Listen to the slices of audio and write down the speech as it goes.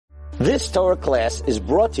This Torah class is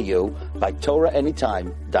brought to you by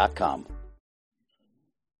TorahAnytime.com.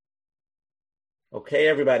 Okay,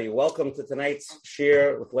 everybody, welcome to tonight's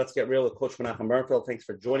Shir with Let's Get Real with Coach Menachem Bernfeld. Thanks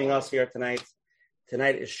for joining us here tonight.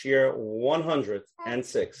 Tonight is Shir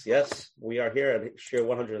 106. Yes, we are here at Shir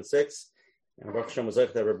 106. And Baruch Hashem was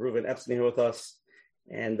that Reb Reuven Epstein here with us.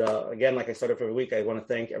 And again, like I started for every week, I want to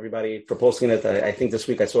thank everybody for posting it. I think this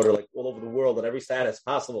week I saw it like all over the world at every status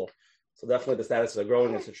possible. So definitely the statuses are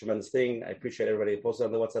growing. It's a tremendous thing. I appreciate everybody who posted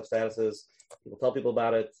on the WhatsApp statuses. People tell people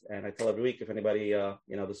about it. And I tell every week, if anybody,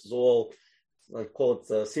 this is all, I call it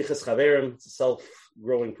Sichas Chaverim. It's a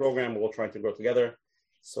self-growing program. We're all trying to grow together.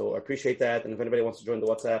 So I appreciate that. And if anybody wants to join the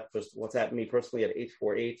WhatsApp, just WhatsApp me personally at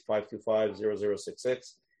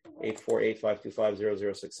 848-525-0066.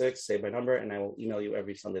 848-525-0066. Save my number, and I will email you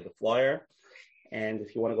every Sunday the flyer. And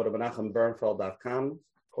if you want to go to menachembernfeld.com,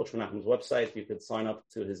 Coach Menachem's website, you could sign up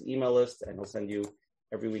to his email list, and he'll send you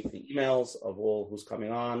every week the emails of all who's coming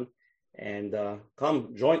on. And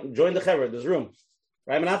come join the Chevra. There's room,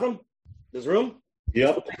 right, Menachem? There's room.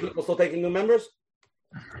 Yep. We're still taking new members.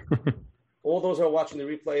 All those who are watching the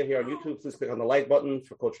replay here on YouTube, please click on the like button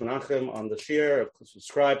for Coach Menachem on the shir.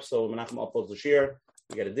 Subscribe so Menachem uploads the shir.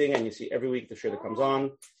 You get a ding, and you see every week the shir that comes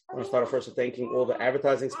on. I want to start off first with thanking all the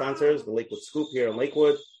advertising sponsors, the Lakewood Scoop here in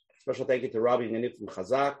Lakewood. Special thank you to Rabbi Yanit from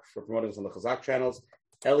Chazak for promoting us on the Chazak channels.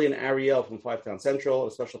 Ellie and Ariel from Five Town Central.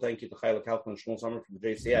 A special thank you to Chayla Kaufman and Shmuel Sommer from the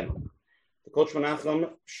JCN. The Coach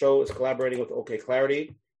Menachem show is collaborating with OK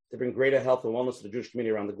Clarity to bring greater health and wellness to the Jewish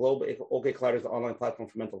community around the globe. OK Clarity is the online platform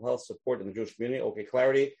for mental health support in the Jewish community. OK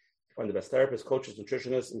Clarity, find the best therapists, coaches,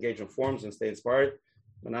 nutritionists, engage in forums, and stay inspired.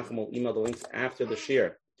 Menachem will email the links after the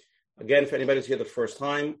shir. Again, if anybody's here the first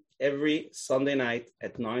time, every Sunday night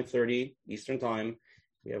at 9:30 Eastern Time,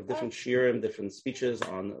 we have different shirim, different speeches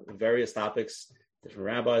on various topics, different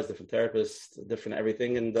rabbis, different therapists, different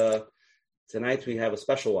everything. And tonight we have a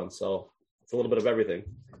special one, so it's a little bit of everything.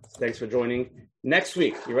 So thanks for joining. Next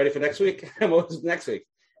week, you ready for next week? Next week.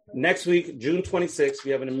 Next week, June 26th,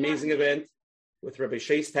 we have an amazing event with Rabbi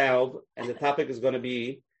Shais Taub, and the topic is going to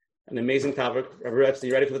be an amazing topic. Rabbi Epstein,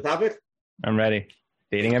 you ready for the topic? I'm ready.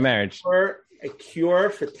 Dating and marriage. A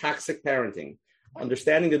cure for toxic parenting.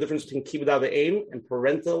 Understanding the difference between kibbud aim and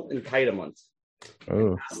parental entitlement.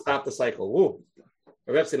 Stop the cycle. Woo.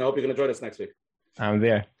 Rabbi Epstein, I hope you're going to join us next week. I'm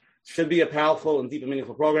there. Should be a powerful and deep and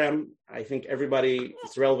meaningful program. I think everybody,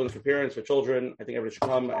 it's relevant for parents, for children. I think everybody should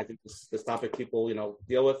come. I think this topic people,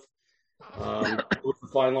 deal with. It's a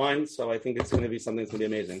fine line, so I think it's going to be something that's going to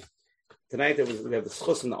be amazing. Tonight, we have the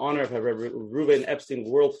schus and the honor of Rabbi Reuven Epstein,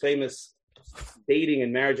 world-famous dating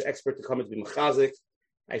and marriage expert, to come and to be mechazik.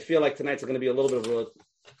 I feel like tonight's going to be a little bit of a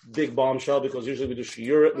big bombshell because usually we do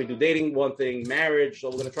shiur, we do dating, one thing, marriage. So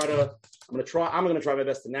I'm going to try my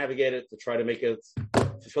best to navigate it, to try to make it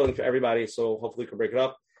fulfilling for everybody. So hopefully we can break it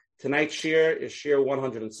up. Tonight's shir is shir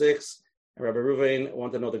 106. And Rabbi Reuven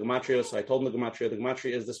wanted to know the gematria, so I told him the gematria. The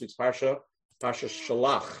gematria is this week's parsha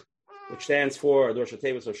Shalach, which stands for Dorsha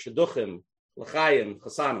Tevis of Shidduchim, L'chaim,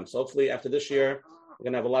 Chasanim. So hopefully after this year, we're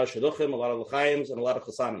going to have a lot of Shidduchim, a lot of L'chaims, and a lot of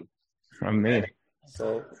Chasanim. Amen.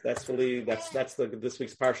 So that's this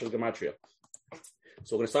week's parsha gematria.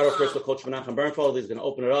 So we're going to start off first with Coach Menachem Bernfeld. He's going to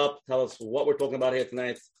open it up, tell us what we're talking about here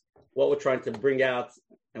tonight, what we're trying to bring out,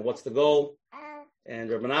 and what's the goal.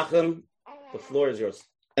 And Rabbi Menachem, the floor is yours.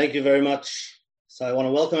 Thank you very much. So I want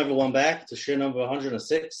to welcome everyone back to shir number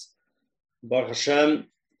 106. Baruch Hashem,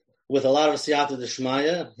 with a lot of siyata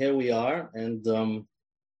d'shmaya, here we are. And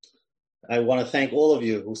I want to thank all of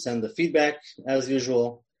you who send the feedback, as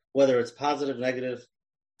usual, whether it's positive, negative.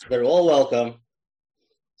 They're all welcome,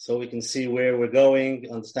 so we can see where we're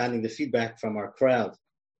going, understanding the feedback from our crowd.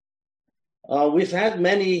 We've had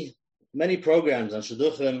many programs on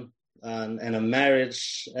shidduchim and a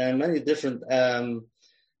marriage and many different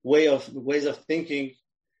ways of thinking.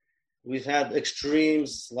 We've had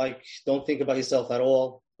extremes like don't think about yourself at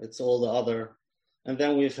all, it's all the other. And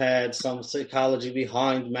then we've had some psychology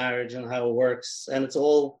behind marriage and how it works, and it's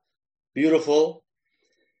all beautiful.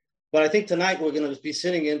 But I think tonight we're going to be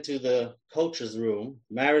sitting into the coach's room,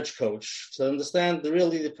 marriage coach, to understand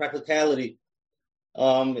the practicality.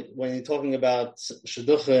 When you're talking about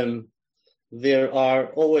shidduchim, there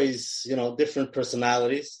are always, different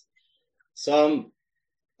personalities. Some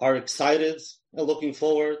are excited and looking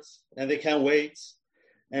forward, and they can't wait,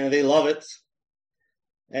 and they love it.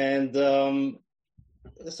 And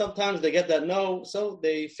sometimes they get that no, so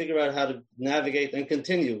they figure out how to navigate and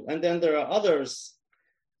continue. And then there are others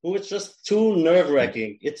who it's just too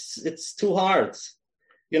nerve-wracking. It's too hard.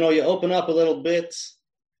 You open up a little bit,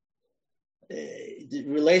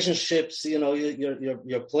 relationships,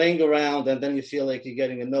 you're playing around, and then you feel like you're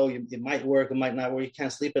getting a no. It might work, it might not work. You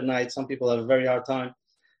can't sleep at night. Some people have a very hard time.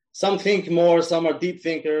 Some think more, some are deep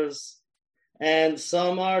thinkers, and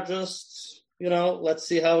some are just, let's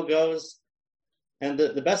see how it goes. And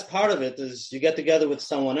the best part of it is you get together with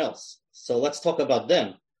someone else. So let's talk about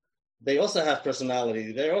them. They also have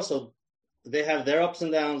personality. They have their ups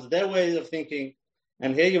and downs, their ways of thinking.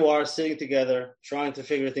 And here you are sitting together, trying to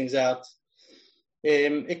figure things out.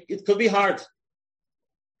 It could be hard.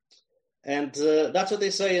 And that's what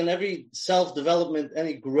they say in every self-development,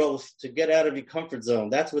 any growth, to get out of your comfort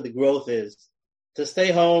zone. That's where the growth is. To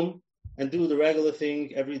stay home and do the regular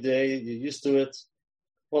thing every day, you're used to it.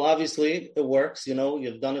 Well, obviously, it works.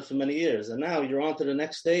 You've done it for many years. And now you're on to the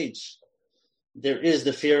next stage. There is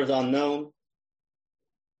the fear of the unknown.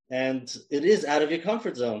 And it is out of your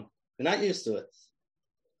comfort zone. You're not used to it.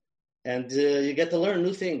 And you get to learn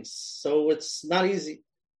new things. So it's not easy.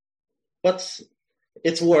 But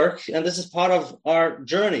it's work. And this is part of our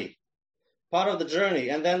journey. Part of the journey.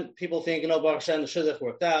 And then people think, Baruch Hashem, the shidduch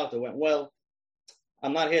worked out. It went well.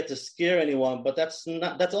 I'm not here to scare anyone, but that's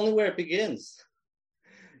only where it begins.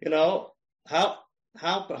 What's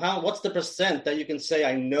the percent that you can say,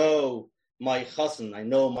 I know my chassan, I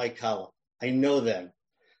know my kala, I know them.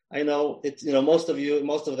 I know it's, most of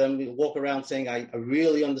them walk around saying, I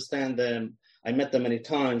really understand them. I met them many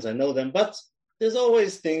times. I know them. But there's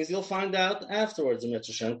always things you'll find out afterwards in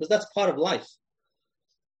Mitzvah Shem, because that's part of life.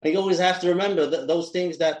 And you always have to remember those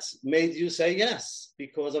things that made you say yes,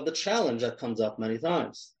 because of the challenge that comes up many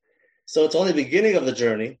times. So it's only the beginning of the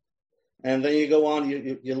journey. And then you go on,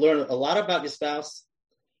 you learn a lot about your spouse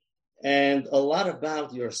and a lot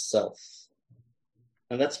about yourself.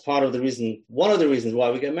 And that's one of the reasons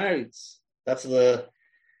why we get married. That's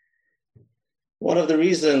one of the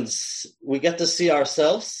reasons we get to see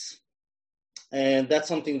ourselves. And that's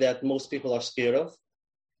something that most people are scared of,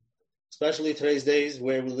 especially today's days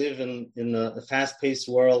where we live in a fast-paced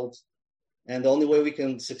world. And the only way we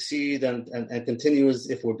can succeed and continue is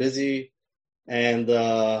if we're busy and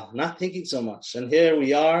not thinking so much. And here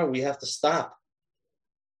we are, we have to stop.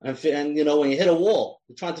 And when you hit a wall,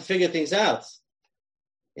 you're trying to figure things out.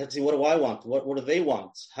 You have to see, what do I want? What do they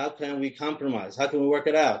want? How can we compromise? How can we work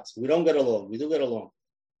it out? We don't get along. We do get along.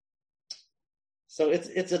 So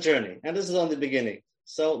it's a journey. And this is only the beginning.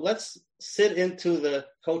 So let's sit into the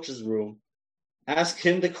coach's room, ask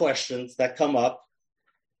him the questions that come up.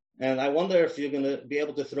 And I wonder if you're going to be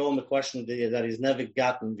able to throw him a question that he's never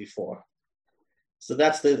gotten before. So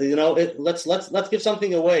that's let's give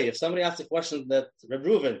something away. If somebody asks a question that, Reb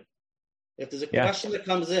Reuven, if there's a question that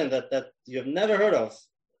comes in that you've never heard of,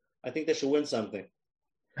 I think they should win something.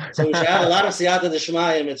 So we should have a lot of siyata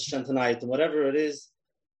d'shmaya mitzvah tonight, and whatever it is,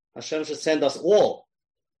 Hashem should send us all,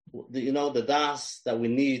 the das that we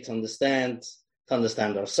need to understand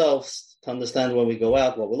ourselves, to understand when we go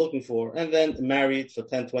out, what we're looking for, and then married for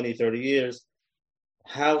 10, 20, 30 years,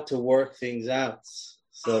 how to work things out.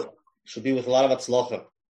 So should be with a lot of atzlocha.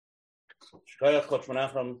 Shkoyach, Coach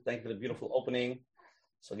Menachem, thank you for the beautiful opening.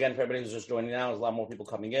 So again, for everybody who's just joining now, there's a lot more people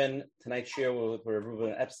coming in. Tonight's share with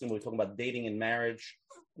Reuven Epstein, we're talking about dating and marriage,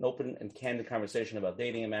 an open and candid conversation about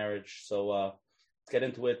dating and marriage. So let's get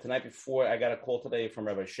into it. Tonight before, I got a call today from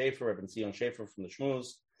Rabbi Schaefer, Rabbi Zion Schaefer from the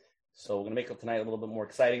Shmuz. So we're going to make it tonight a little bit more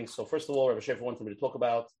exciting. So first of all, Rabbi Schaefer wanted me to talk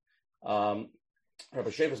about, Rabbi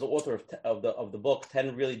Schaefer is the author of the book,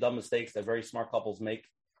 10 Really Dumb Mistakes That Very Smart Couples Make.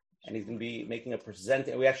 And he's going to be making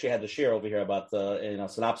we actually had the share over here about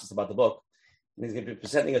synopsis about the book. And he's going to be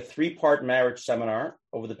presenting a 3-part marriage seminar.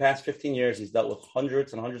 Over the past 15 years, he's dealt with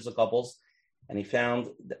hundreds and hundreds of couples, and he found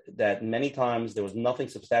that many times there was nothing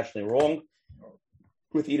substantially wrong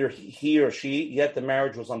with either he or she, yet the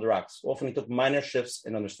marriage was on the rocks. Often he took minor shifts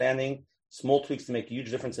in understanding, small tweaks to make a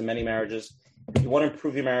huge difference in many marriages. If you want to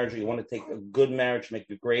improve your marriage, or you want to take a good marriage, make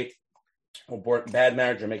it great, or bad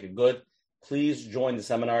marriage, or make it good, please join the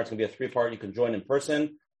seminar. It's going to be a 3-part. You can join in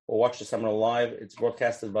person or watch the seminar live. It's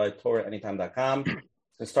broadcasted by TorahAnytime.com. It's going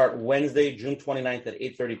to start Wednesday, June 29th at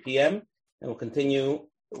 8:30 p.m. and will continue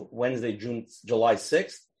Wednesday, July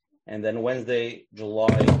 6th, and then Wednesday, July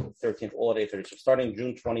 13th, all at 8:30. So starting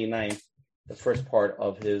June 29th, the first part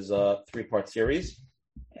of his 3-part series.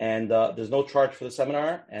 And there's no charge for the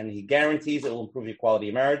seminar, and he guarantees it will improve your quality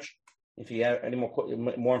of marriage. If you have any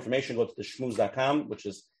more information, go to the shmuz.com, which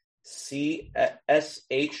is shmuz.com,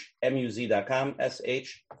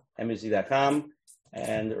 shmuz.com.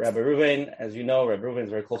 And Rabbi Reuven, as you know, Rabbi Reuven is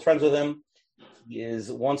very close friends with him. He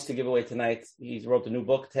wants to give away tonight. He wrote the new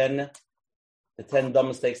book, the 10 Dumb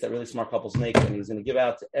Mistakes That Really Smart Couples Make, and he's going to give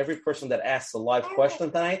out to every person that asks a live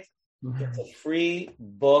question tonight. It's a free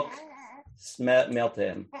book mail to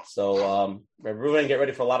him. So, Rabbi Reuven, get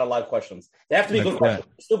ready for a lot of live questions. They have to be good questions.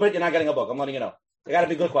 Stupid, you're not getting a book. I'm letting you know. They got to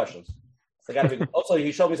be good questions. They got to be. Also,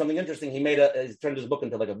 he showed me something interesting. He turned his book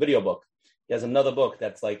into like a video book. He has another book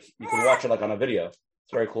that's like you can watch it like on a video.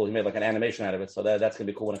 It's very cool. He made like an animation out of it, so that's gonna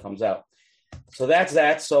be cool when it comes out. So that's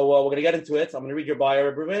that. So we're gonna get into it. I'm gonna read your bio,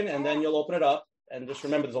 Rabbi Reuven, and then you'll open it up. And just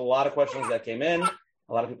remember, there's a lot of questions that came in.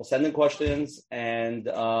 A lot of people sending questions, and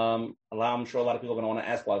I'm sure a lot of people are going to want to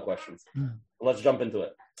ask a lot of questions. So let's jump into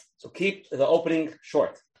it. So keep the opening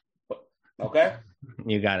short. Okay?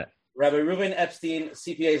 You got it. Rabbi Reuven Epstein,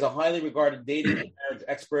 CPA, is a highly regarded dating and marriage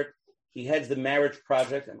expert. He heads the Marriage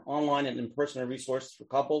Project, an online and in-person resource for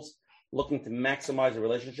couples looking to maximize a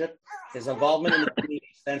relationship. His involvement in the community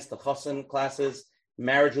extends to chassan classes,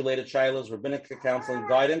 marriage-related shilas, rabbinic counseling,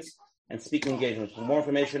 guidance, and speaking engagements. For more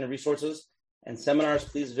information and resources and seminars,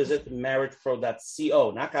 please visit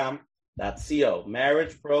marriagepro.co, not com, .co,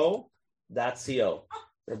 marriagepro.co.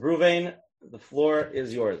 Rabbi Reuven, the floor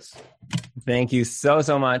is yours. Thank you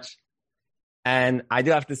so much. And I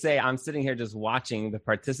do have to say, I'm sitting here just watching the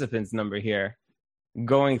participants number here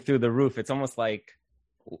going through the roof. It's almost like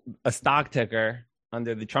a stock ticker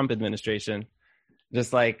under the Trump administration,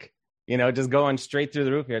 just like, just going straight through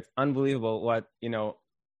the roof here. It's unbelievable what,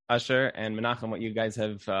 Usher and Menachem, what you guys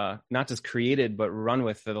have not just created, but run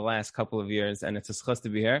with for the last couple of years. And it's a schus to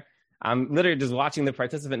be here. I'm literally just watching the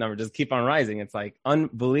participant number just keep on rising. It's like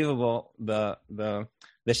unbelievable, the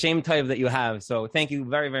shame type that you have. So thank you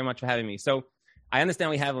very, very much for having me. So I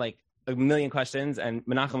understand we have like a million questions, and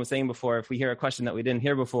Menachem was saying before, if we hear a question that we didn't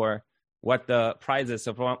hear before, what the prize is.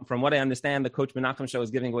 So from what I understand, the Coach Menachem show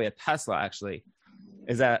is giving away a Tesla, actually.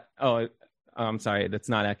 Is that, I'm sorry, that's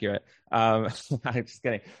not accurate. I'm just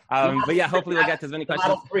kidding. But yeah, hopefully we'll get to as many questions.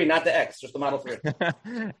 Model 3, not the X, just the Model 3.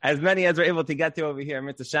 As many as we're able to get to over here,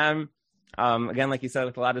 Mitzvah Shem. Again, like you said,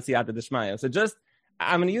 with a lot of siyata d'shmaya. So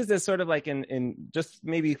I'm going to use this sort of like in just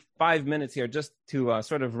maybe 5 minutes here, just to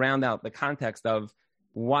sort of round out the context of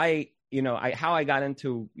why, how I got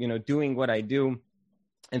into, doing what I do,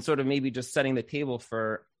 and sort of maybe just setting the table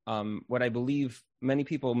for what I believe many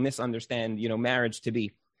people misunderstand, marriage to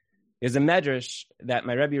be. There's a medrash that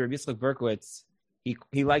my Rebbe, Rabbi Yitzchak Berkowitz,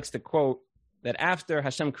 he likes to quote that after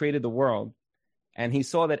Hashem created the world, and he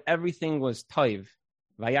saw that everything was toiv,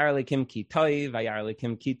 vayar lekim ki toiv, vayar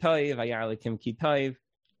lekim ki toiv, vayar lekim ki toiv.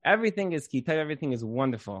 Everything is ki toiv, everything is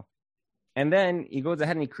wonderful. And then he goes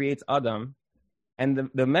ahead and he creates Adam, and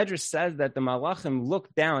the medrash says that the malachim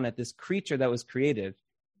looked down at this creature that was created.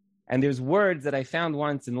 And there's words that I found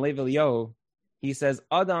once in Lev Eliyahu. He says,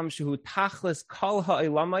 Adam shehu tachlis kol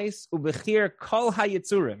ha'elamais ubechir kol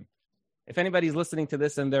ha'yitzurim. If anybody's listening to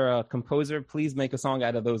this and they're a composer, please make a song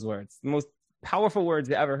out of those words. The most powerful words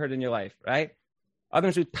you ever heard in your life, right?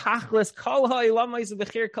 Adam shehu tachlis kol ha'elamais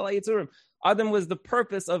ubechir kol ha'yitzurim. Adam was the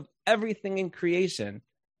purpose of everything in creation.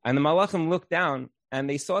 And the malachim looked down and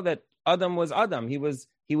they saw that Adam was Adam. He was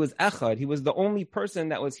Echad. He was the only person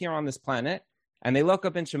that was here on this planet. And they look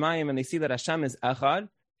up in Shemayim and they see that Hashem is Echad.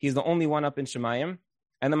 He's the only one up in Shemayim.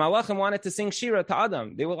 And the Malachim wanted to sing Shira to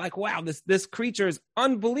Adam. They were like, wow, this creature is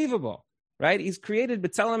unbelievable, right? He's created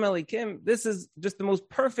B'Tselem Elikim. This is just the most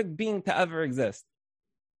perfect being to ever exist.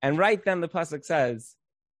 And right then the pasuk says,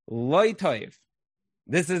 Loi Toiv.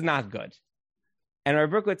 This is not good. And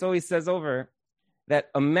Rabbi Berkowitz always says over that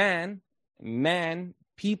a man,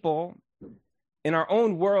 people, in our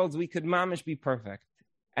own worlds, we could mamish be perfect.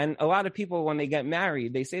 And a lot of people, when they get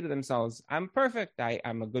married, they say to themselves, I'm perfect.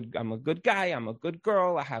 I'm a good guy. I'm a good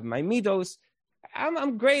girl. I have my midos.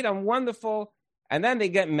 I'm great. I'm wonderful. And then they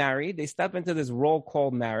get married. They step into this role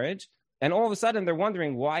called marriage. And all of a sudden they're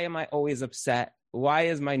wondering, why am I always upset? Why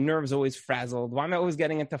is my nerves always frazzled? Why am I always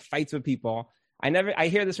getting into fights with people? I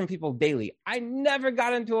hear this from people daily. I never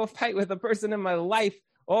got into a fight with a person in my life.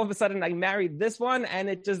 All of a sudden I married this one and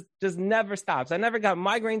it just never stops. I never got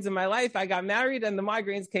migraines in my life. I got married and the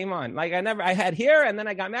migraines came on. Like I had hair and then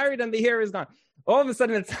I got married and the hair is gone. All of a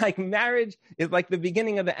sudden it's like marriage is like the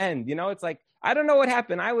beginning of the end. It's like, I don't know what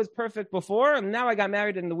happened. I was perfect before and now I got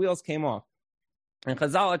married and the wheels came off. And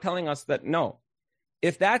Chazal are telling us that no,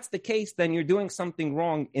 if that's the case, then you're doing something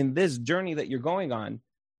wrong in this journey that you're going on,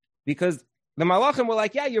 because the Malachim were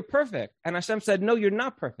like, yeah, you're perfect. And Hashem said, no, you're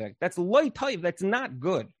not perfect. That's loy toiv. That's not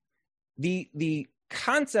good. The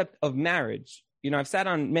concept of marriage, I've sat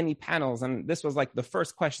on many panels, and this was like the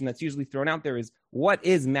first question that's usually thrown out there is, what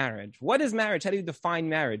is marriage? What is marriage? How do you define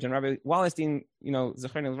marriage? And Rabbi Wallerstein,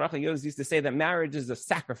 Zechron Levracha, used to say that marriage is a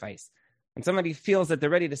sacrifice. And somebody feels that they're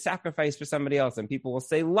ready to sacrifice for somebody else. And people will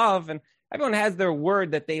say love, and everyone has their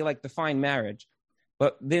word that they like define marriage.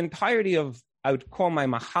 But the entirety of, I would call my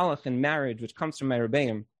mahalach in marriage, which comes from my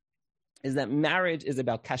Rebbeim, is that marriage is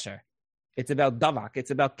about kesher. It's about davak.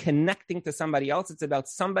 It's about connecting to somebody else. It's about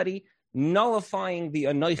somebody nullifying the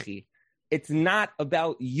anoichi. It's not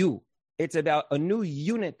about you. It's about a new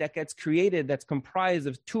unit that gets created that's comprised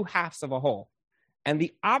of two halves of a whole. And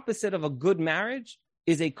the opposite of a good marriage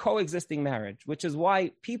is a coexisting marriage, which is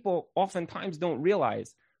why people oftentimes don't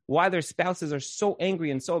realize why their spouses are so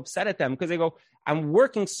angry and so upset at them, because they go, I'm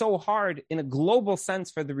working so hard in a global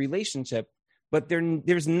sense for the relationship, but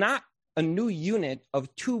there's not a new unit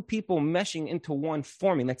of two people meshing into one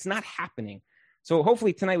forming. That's not happening. So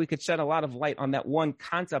hopefully tonight we could shed a lot of light on that one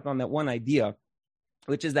concept, on that one idea,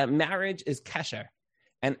 which is that marriage is kesher.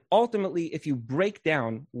 And ultimately, if you break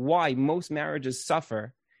down why most marriages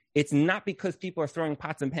suffer, it's not because people are throwing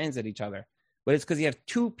pots and pans at each other, but it's because you have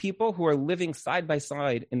two people who are living side by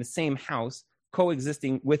side in the same house,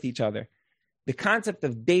 coexisting with each other. The concept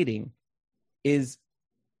of dating is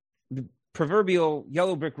the proverbial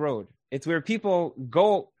yellow brick road. It's where people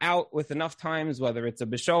go out with enough times, whether it's a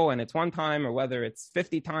bishol and it's one time, or whether it's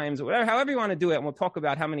 50 times, or whatever, however you want to do it. And we'll talk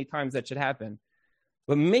about how many times that should happen.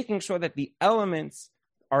 But making sure that the elements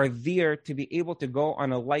are there to be able to go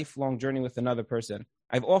on a lifelong journey with another person.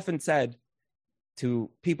 I've often said to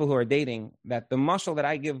people who are dating that the mashal that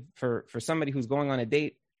I give for somebody who's going on a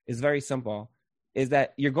date is very simple, is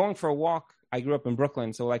that you're going for a walk. I grew up in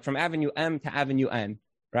Brooklyn, so like from Avenue M to Avenue N,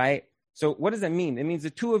 right? So what does that mean? It means the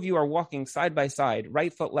two of you are walking side by side,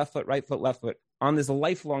 right foot, left foot, right foot, left foot, on this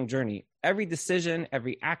lifelong journey. Every decision,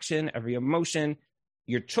 every action, every emotion,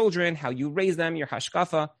 your children, how you raise them, your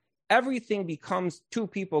hashkafa, everything becomes two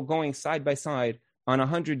people going side by side on a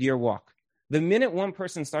 100-year walk. The minute one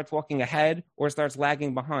person starts walking ahead or starts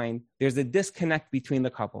lagging behind, there's a disconnect between the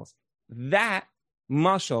couples. That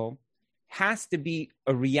mashal has to be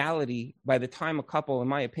a reality by the time a couple, in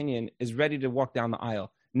my opinion, is ready to walk down the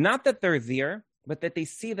aisle. Not that they're there, but that they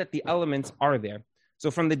see that the elements are there.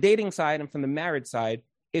 So from the dating side and from the marriage side,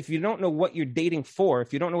 if you don't know what you're dating for,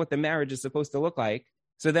 if you don't know what the marriage is supposed to look like,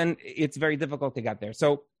 so then it's very difficult to get there.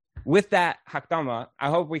 So with that hakdama, I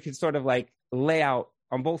hope we can sort of like lay out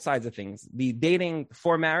on both sides of things, the dating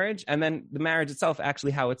for marriage and then the marriage itself,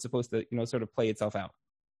 actually how it's supposed to, sort of play itself out.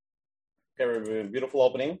 Okay, beautiful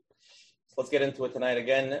opening. So let's get into it tonight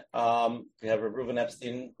again. We have Reuven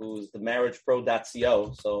Epstein, who's the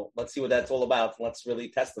marriagepro.co. So let's see what that's all about. Let's really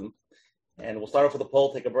test them. And we'll start off with a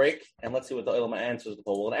poll, take a break, and let's see what the ulama answers the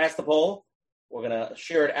poll. We're going to ask the poll. We're going to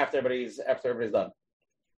share it after everybody's done.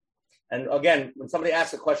 And again, when somebody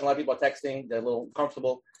asks a question, a lot of people are texting, they're a little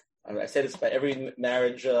uncomfortable. I say this by every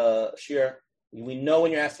marriage shir. We know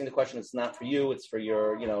when you're asking the question, it's not for you, it's for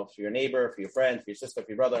your, for your neighbor, for your friend, for your sister, for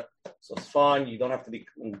your brother. So it's fun. You don't have to be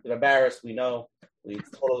embarrassed. We know.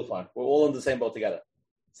 It's totally fine. We're all in the same boat together.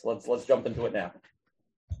 So let's jump into it now.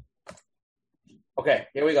 Okay,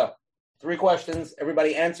 here we go. 3 questions.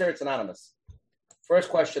 Everybody answer. It's anonymous. First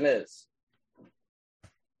question is,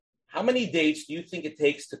 how many dates do you think it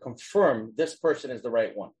takes to confirm this person is the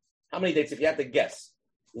right one? How many dates, if you had to guess?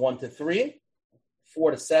 1 to 3,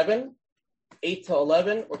 4 to 7, 8 to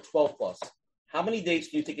 11, or 12 plus? How many dates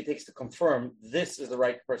do you think it takes to confirm this is the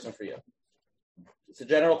right person for you? It's a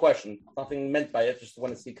general question. Nothing meant by it. Just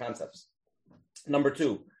want to see concepts. Number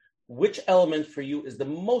 2, which element for you is the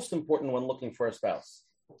most important when looking for a spouse?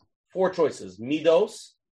 4 choices.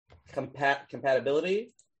 Midos,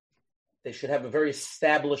 compatibility. They should have a very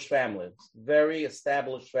established family. Very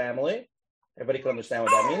established family. Everybody can understand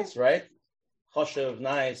what that means, right? Choshev,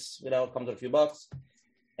 nice, comes with a few bucks.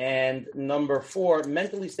 And number 4,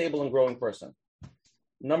 mentally stable and growing person.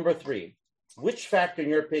 Number 3, which factor, in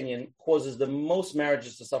your opinion, causes the most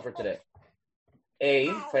marriages to suffer today?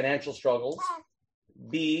 A, financial struggles.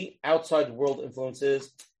 B, outside world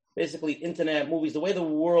influences. Basically, internet, movies, the way the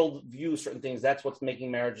world views certain things, that's what's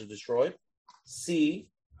making marriages destroyed. C,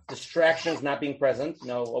 distractions, not being present,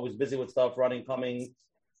 always busy with stuff, running, coming.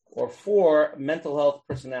 Or 4, mental health,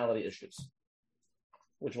 personality issues.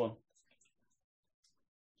 Which one?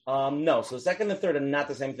 No. So the second and third are not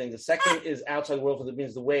the same thing. The second is outside the world, because it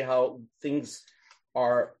means the way how things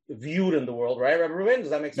are viewed in the world, right, Rabbi Reuven?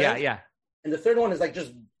 Does that make sense? Yeah. And the third one is like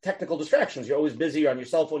just technical distractions. You're always busy, you're on your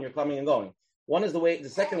cell phone, you're coming and going. The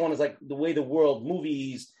second one is like the way the world,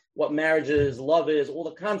 movies, what marriage is, love is, all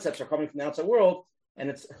the concepts are coming from the outside world, and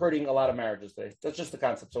it's hurting a lot of marriages today. That's just the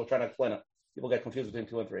concept. So we're trying to explain it. People get confused between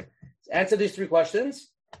 2 and 3. So answer these 3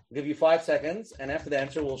 questions. I'll give you 5 seconds, and after the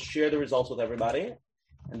answer, we'll share the results with everybody.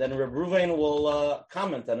 And then Reb Reuven will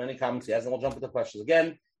comment on any comments he has, and we'll jump into questions.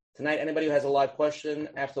 Again, tonight, anybody who has a live question,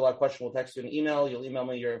 after the live question, we'll text you an email. You'll email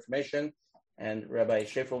me your information, and Rabbi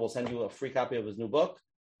Schaefer will send you a free copy of his new book.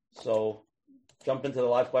 So jump into the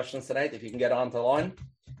live questions tonight if you can get on to the line.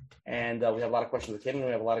 And we have a lot of questions that came in.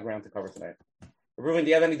 We have a lot of ground to cover tonight. Reuven, do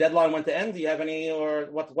you have any deadline when to end? Do you have any, or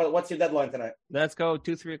what's your deadline tonight? Let's go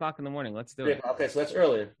 2-3 o'clock in the morning. Let's do it. Okay, so that's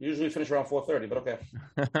earlier. Usually we finish around 4:30, but okay.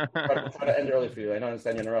 We'll try to end early for you. I don't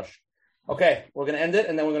understand you're in a rush. Okay, we're going to end it,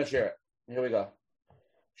 and then we're going to share it. Here we go.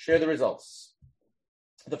 Share the results.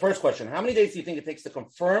 The first question, how many days do you think it takes to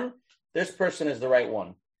confirm this person is the right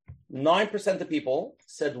one? 9% of people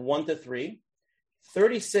said 1 to 3.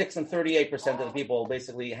 36 and 38% of the people,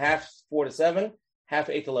 basically half 4 to 7,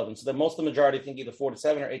 half 8 to 11. So the majority think either 4 to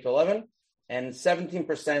 7 or 8 to 11, and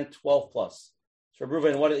 17% 12 plus. So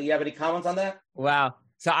Reuven, do you have any comments on that? Wow.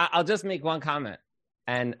 So I'll just make one comment,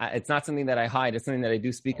 and it's not something that I hide. It's something that I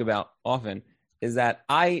do speak about often, is that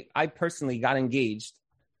I personally got engaged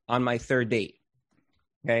on my third date.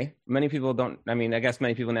 Okay. Many people don't, I guess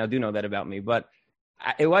many people now do know that about me, but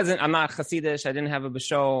I'm not Hasidish. I didn't have a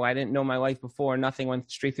basho. I didn't know my wife before. Nothing, went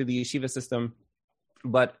straight through the yeshiva system.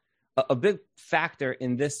 But a big factor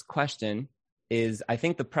in this question is, I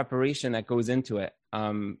think, the preparation that goes into it.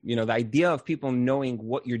 The idea of people knowing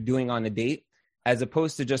what you're doing on a date, as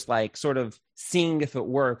opposed to just like sort of seeing if it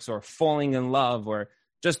works or falling in love or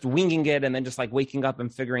just winging it and then just like waking up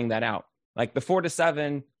and figuring that out. Like the 4 to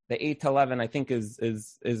 7, the 8 to 11, I think is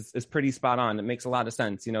pretty spot on. It makes a lot of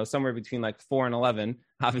sense. Somewhere between like 4 and 11,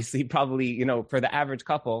 obviously, probably, for the average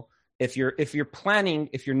couple, if you're planning,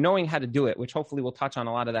 if you're knowing how to do it, which hopefully we'll touch on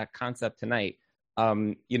a lot of that concept tonight.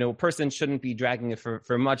 A person shouldn't be dragging it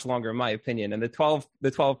for much longer, in my opinion. And the 12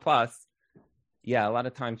 plus, yeah, a lot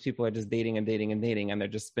of times people are just dating and dating and dating, and they're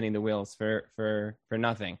just spinning the wheels for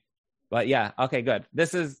nothing. But yeah, okay, good.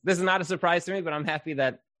 This is not a surprise to me, but I'm happy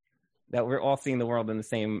that we're all seeing the world in the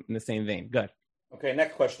same vein. Good. Okay,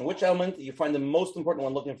 next question. Which element do you find the most important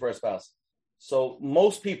when looking for a spouse? So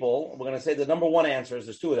most people, we're going to say the number one answers,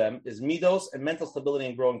 there's 2 of them, is midos and mental stability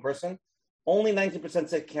and growing person. Only 19%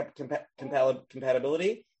 said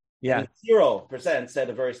compatibility. Yeah. And 0% said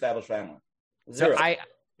a very established family. 0. So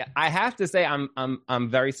I have to say I'm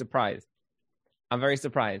very surprised. I'm very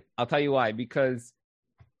surprised. I'll tell you why. Because,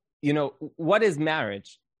 what is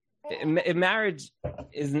marriage? Marriage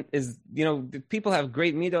is people have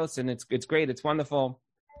great midos and it's great, it's wonderful,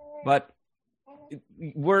 but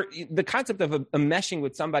the concept of a meshing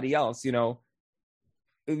with somebody else.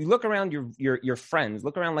 Look around your friends,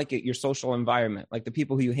 look around like your social environment, like the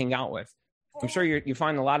people who you hang out with. I'm sure you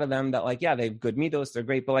find a lot of them that like, yeah, they have good midos, they're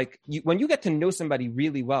great, but like when you get to know somebody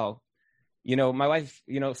really well, my wife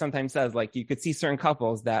sometimes says like you could see certain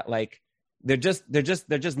couples that like they're just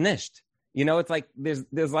niched. It's like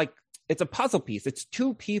there's like, it's a puzzle piece. It's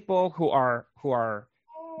 2 people who are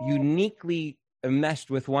uniquely enmeshed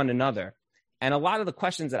with one another. And a lot of the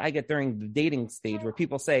questions that I get during the dating stage where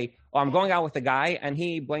people say, oh, I'm going out with a guy and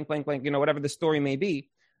he blank, blank, blank, whatever the story may be.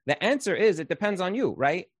 The answer is it depends on you,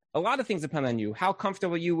 right? A lot of things depend on you. How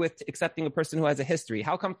comfortable are you with accepting a person who has a history?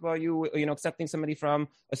 How comfortable are you, accepting somebody from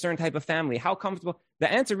a certain type of family? How comfortable?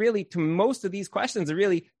 The answer really to most of these questions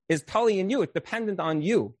is totally in you. It's dependent on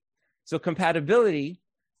you. So compatibility,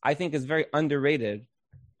 I think, is very underrated.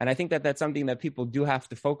 And I think that that's something that people do have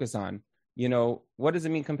to focus on. What does it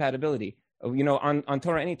mean, compatibility? On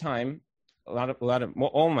Torah Anytime,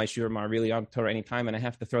 all my shiurim are really on Torah Anytime, and I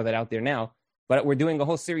have to throw that out there now. But we're doing a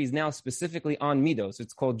whole series now specifically on midos.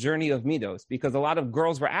 It's called Journey of Midos, because a lot of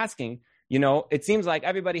girls were asking, it seems like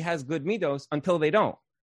everybody has good midos until they don't.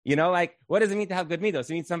 Like, what does it mean to have good midos?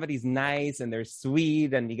 It means somebody's nice and they're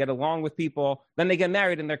sweet and you get along with people. Then they get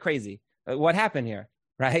married and they're crazy. What happened here,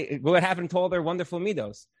 right? What happened to all their wonderful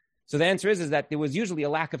midos? So the answer is that there was usually a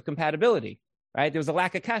lack of compatibility, right? There was a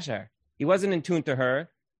lack of kasher. He wasn't in tune to her,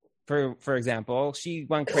 for example. She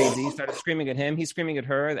went crazy, started screaming at him. He's screaming at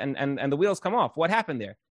her, and the wheels come off. What happened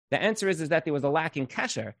there? The answer is that there was a lack in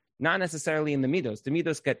kasher, not necessarily in the midos. The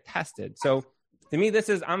midos get tested. So to me,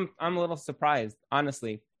 I'm a little surprised,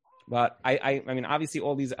 honestly. But I mean, obviously,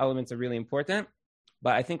 all these elements are really important.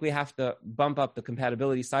 But I think we have to bump up the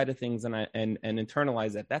compatibility side of things and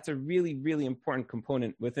internalize it. That's a really, really important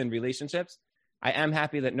component within relationships. I am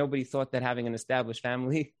happy that nobody thought that having an established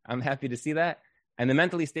family. I'm happy to see that. And the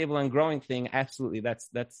mentally stable and growing thing, absolutely, that's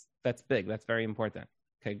big. That's very important.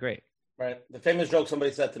 Okay, great. Right. The famous joke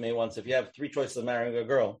somebody said to me once: if you have 3 choices of marrying a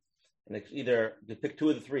girl, and it's either you pick 2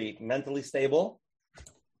 of the 3: mentally stable,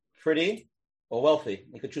 pretty, or wealthy.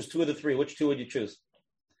 You could choose 2 of the 3. Which 2 would you choose?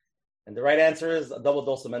 And the right answer is a double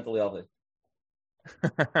dose of mentally healthy.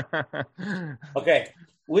 Okay.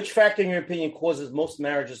 Which factor, in your opinion, causes most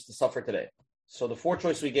marriages to suffer today? So the 4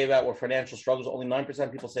 choices we gave out were financial struggles. Only 9%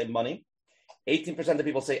 of people say money. 18% of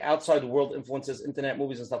people say outside the world influences, internet,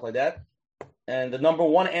 movies, and stuff like that. And the number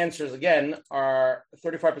one answers, again, are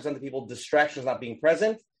 35% of people, distractions not being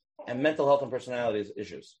present, and mental health and personality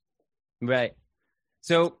issues. Right.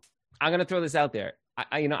 So I'm going to throw this out there.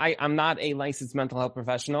 I'm not a licensed mental health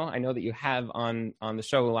professional. I know that you have on the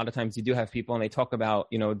show, a lot of times you do have people and they talk about,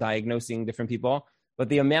 diagnosing different people, but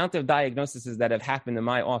the amount of diagnoses that have happened in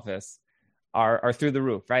my office are through the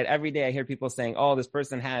roof, right? Every day I hear people saying, oh, this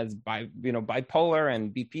person has bipolar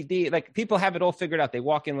and BPD. Like, people have it all figured out. They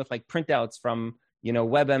walk in with like printouts from,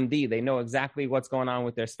 WebMD. They know exactly what's going on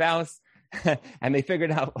with their spouse and they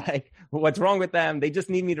figured out like what's wrong with them. They just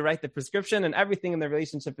need me to write the prescription and everything in their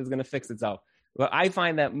relationship is going to fix itself. But I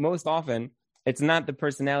find that most often it's not the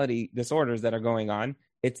personality disorders that are going on.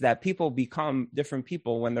 It's that people become different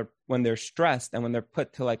people when they're stressed and when they're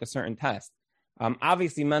put to like a certain test.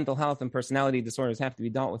 Obviously, mental health and personality disorders have to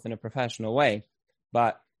be dealt with in a professional way.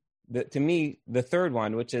 But to me, the third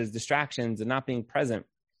one, which is distractions and not being present,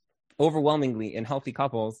 overwhelmingly in healthy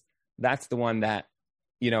couples, that's the one that,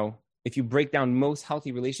 if you break down most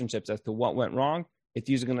healthy relationships as to what went wrong, it's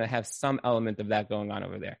usually going to have some element of that going on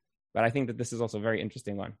over there. But I think that this is also a very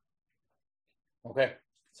interesting one. Okay,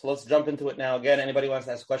 so let's jump into it now. Again, anybody wants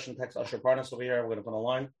to ask a question, text Usher Parnas over here. We're going to put on a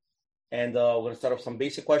line. And we're going to start off some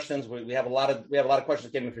basic questions. We have a lot of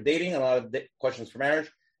questions came in for dating and a lot of questions for marriage.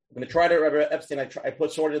 I'm going to try to, Rabbi Epstein, I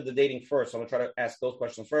sorted the dating first. So I'm going to try to ask those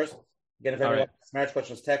questions first. Again, if anyone has marriage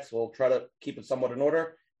questions, text. We'll try to keep it somewhat in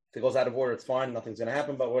order. If it goes out of order, it's fine. Nothing's going to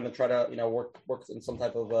happen. But we're going to try to, work in some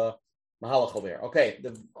type of mahalach over here. Okay,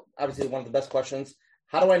 obviously one of the best questions.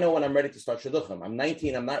 How do I know when I'm ready to start shidduchim? I'm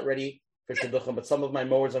 19. I'm not ready for shidduchim, but some of my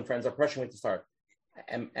mowers and friends are pressuring me to start.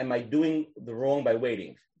 Am I doing the wrong by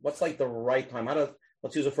waiting? What's like the right time?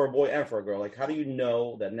 Let's use it for a boy and for a girl. Like, how do you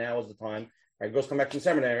know that now is the time? Right, girls come back from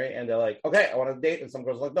seminary and they're like, okay, I want to date. And some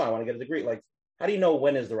girls are like, no, I want to get a degree. Like, how do you know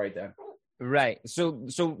when is the right time? Right. So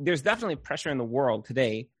there's definitely pressure in the world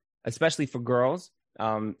today, especially for girls.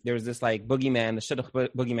 There's this like boogeyman, the shidduch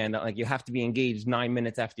boogeyman, that like you have to be engaged 9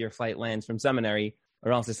 minutes after your flight lands from seminary,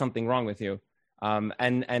 or else there's something wrong with you.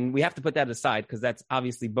 And we have to put that aside because that's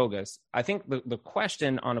obviously bogus. I think the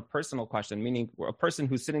question on a personal question, meaning a person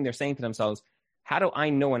who's sitting there saying to themselves, how do I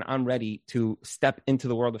know when I'm ready to step into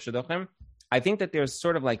the world of shidduchim? I think that there's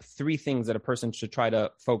sort of like three things that a person should try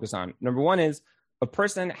to focus on. Number one is a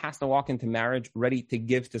person has to walk into marriage ready to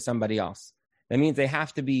give to somebody else. That means they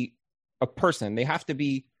have to be a person. They have to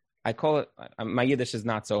be, I call it, my Yiddish is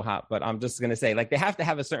not so hot, but I'm just going to say, like, they have to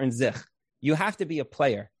have a certain zich. You have to be a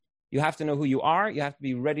player. You have to know who you are. You have to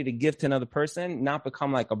be ready to give to another person, not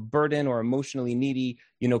become like a burden or emotionally needy,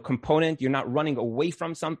 component. You're not running away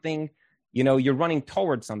from something. You're running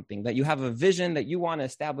towards something, that you have a vision that you want to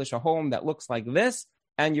establish a home that looks like this,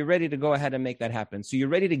 and you're ready to go ahead and make that happen. So you're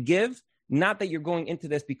ready to give, not that you're going into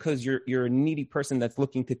this because you're a needy person that's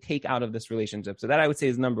looking to take out of this relationship. So that I would say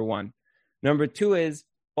is number one. Number two is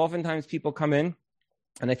oftentimes people come in,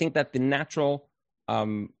 and I think that the nature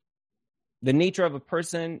of a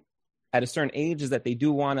person at a certain age is that they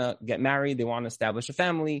do want to get married. They want to establish a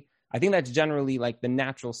family. I think that's generally like the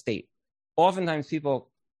natural state. Oftentimes people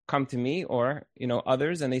come to me or,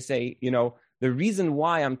 others, and they say, the reason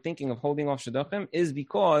why I'm thinking of holding off shidduchim is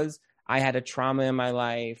because I had a trauma in my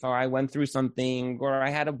life, or I went through something, or I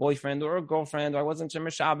had a boyfriend or a girlfriend, or I wasn't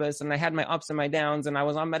Shomer Shabbos, and I had my ups and my downs, and I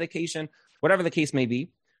was on medication, whatever the case may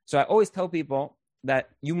be. So I always tell people that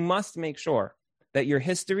you must make sure that your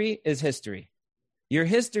history is history. Your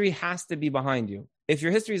history has to be behind you. If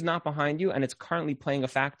your history is not behind you and it's currently playing a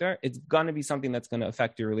factor, it's going to be something that's going to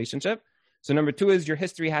affect your relationship. So number two is your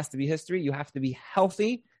history has to be history. You have to be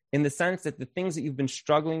healthy in the sense that the things that you've been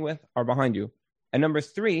struggling with are behind you. And number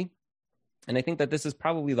three, and I think that this is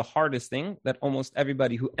probably the hardest thing that almost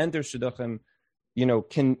everybody who enters shidduchim,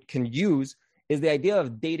 can use, is the idea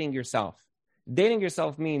of dating yourself. Dating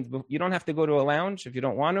yourself means you don't have to go to a lounge if you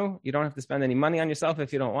don't want to. You don't have to spend any money on yourself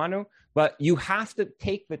if you don't want to. But you have to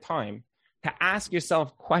take the time to ask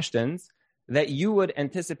yourself questions that you would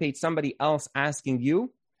anticipate somebody else asking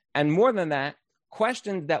you. And more than that,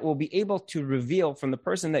 questions that will be able to reveal from the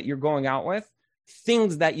person that you're going out with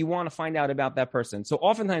things that you want to find out about that person. So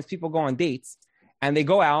oftentimes people go on dates and they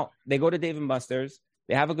go out, they go to Dave & Buster's,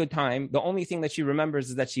 they have a good time. The only thing that she remembers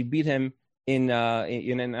is that she beat him in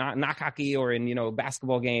a knock hockey or in, a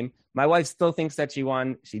basketball game. My wife still thinks that she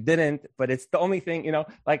won. She didn't, but it's the only thing,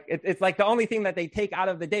 it's like the only thing that they take out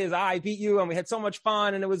of the day is, I beat you and we had so much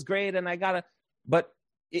fun and it was great. And but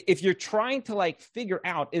if you're trying to figure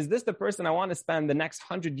out, is this the person I want to spend the next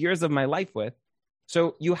 100 years of my life with?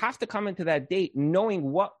 So you have to come into that date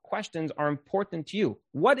knowing what questions are important to you.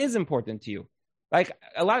 What is important to you? Like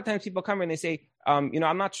a lot of times people come in and they say, I'm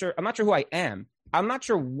not sure who I am. I'm not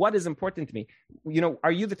sure what is important to me.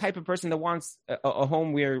 Are you the type of person that wants a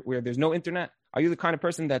home where there's no internet? Are you the kind of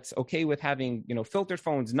person that's okay with having, filtered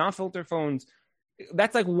phones, non-filtered phones?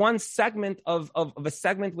 That's like one segment of a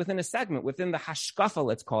segment within a segment, within the hashkafa,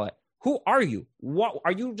 let's call it. Who are you? What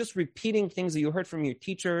are you just repeating things that you heard from your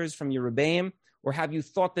teachers, from your rebbeim, or have you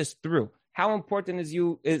thought this through? How important is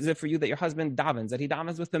it for you that your husband davens, that he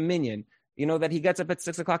davens with a minyan, that he gets up at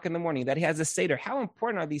 6 o'clock in the morning, that he has a seder? How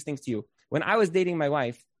important are these things to you? When I was dating my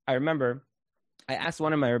wife, I remember I asked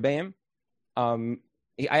one of my rebbeim,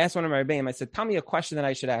 I said, tell me a question that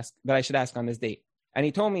I should ask on this date. And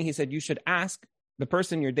he told me, he said, you should ask the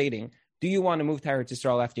person you're dating, do you want to move to Eretz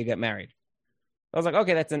Yisrael after you get married? I was like,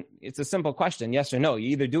 okay, it's a simple question. Yes or no. You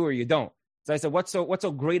either do or you don't. So I said, what's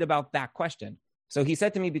so great about that question? So he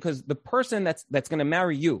said to me, because the person that's going to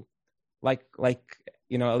marry you, like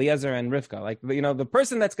Eliezer and Rivka, the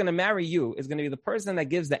person that's going to marry you is going to be the person that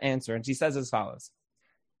gives the answer. And she says as follows: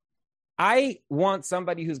 I want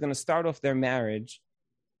somebody who's going to start off their marriage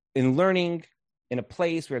in learning in a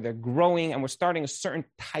place where they're growing and we're starting a certain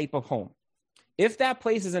type of home. If that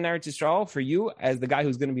place is in Eretz Yisrael for you as the guy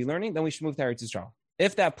who's going to be learning, then we should move to Eretz Yisrael.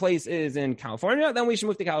 If that place is in California, then we should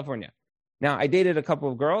move to California. Now, I dated a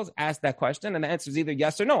couple of girls, asked that question, and the answer is either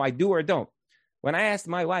yes or no. I do or don't. When I asked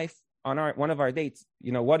my wife on one of our dates,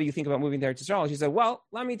 what do you think about moving to Eretz Yisrael? She said, well,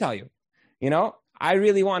 let me tell you, I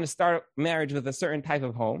really want to start marriage with a certain type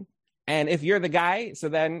of home. And if you're the guy, so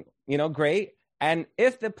then, great. And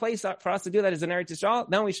if the place for us to do that is in Eretz Yisrael,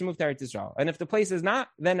 then we should move to Eretz Yisrael. And if the place is not,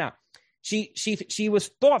 then not. She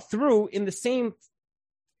was thought through in the same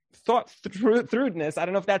throughness. I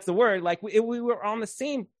don't know if that's the word. Like we were on the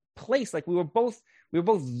same place. Like we were both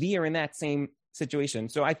there in that same situation.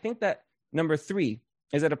 So I think that number 3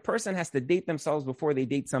 is that a person has to date themselves before they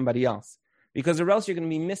date somebody else, because or else you're going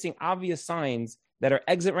to be missing obvious signs that are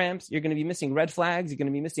exit ramps. You're going to be missing red flags. You're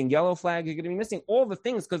going to be missing yellow flags. You're going to be missing all the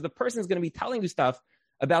things because the person is going to be telling you stuff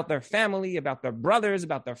about their family, about their brothers,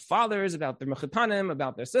 about their fathers, about their mechutanim,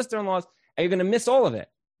 about their sister-in-laws, and you're going to miss all of it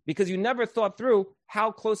because you never thought through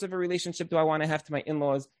how close of a relationship do I want to have to my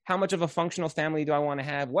in-laws, how much of a functional family do I want to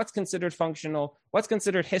have, what's considered functional, what's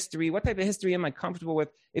considered history, what type of history am I comfortable with.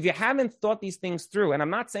 If you haven't thought these things through, and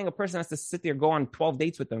I'm not saying a person has to sit there, go on 12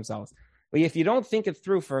 dates with themselves, but if you don't think it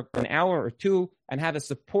through for an hour or two and have a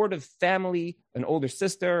supportive family, an older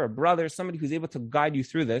sister or brother, somebody who's able to guide you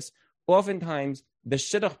through this, oftentimes the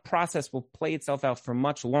shidduch process will play itself out for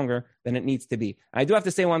much longer than it needs to be. I do have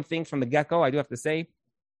to say one thing from the get-go. I do have to say,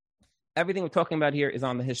 everything we're talking about here is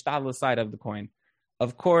on the hishtadlus side of the coin.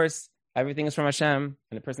 Of course, everything is from Hashem,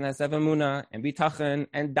 and the person has to have emunah and bitachon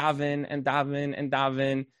and daven and daven and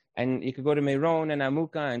daven, and you could go to Meron and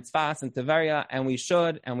Amuka and Tzfas and Tiveria, and we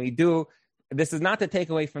should and we do. This is not to take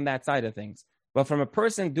away from that side of things, but from a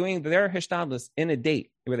person doing their hishtadlus in a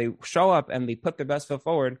date where they show up and they put their best foot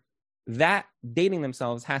forward, that dating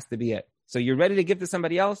themselves has to be it. So you're ready to give to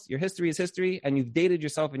somebody else. Your history is history, and you've dated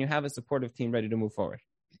yourself, and you have a supportive team ready to move forward.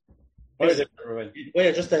 Wait,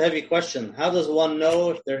 just a heavy question. How does one know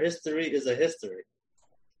if their history is a history?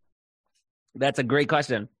 That's a great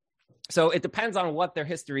question. So it depends on what their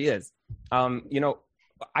history is.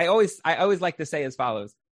 I always like to say as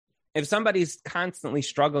follows: if somebody's constantly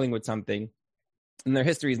struggling with something, then their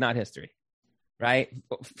history is not history. Right?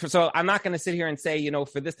 So I'm not going to sit here and say,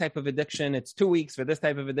 for this type of addiction, it's 2 weeks. For this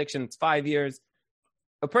type of addiction, it's 5 years.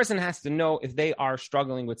 A person has to know if they are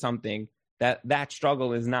struggling with something, that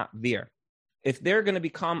struggle is not there. If they're going to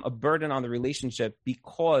become a burden on the relationship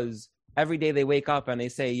because every day they wake up and they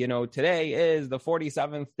say, today is the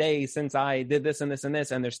 47th day since I did this and this and this,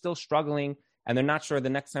 and they're still struggling and they're not sure the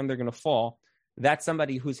next time they're going to fall, that's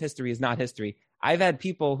somebody whose history is not history. I've had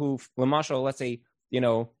people who, let's say,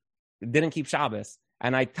 didn't keep Shabbos.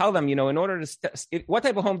 And I tell them, in order to, what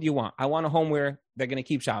type of home do you want? I want a home where they're going to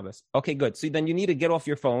keep Shabbos. Okay, good. So then you need to get off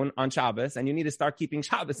your phone on Shabbos and you need to start keeping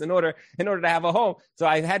Shabbos in order to have a home. So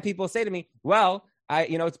I've had people say to me, well,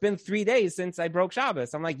 it's been 3 days since I broke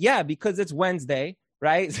Shabbos. I'm like, yeah, because it's Wednesday,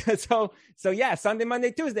 right? So yeah, Sunday, Monday,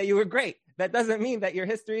 Tuesday, you were great. That doesn't mean that your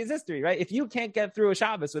history is history, right? If you can't get through a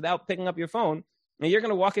Shabbos without picking up your phone, and you're going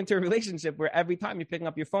to walk into a relationship where every time you're picking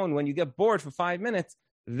up your phone, when you get bored for 5 minutes,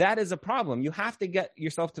 that is a problem. You have to get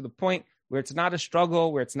yourself to the point where it's not a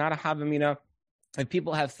struggle, where it's not a havamina. If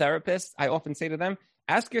people have therapists, I often say to them,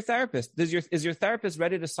 ask your therapist, is your therapist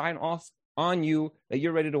ready to sign off on you that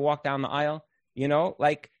you're ready to walk down the aisle?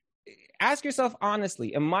 Ask yourself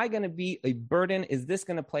honestly, am I going to be a burden? Is this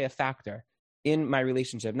going to play a factor in my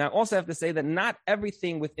relationship? Now, I also have to say that not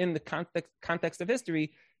everything within the context of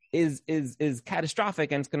history is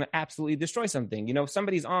catastrophic and it's going to absolutely destroy something. If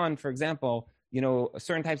somebody's on, for example,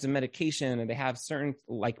 certain types of medication, and they have certain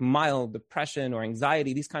like mild depression or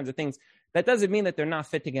anxiety, these kinds of things, that doesn't mean that they're not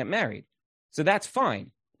fit to get married. So that's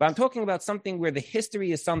fine. But I'm talking about something where the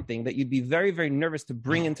history is something that you'd be very, very nervous to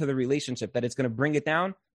bring into the relationship, that it's going to bring it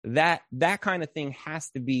down. That kind of thing has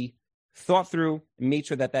to be thought through and made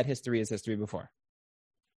sure that history is history before.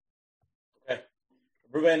 Okay.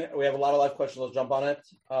 Ruben, we have a lot of live questions. Let's jump on it.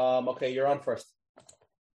 Okay, you're on first.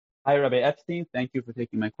 Hi, Rabbi Epstein. Thank you for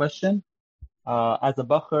taking my question. As a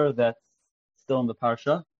bacher that's still in the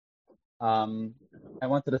parsha, I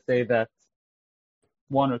wanted to say that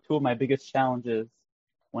one or two of my biggest challenges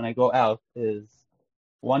when I go out is,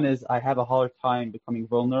 one is I have a hard time becoming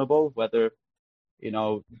vulnerable, whether,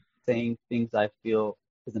 saying things I feel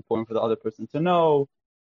is important for the other person to know,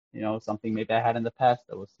 something maybe I had in the past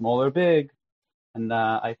that was small or big. And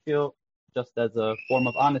I feel, just as a form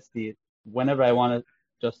of honesty, whenever I want to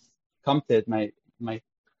just come to it, my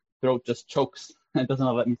throat just chokes and doesn't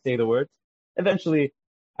let me say the words. Eventually,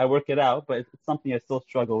 I work it out, but it's something I still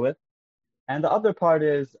struggle with. And the other part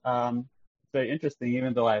is, it's very interesting,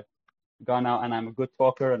 even though I've gone out and I'm a good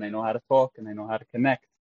talker and I know how to talk and I know how to connect,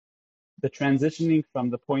 the transitioning from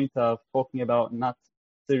the point of talking about not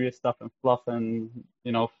serious stuff and fluff and,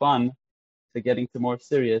 fun to getting to more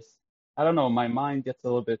serious, I don't know, my mind gets a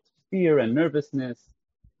little bit fear and nervousness.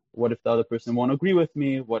 What if the other person won't agree with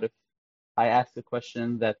me? What if I ask a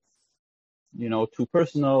question that's, too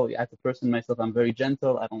personal? As a person myself, I'm very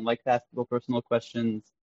gentle. I don't like to ask people personal questions.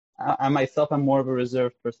 I myself, I'm more of a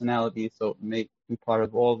reserved personality, so it may be part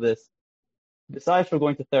of all this. Besides for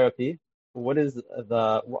going to therapy, what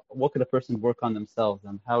could a person work on themselves,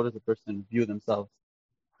 and how does a person view themselves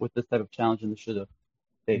with this type of challenge in the shidduch?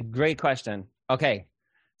 Great question. Okay,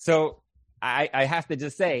 so I have to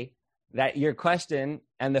just say that your question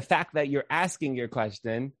and the fact that you're asking your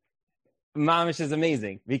question, Mamish, is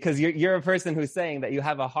amazing, because you're a person who's saying that you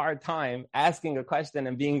have a hard time asking a question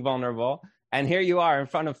and being vulnerable. And here you are in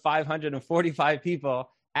front of 545 people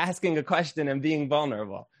asking a question and being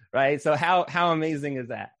vulnerable, right? So how amazing is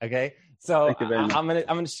that? Okay. So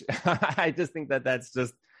I just think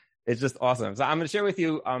it's just awesome. So I'm going to share with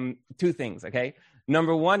you two things. Okay.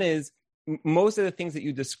 Number one is, most of the things that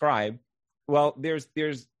you describe, well, there's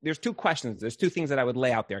two questions. There's two things that I would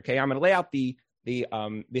lay out there. Okay. I'm going to lay out the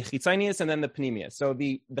chitzonius and then the panemius. So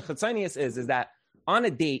the chitzonius is that on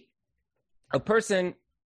a date, a person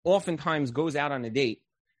oftentimes goes out on a date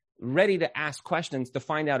ready to ask questions to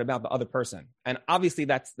find out about the other person. And obviously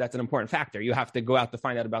that's an important factor. You have to go out to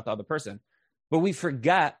find out about the other person. But we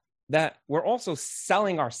forget that we're also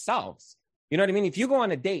selling ourselves. You know what I mean? If you go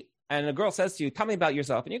on a date and a girl says to you, tell me about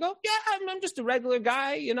yourself, and you go, yeah, I'm just a regular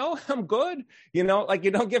guy, I'm good, like you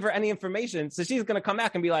don't give her any information. So she's going to come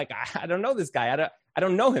back and be like, I don't know this guy. I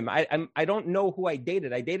don't know him. I don't know who I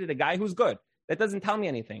dated. I dated a guy who's good. That doesn't tell me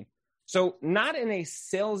anything. So not in a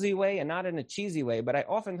salesy way and not in a cheesy way, but I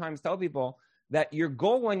oftentimes tell people that your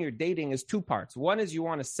goal when you're dating is two parts. One is you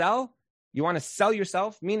want to sell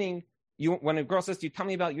yourself, meaning when a girl says to you, tell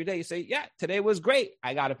me about your day, you say, yeah, today was great.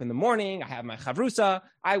 I got up in the morning. I had my chavrusa.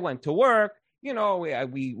 I went to work. We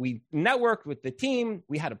networked with the team.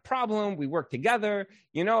 We had a problem. We worked together.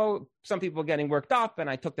 Some people getting worked up, and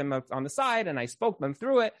I took them up on the side and I spoke them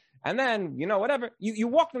through it. And then, whatever, you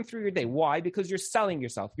walk them through your day. Why? Because you're selling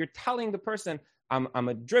yourself. You're telling the person, I'm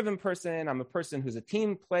a driven person. I'm a person who's a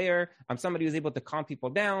team player. I'm somebody who's able to calm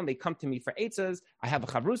people down. They come to me for eitzas. I have a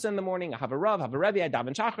chavrusa in the morning. I have a rav, I have a rebbe. I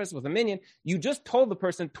daven shachris with a minyan. You just told the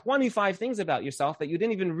person 25 things about yourself that you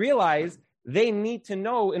didn't even realize they need to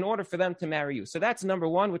know in order for them to marry you. So that's number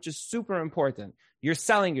one, which is super important. You're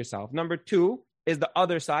selling yourself. Number two is the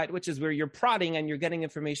other side, which is where you're prodding and you're getting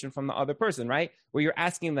information from the other person, right? Where you're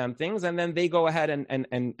asking them things and then they go ahead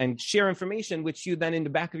and share information, which you then in the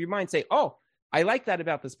back of your mind say, oh, I like that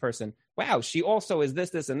about this person. Wow, she also is this,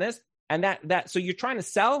 this, and this. And that. So you're trying to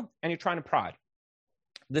sell and you're trying to prod.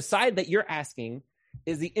 The side that you're asking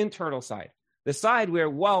is the internal side. The side where,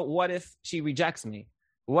 well, what if she rejects me?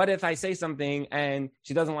 What if I say something and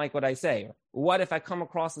she doesn't like what I say? What if I come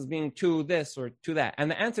across as being too this or too that? And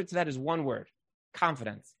the answer to that is one word: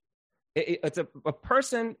 confidence. It's a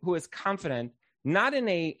person who is confident, not in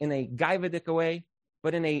a gaivadik way,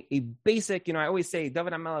 but in a basic, I always say,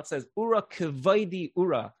 David HaMelech says, Ura kavaydi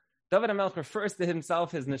ura. David HaMelech refers to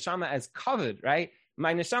himself, his neshama, as kavod, right?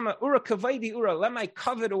 My neshama, Ura kavaydi ura, let my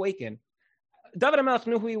kavod awaken. David HaMelech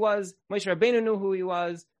knew who he was. Moshe Rabbeinu knew who he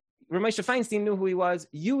was. Ramesha Feinstein knew who he was.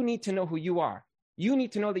 You need to know who you are. You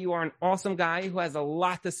need to know that you are an awesome guy who has a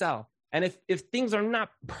lot to sell. And if things are not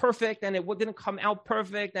perfect and it didn't come out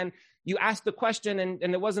perfect and you asked the question and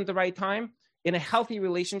it wasn't the right time, in a healthy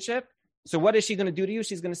relationship, So what is she going to do to you?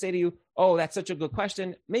 She's going to say to you, oh, that's such a good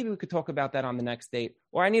question. Maybe we could talk about that on the next date.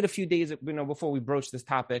 Or I need a few days, before we broach this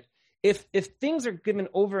topic. If things are given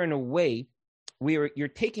over in a way where you're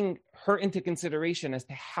taking her into consideration as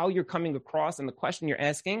to how you're coming across and the question you're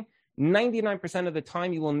asking, 99% of the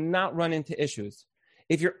time you will not run into issues.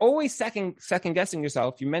 If you're always second guessing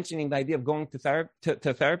yourself, you're mentioning the idea of going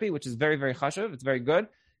to therapy, which is very, very chashuv. It's very good.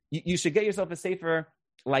 You should get yourself a sefer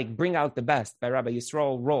like Bring Out the Best by Rabbi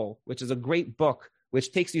Yisrael Roll, which is a great book,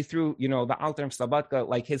 which takes you through, the Alter Slabatka,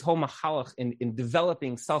 like his whole mahalach in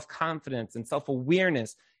developing self-confidence and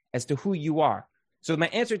self-awareness as to who you are. So my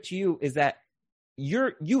answer to you is that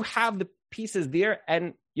you have the pieces there,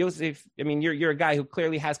 and Yosef, you're a guy who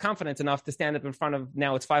clearly has confidence enough to stand up in front of,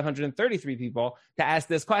 now it's 533 people, to ask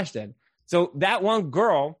this question. So that one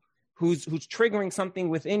girl who's triggering something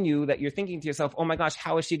within you that you're thinking to yourself, oh my gosh,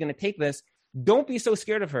 how is she going to take this? Don't be so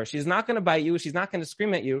scared of her. She's not going to bite you. She's not going to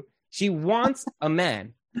scream at you. She wants a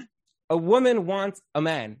man. A woman wants a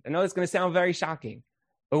man. I know it's going to sound very shocking.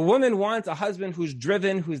 A woman wants a husband who's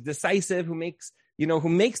driven, who's decisive, who makes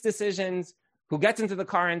decisions, who gets into the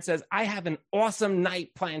car and says, I have an awesome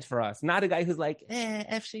night planned for us. Not a guy who's like,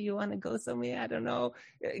 actually, you want to go somewhere? I don't know.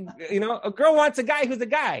 A girl wants a guy who's a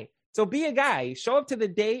guy. So be a guy. Show up to the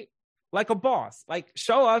date like a boss. Like,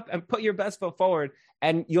 show up and put your best foot forward.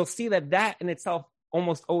 And you'll see that in itself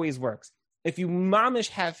almost always works. If you mamish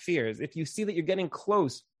have fears, if you see that you're getting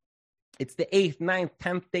close, it's the 8th, 9th,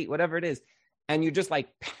 10th date, whatever it is, and you're just like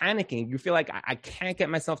panicking, you feel like I can't get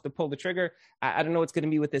myself to pull the trigger. I don't know what's going to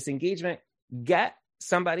be with this engagement. Get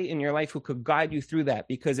somebody in your life who could guide you through that,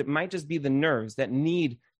 because it might just be the nerves that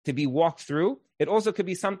need to be walked through. It also could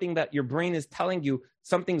be something that your brain is telling you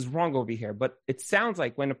something's wrong over here. But it sounds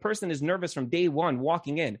like when a person is nervous from day one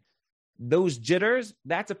walking in, those jitters,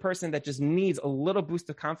 that's a person that just needs a little boost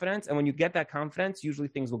of confidence. And when you get that confidence, usually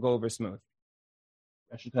things will go over smooth.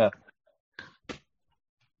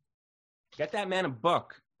 Get that man a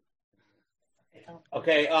book.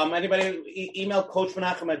 Okay. Anybody email Coach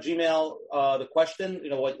Menachem at Gmail the question,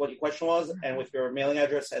 what your question was, and with your mailing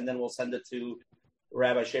address, and then we'll send it to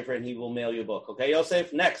Rabbi Schaefer, and he will mail you a book. Okay,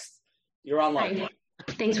 Yosef, next. You're online. Hi.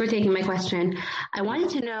 Thanks for taking my question. I wanted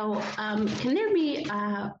to know, can there be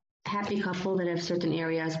a happy couple that have certain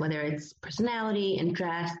areas, whether it's personality,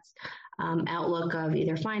 interests, outlook of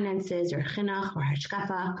either finances or chinuch or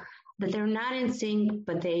hashkafa, that they're not in sync,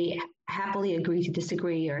 but they happily agree to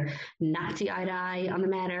disagree or not see eye to eye on the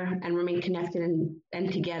matter and remain connected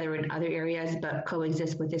and together in other areas, but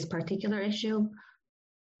coexist with this particular issue?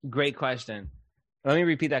 Great question. Let me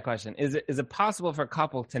repeat that question. Is it possible for a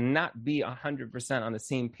couple to not be 100% on the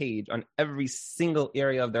same page on every single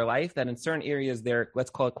area of their life, that in certain areas they're,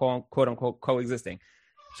 let's call it quote unquote coexisting?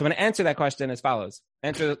 So I'm going to answer that question as follows.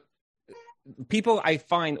 People I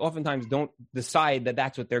find oftentimes don't decide that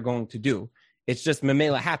that's what they're going to do. It's just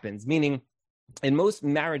memela happens, meaning in most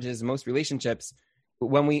marriages, most relationships,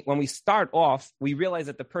 when we start off, we realize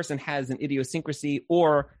that the person has an idiosyncrasy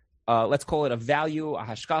or let's call it a value, a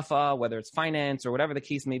hashkafa, whether it's finance or whatever the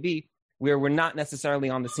case may be, where we're not necessarily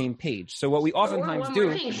on the same page. So what we oftentimes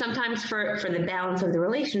do... Sometimes for the balance of the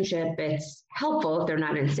relationship, it's helpful if they're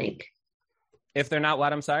not in sync. If they're not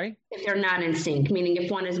what? I'm sorry? If they're not in sync, meaning if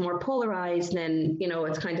one is more polarized, then,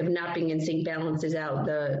 it's kind of not being in sync balances out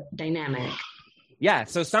the dynamic. Yeah,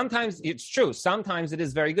 so sometimes it's true. Sometimes it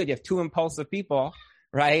is very good. You have two impulsive people,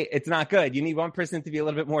 right? It's not good. You need one person to be a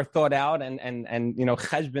little bit more thought out and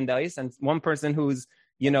cheshbon dais, and one person who's,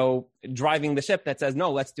 driving the ship that says,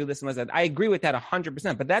 no, let's do this and let's do that. I agree with that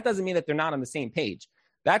 100%, but that doesn't mean that they're not on the same page.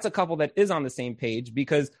 That's a couple that is on the same page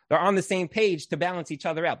because they're on the same page to balance each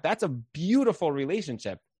other out. That's a beautiful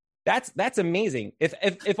relationship. That's amazing.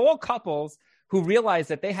 If all couples who realize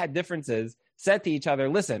that they had differences said to each other,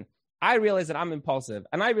 listen, I realize that I'm impulsive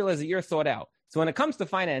and I realize that you're thought out. So when it comes to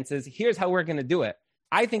finances, here's how we're going to do it.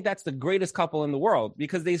 I think that's the greatest couple in the world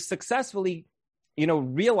because they successfully,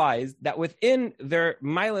 realized that within their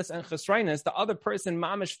milas and chesroinus, the other person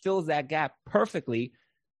mamish fills that gap perfectly.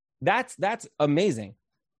 That's amazing.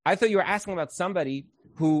 I thought you were asking about somebody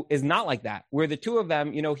who is not like that, where the two of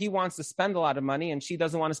them, he wants to spend a lot of money and she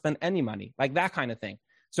doesn't want to spend any money, like that kind of thing.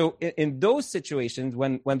 So in those situations,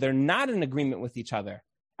 when they're not in agreement with each other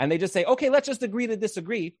and they just say, okay, let's just agree to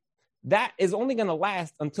disagree, that is only going to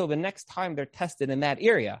last until the next time they're tested in that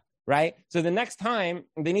area, right? So the next time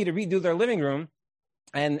they need to redo their living room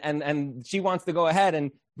and she wants to go ahead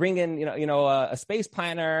and bring in, a space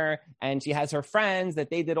planner, and she has her friends that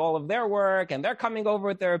they did all of their work and they're coming over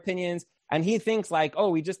with their opinions. And he thinks like, oh,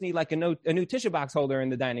 we just need like a new tissue box holder in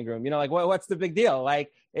the dining room. What's the big deal?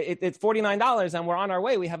 Like it's $49 and we're on our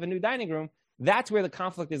way. We have a new dining room. that's where the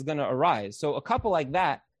conflict is going to arise. So a couple like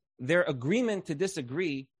that, their agreement to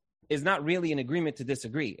disagree is not really an agreement to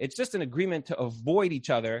disagree. It's just an agreement to avoid each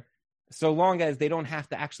other so long as they don't have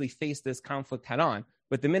to actually face this conflict head on.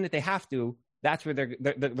 But the minute they have to, that's where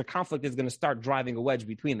the conflict is going to start driving a wedge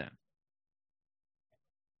between them.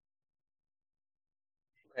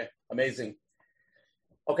 Okay, amazing.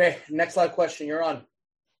 Okay, next live question. You're on.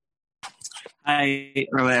 Hi,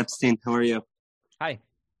 Rabbi Epstein. How are you? Hi.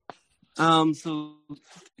 So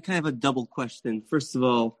I kind of have a double question. First of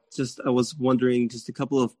all, I was wondering just a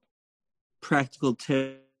couple of practical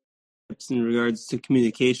tips in regards to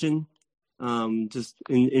communication. Just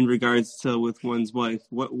in regards to with one's wife,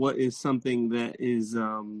 what is something that is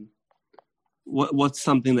what's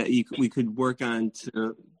something that we could work on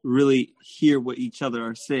to really hear what each other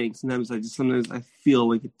are saying? Sometimes I feel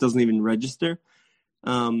like it doesn't even register.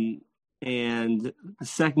 And the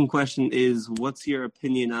second question is, what's your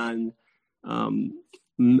opinion on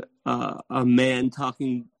a man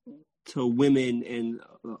talking to women and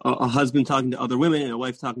a husband talking to other women and a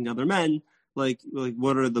wife talking to other men? Like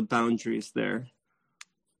what are the boundaries there?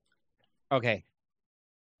 Okay,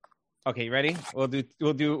 ready? We'll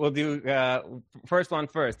do first one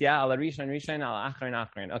first. Yeah, al rishon, al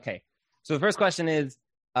achron. Okay. So the first question is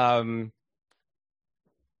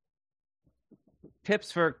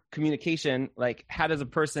tips for communication. Like, how does a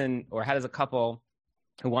person or how does a couple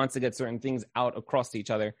who wants to get certain things out across to each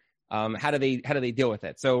other, how do they deal with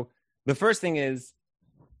it? So the first thing is,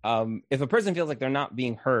 if a person feels like they're not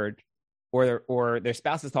being heard, or their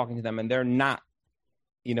spouse is talking to them and they're not,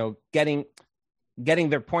 getting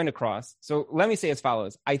their point across. So let me say as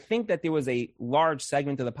follows. I think that there was a large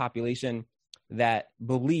segment of the population that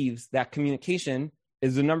believes that communication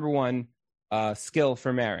is the number one skill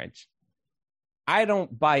for marriage. I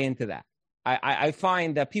don't buy into that. I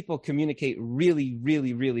find that people communicate really,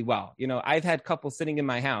 really, really well. I've had couples sitting in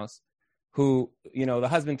my house who, the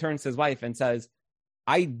husband turns to his wife and says,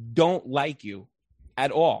 I don't like you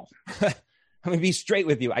at all. I'm going to be straight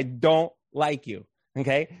with you. I don't like you.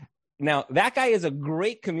 Okay. Now that guy is a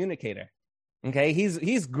great communicator. Okay.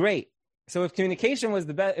 He's great. So if communication was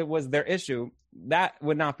it was their issue, that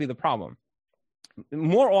would not be the problem.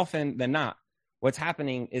 More often than not, what's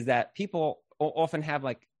happening is that people often have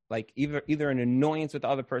like either an annoyance with the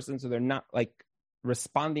other person. So they're not like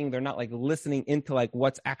responding. They're not like listening into like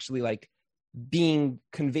what's actually like being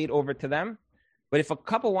conveyed over to them. But if a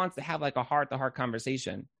couple wants to have like a heart-to-heart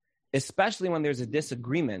conversation, especially when there's a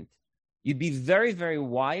disagreement, you'd be very, very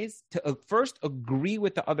wise to first agree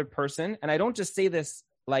with the other person. And I don't just say this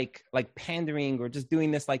like pandering or just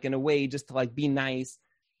doing this like in a way just to like be nice,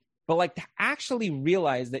 but like to actually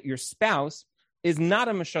realize that your spouse is not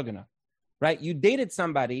a meshugana, right? You dated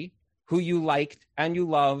somebody who you liked and you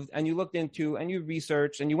loved and you looked into and you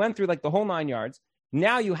researched and you went through like the whole 9 yards.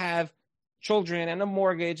 Now you have children and a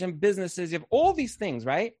mortgage and businesses. You have all these things,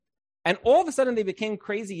 right? And all of a sudden they became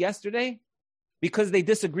crazy yesterday because they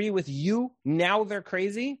disagree with you. Now they're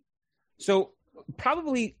crazy. So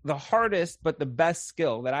probably the hardest, but the best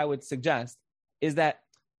skill that I would suggest is that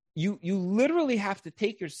you literally have to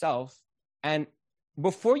take yourself, and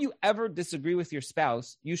before you ever disagree with your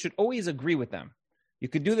spouse, you should always agree with them. You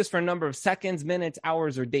could do this for a number of seconds, minutes,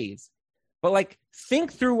 hours, or days. But like,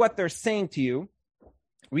 think through what they're saying to you.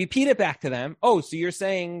 Repeat it back to them. Oh, so you're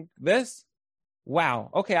saying this? Wow.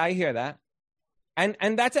 Okay, I hear that.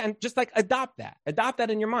 And that's it. And just like adopt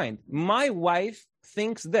that in your mind. My wife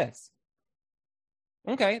thinks this.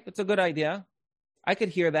 Okay, that's a good idea. I could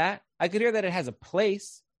hear that. I could hear that it has a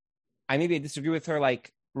place. I disagree with her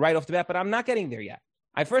like right off the bat, but I'm not getting there yet.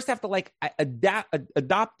 I first have to like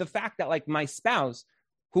adopt the fact that like my spouse,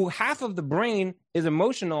 who half of the brain is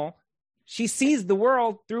emotional, she sees the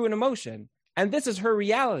world through an emotion. And this is her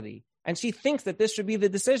reality. And she thinks that this should be the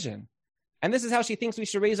decision. And this is how she thinks we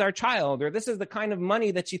should raise our child. Or this is the kind of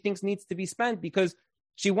money that she thinks needs to be spent because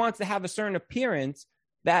she wants to have a certain appearance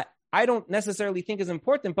that I don't necessarily think is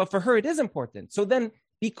important, but for her it is important. So then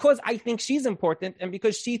because I think she's important and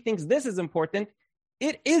because she thinks this is important,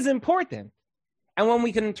 it is important. And when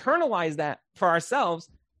we can internalize that for ourselves,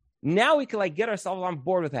 now we can like get ourselves on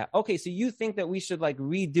board with that. Okay, so you think that we should like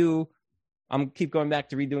redo, keep going back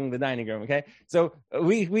to redoing the dining room, okay? So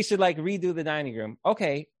we should like redo the dining room.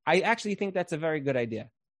 Okay, I actually think that's a very good idea.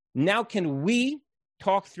 Now, can we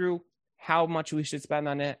talk through how much we should spend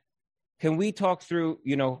on it? Can we talk through,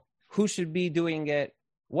 who should be doing it?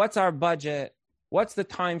 What's our budget? What's the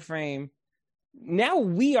time frame? Now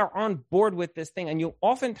we are on board with this thing, and you'll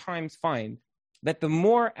oftentimes find that the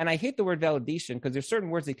more, and I hate the word validation because there's certain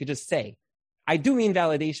words they could just say, I do mean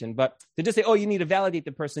validation, but to just say, oh, you need to validate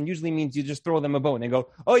the person usually means you just throw them a bone and go,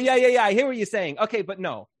 oh, yeah, I hear what you're saying. Okay, but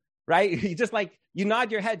no, right? You just you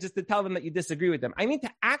nod your head just to tell them that you disagree with them. I mean,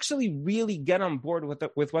 to actually really get on board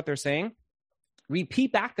with what they're saying,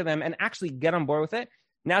 repeat back to them and actually get on board with it.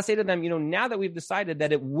 Now say to them, now that we've decided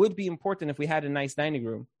that it would be important if we had a nice dining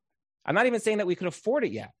room, I'm not even saying that we could afford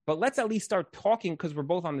it yet, but let's at least start talking because we're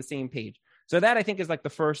both on the same page. So that I think is like the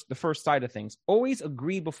first side of things. Always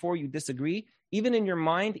agree before you disagree, even in your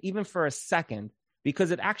mind, even for a second,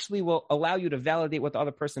 because it actually will allow you to validate what the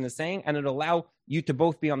other person is saying, and it'll allow you to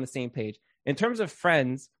both be on the same page. In terms of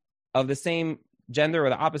friends of the same gender or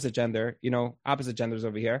the opposite gender, opposite genders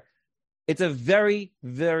over here, it's a very,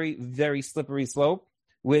 very, very slippery slope,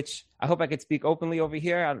 which I hope I could speak openly over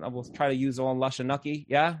here. I will try to use all Lashanaki.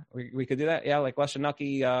 Yeah, we could do that. Yeah, like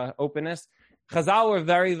Lashanaki openness. Chazal were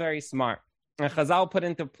very, very smart. And Chazal put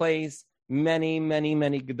into place many, many,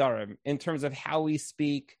 many gedarim in terms of how we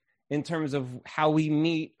speak, in terms of how we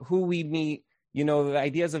meet, who we meet, the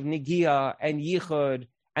ideas of nigia and yichud,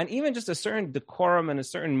 and even just a certain decorum and a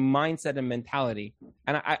certain mindset and mentality.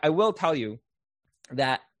 And I will tell you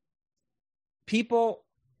that people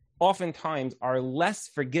oftentimes are less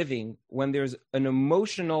forgiving when there's an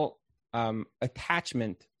emotional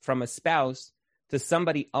attachment from a spouse to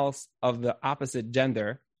somebody else of the opposite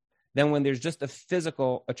gender than when there's just a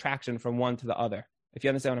physical attraction from one to the other, if you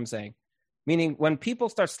understand what I'm saying. Meaning when people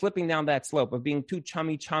start slipping down that slope of being too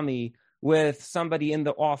chummy with somebody in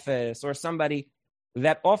the office or somebody,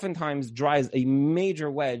 that oftentimes drives a major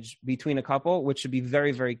wedge between a couple, which should be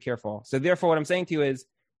very, very careful. So therefore, what I'm saying to you is,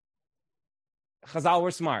 Chazal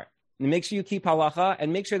were smart. And make sure you keep halacha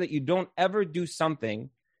and make sure that you don't ever do something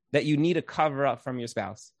that you need to cover up from your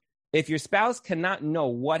spouse. If your spouse cannot know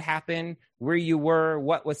what happened, where you were,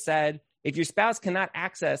 what was said, if your spouse cannot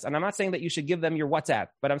access, and I'm not saying that you should give them your WhatsApp,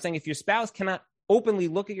 but I'm saying if your spouse cannot openly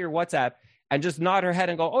look at your WhatsApp and just nod her head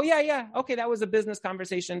and go, oh, yeah, okay, that was a business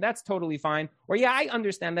conversation, that's totally fine. Or yeah, I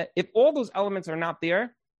understand that. If all those elements are not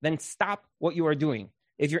there, then stop what you are doing.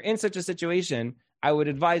 If you're in such a situation, I would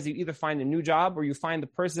advise you either find a new job or you find the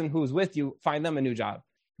person who's with you, find them a new job.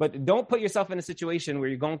 But don't put yourself in a situation where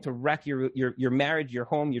you're going to wreck your marriage, your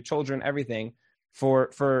home, your children, everything for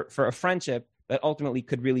a friendship that ultimately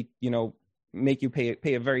could really, make you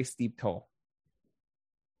pay a very steep toll.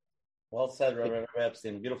 Well said, Rabbi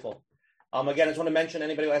Epstein. Beautiful. Again, I just want to mention,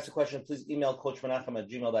 anybody who asks a question, please email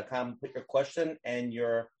coachmenachem@gmail.com. Put your question and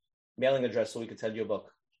your mailing address so we can send you a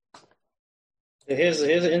book. Here's an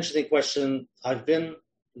interesting question. I've been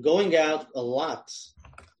going out a lot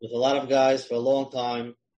with a lot of guys for a long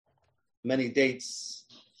time, many dates,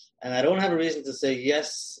 and I don't have a reason to say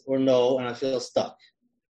yes or no, and I feel stuck.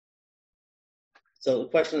 So the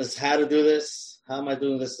question is how to do this. How am I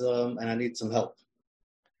doing this? And I need some help.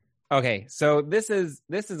 Okay, so this is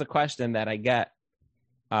a question that I get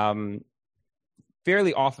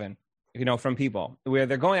fairly often, from people where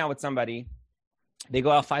they're going out with somebody. They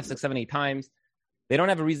go out 5, 6, 7, 8 times. They don't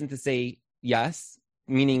have a reason to say yes,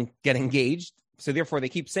 meaning get engaged. So therefore, they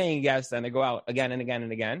keep saying yes, and they go out again and again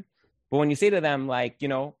and again. But when you say to them, like,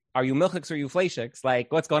 are you milchiks or you fleishiks? Like,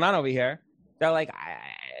 what's going on over here? They're like,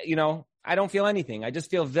 I don't feel anything. I just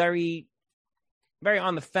feel very, very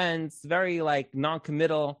on the fence, very like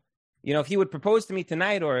non-committal. If he would propose to me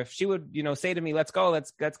tonight, or if she would, say to me, let's go,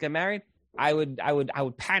 let's get married, I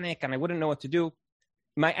would panic and I wouldn't know what to do.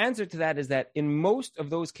 My answer to that is that in most of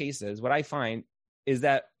those cases, what I find is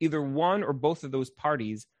that either one or both of those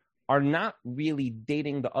parties are not really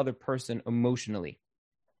dating the other person emotionally.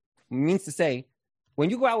 It means to say,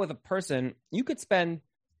 when you go out with a person, you could spend,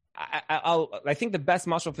 I think the best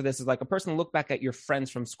mashal for this is like a person look back at your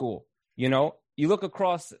friends from school. You look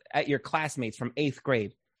across at your classmates from 8th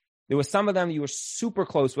grade. There was some of them you were super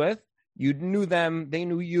close with. You knew them, they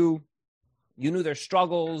knew you. You knew their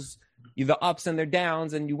struggles, the ups and their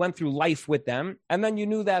downs, and you went through life with them. And then you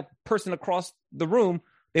knew that person across the room,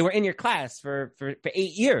 they were in your class for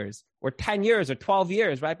 8 years or 10 years or 12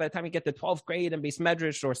 years, right? By the time you get to 12th grade and base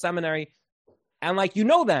medrash or seminary, and like,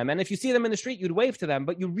 them. And if you see them in the street, you'd wave to them,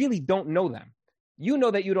 but you really don't know them. You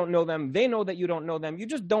know that you don't know them. They know that you don't know them. You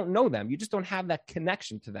just don't know them. You just don't have that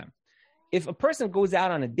connection to them. If a person goes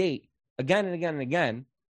out on a date again and again and again,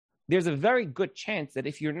 there's a very good chance that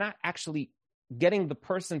if you're not actually getting the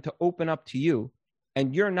person to open up to you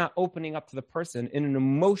and you're not opening up to the person in an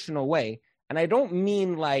emotional way, and I don't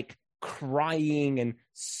mean like crying and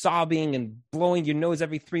sobbing and blowing your nose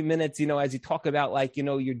every 3 minutes, as you talk about like,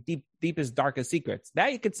 your deepest, darkest secrets.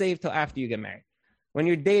 That you could save till after you get married. When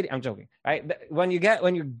you're dating, I'm joking, right? When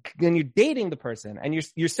you're dating the person and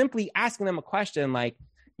you're simply asking them a question like,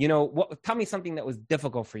 tell me something that was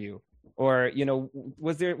difficult for you. Or,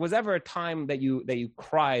 was ever a time that you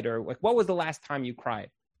cried, or like, what was the last time you cried?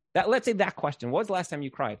 Let's say that question. What was the last time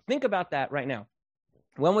you cried? Think about that right now.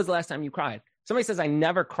 When was the last time you cried? Somebody says, I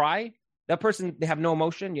never cry. That person, they have no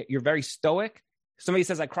emotion. You're very stoic. Somebody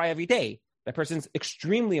says, I cry every day. That person's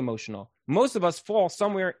extremely emotional. Most of us fall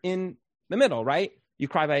somewhere in the middle, right? You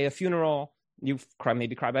cry by a funeral. You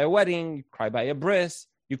maybe cry by a wedding. You cry by a bris.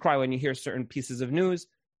 You cry when you hear certain pieces of news.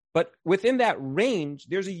 But within that range,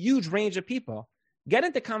 there's a huge range of people. Get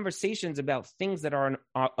into conversations about things that are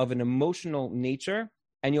of an emotional nature,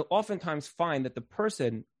 and you'll oftentimes find that the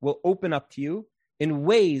person will open up to you in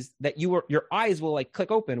ways that your eyes will like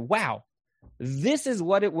click open. Wow, this is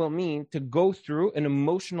what it will mean to go through an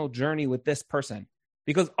emotional journey with this person.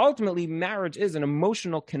 Because ultimately, marriage is an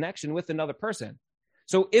emotional connection with another person.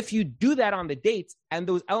 So if you do that on the dates and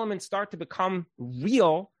those elements start to become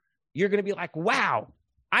real, you're going to be like, wow,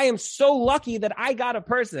 I am so lucky that I got a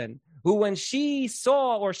person who, when she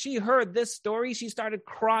saw or she heard this story, she started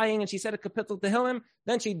crying and she said a kapitel tehillim,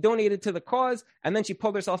 then she donated to the cause, and then she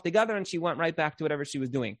pulled herself together and she went right back to whatever she was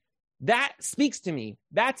doing. That speaks to me.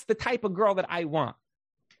 That's the type of girl that I want.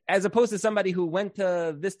 As opposed to somebody who went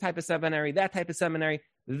to this type of seminary, that type of seminary.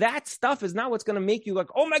 That stuff is not what's going to make you like,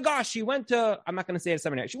 oh my gosh, she went to, I'm not going to say a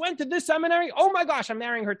seminary. She went to this seminary. Oh my gosh, I'm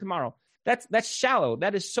marrying her tomorrow. That's shallow.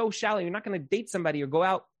 That is so shallow. You're not going to date somebody or go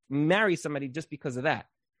out, marry somebody just because of that.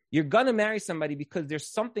 You're going to marry somebody because there's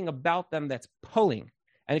something about them that's pulling.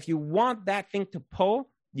 And if you want that thing to pull,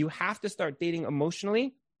 you have to start dating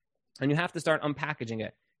emotionally, and you have to start unpackaging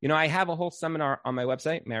it. I have a whole seminar on my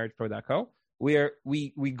website, marriagepro.co, where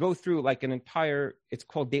we go through like an entire, it's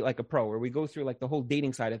called Date Like a Pro, where we go through like the whole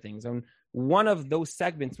dating side of things. And one of those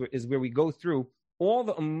segments is where we go through all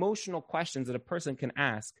the emotional questions that a person can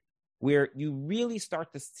ask, where you really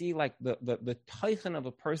start to see like the teichen of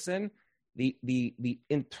a person, the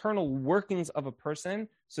internal workings of a person,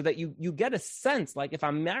 so that you get a sense, like, if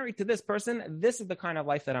I'm married to this person, this is the kind of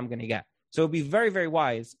life that I'm going to get. So it'd be very, very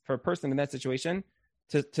wise for a person in that situation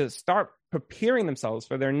to start preparing themselves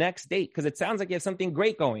for their next date, because it sounds like you have something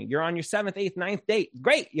great going. You're on your 7th, 8th, 9th date.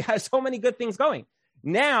 Great. You have so many good things going.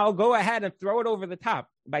 Now go ahead and throw it over the top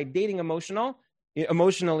by dating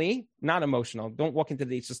emotionally, not emotional. Don't walk into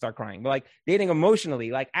dates to start crying, but like dating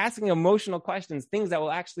emotionally, like asking emotional questions, things that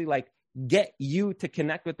will actually like get you to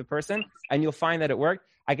connect with the person, and you'll find that it worked.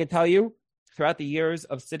 I can tell you, throughout the years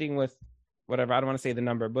of sitting with whatever, I don't want to say the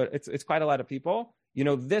number, but it's quite a lot of people.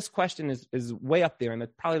 This question is way up there, and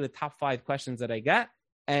it's probably the top 5 questions that I get.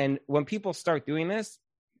 And when people start doing this,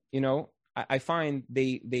 I find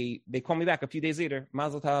they call me back a few days later.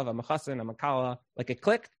 Mazel tov, I'm a chassan, I'm a kala. Like it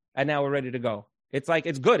clicked, and now we're ready to go. It's like,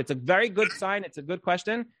 it's good. It's a very good sign. It's a good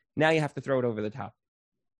question. Now you have to throw it over the top.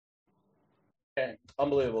 Okay,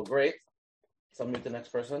 unbelievable, great. So I'll mute the next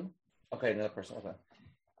person. Okay, another person. Okay.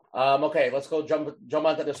 Okay, let's go jump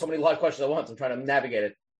on to. There's so many live questions at once. I'm trying to navigate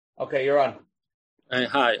it. Okay, you're on.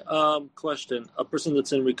 Hi. Question: a person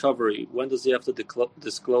that's in recovery, when does he have to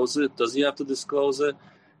disclose it? Does he have to disclose it?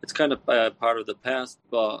 It's kind of part of the past,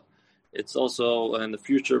 but it's also in the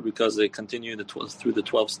future because they continue through the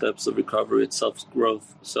 12 steps of recovery. It's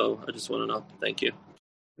self-growth. So I just want to know. Thank you.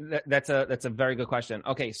 That's a very good question.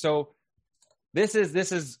 Okay, so this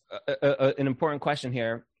is an important question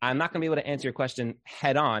here. I'm not going to be able to answer your question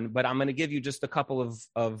head on, but I'm going to give you just a couple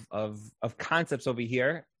of concepts over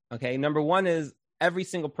here. Okay, number one is every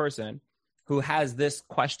single person who has this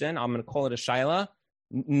question, I'm going to call it a shaila,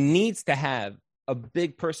 needs to have a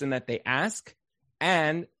big person that they ask,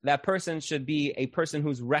 and that person should be a person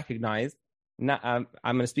who's recognized. Not, I'm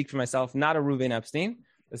going to speak for myself, not a Reuven Epstein,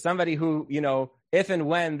 somebody who, if and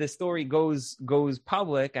when the story goes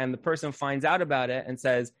public and the person finds out about it and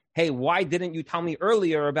says, hey, why didn't you tell me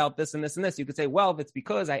earlier about this and this and this? You could say, well, it's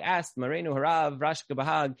because I asked Marenu Harav, Rashka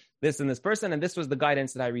Bahag, this and this person, and this was the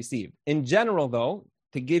guidance that I received. In general, though,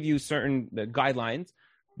 to give you certain guidelines,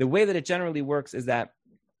 the way that it generally works is that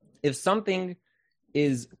if something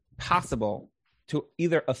is possible to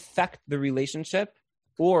either affect the relationship,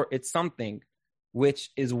 or it's something which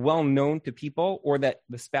is well known to people, or that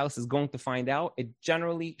the spouse is going to find out, it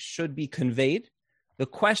generally should be conveyed. The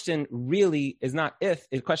question really is not if,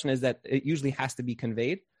 the question is that it usually has to be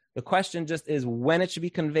conveyed. The question just is when it should be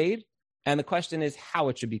conveyed, and the question is how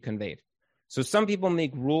it should be conveyed. So some people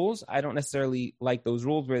make rules. I don't necessarily like those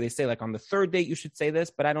rules where they say like on the 3rd date you should say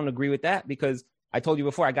this, but I don't agree with that, because I told you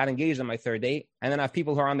before I got engaged on my 3rd date, and then I have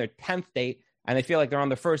people who are on their 10th date and they feel like they're on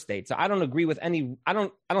the 1st date. So I don't agree with any, I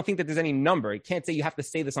don't think that there's any number. You can't say you have to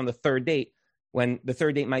say this on the 3rd date when the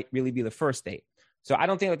 3rd date might really be the 1st date. So I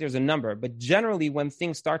don't think that there's a number, but generally when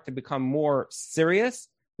things start to become more serious,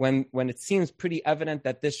 when it seems pretty evident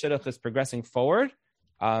that this shidduch is progressing forward,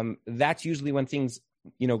 that's usually when things,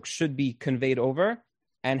 should be conveyed over,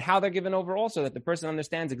 and how they're given over also, that the person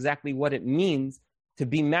understands exactly what it means to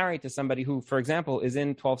be married to somebody who, for example, is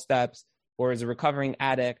in 12 steps or is a recovering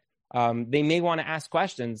addict. They may want to ask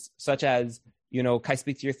questions such as, can I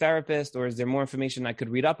speak to your therapist, or is there more information I could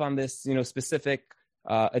read up on this, specific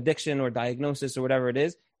addiction or diagnosis or whatever it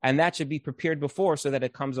is. And that should be prepared before so that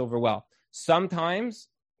it comes over well. Sometimes,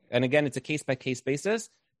 and again, it's a case-by-case basis,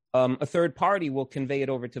 a third party will convey it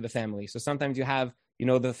over to the family. So sometimes you have,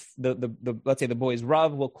 the let's say the boy's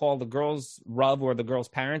Rav will call the girl's Rav or the girl's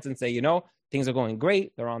parents and say, things are going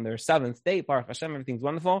great. They're on their 7th date. Baruch Hashem, everything's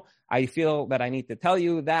wonderful. I feel that I need to tell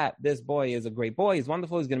you that this boy is a great boy. He's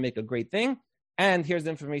wonderful. He's going to make a great thing. And here's the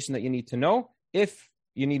information that you need to know. If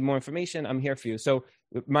you need more information, I'm here for you. So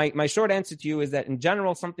my short answer to you is that in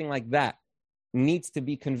general, something like that needs to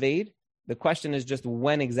be conveyed. The question is just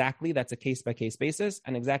when exactly. That's a case-by-case basis,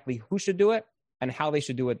 and exactly who should do it and how they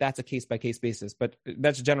should do it. That's a case-by-case basis. But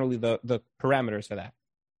that's generally the parameters for that.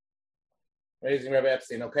 Amazing, Rabbi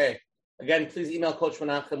Epstein. Okay. Again, please email Coach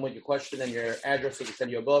Menachem with your question and your address so we can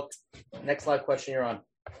send you a book. Next live question, you're on.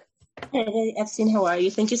 Hey, Rabbi Epstein, how are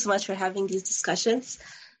you? Thank you so much for having these discussions.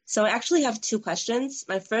 So I actually have 2 questions.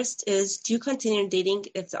 My first is, do you continue dating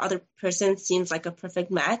if the other person seems like a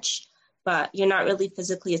perfect match, but you're not really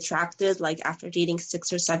physically attracted, like after dating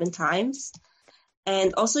 6 or 7 times?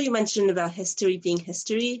 And also you mentioned about history being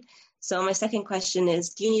history. So my second question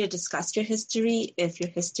is, do you need to discuss your history if your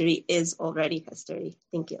history is already history?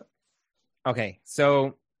 Thank you. Okay,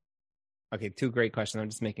 2 great questions. I'm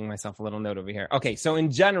just making myself a little note over here. Okay, so in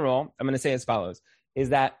general, I'm going to say as follows, is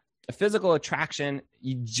that a physical attraction,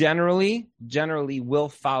 you generally will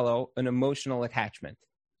follow an emotional attachment.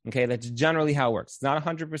 Okay, that's generally how it works. It's not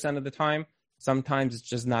 100% of the time. Sometimes it's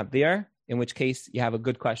just not there, in which case you have a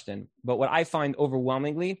good question. But what I find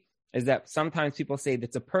overwhelmingly is that sometimes people say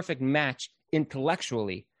that's a perfect match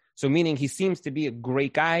intellectually. So meaning he seems to be a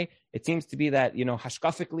great guy. It seems to be that,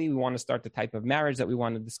 hashkafically, we want to start the type of marriage that we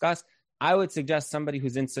want to discuss. I would suggest somebody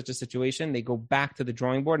who's in such a situation, they go back to the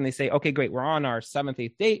drawing board and they say, okay, great, we're on our 7th,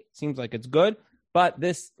 8th date. Seems like it's good, but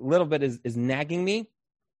this little bit is nagging me.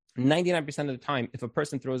 99% of the time, if a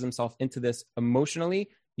person throws himself into this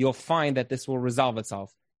emotionally, you'll find that this will resolve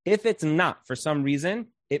itself. If it's not, for some reason,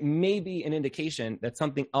 it may be an indication that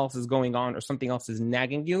something else is going on or something else is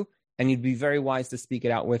nagging you, and you'd be very wise to speak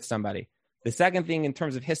it out with somebody. The second thing, in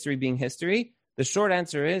terms of history being history, the short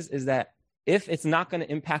answer is that if it's not going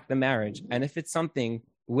to impact the marriage, and if it's something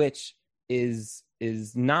which is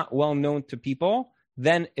not well known to people,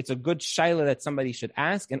 then it's a good shaila that somebody should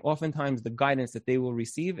ask. And oftentimes the guidance that they will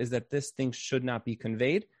receive is that this thing should not be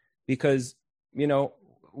conveyed, because,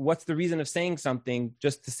 what's the reason of saying something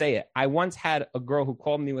just to say it? I once had a girl who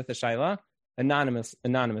called me with a shaila,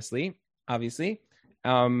 anonymously, obviously.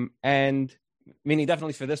 And meaning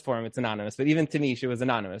definitely for this forum, it's anonymous, but even to me, she was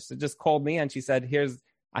anonymous. She just called me and she said,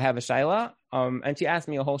 I have a shaila. And she asked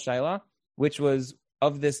me a whole shaila, which was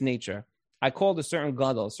of this nature. I called a certain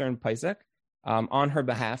gadol, a certain paisek, on her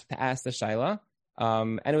behalf to ask the shaila.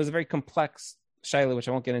 And it was a very complex shaila, which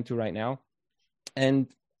I won't get into right now. And,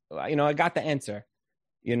 I got the answer,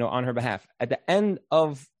 on her behalf. At the end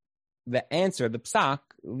of the answer, the psak,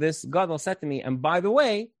 this gadol said to me, and by the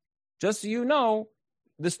way, just so you know,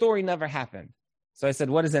 the story never happened. So I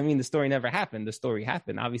said, what does that mean? The story never happened. The story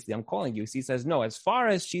happened. Obviously, I'm calling you. So he says, no, as far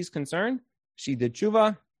as she's concerned, she did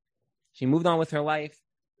tshuva. She moved on with her life.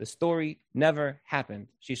 The story never happened.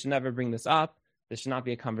 She should never bring this up. This should not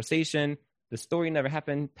be a conversation. The story never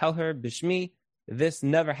happened. Tell her, bishmi, this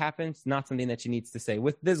never happened. It's not something that she needs to say.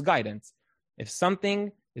 With this guidance, if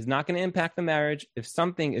something is not going to impact the marriage, if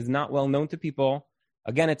something is not well known to people,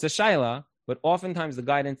 again, it's a shaila, but oftentimes the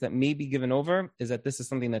guidance that may be given over is that this is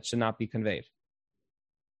something that should not be conveyed.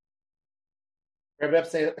 Rabbi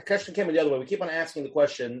Epstein, a question came in the other way. We keep on asking the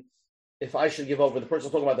question if I should give over. The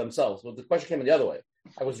person talking about themselves. But the question came in the other way.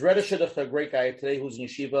 I was read a shidduch, a great guy today who's in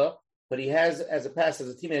yeshiva, but he has, as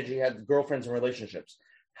a teenager, he had girlfriends and relationships.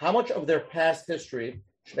 How much of their past history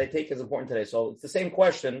should I take as important today? So it's the same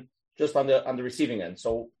question, just on the receiving end.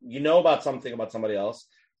 So you know about something about somebody else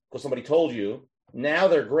because somebody told you. Now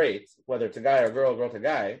they're great, whether it's a guy or a girl to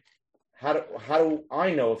guy. How do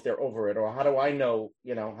I know if they're over it, or how do I know?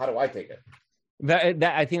 How do I take it? That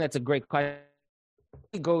I think that's a great question.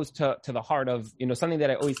 It goes to the heart of something that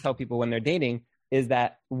I always tell people when they're dating is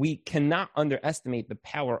that we cannot underestimate the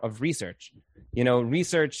power of research.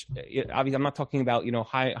 Research. Obviously, I'm not talking about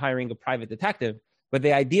hiring a private detective, but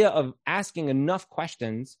the idea of asking enough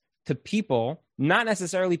questions to people, Not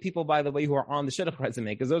necessarily people, by the way, who are on the shidduch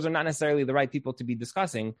resume, because those are not necessarily the right people to be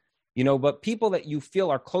discussing, but people that you feel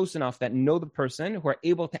are close enough that know the person, who are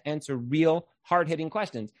able to answer real hard-hitting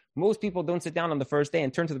questions. Most people don't sit down on the first day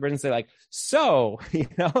and turn to the person and say like, so, you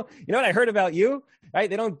know what I heard about you, right?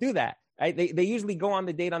 They don't do that, right? They usually go on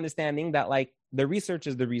the date understanding that like the research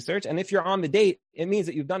is the research. And if you're on the date, it means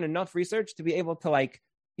that you've done enough research to be able to like,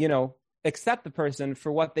 accept the person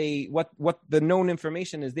for what the known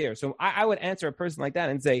information is there. So I would answer a person like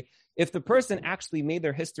that and say, if the person actually made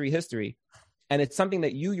their history, and it's something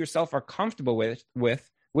that you yourself are comfortable with,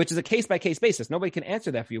 which is a case-by-case basis. Nobody can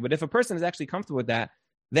answer that for you. But if a person is actually comfortable with that,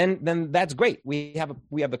 then that's great. We have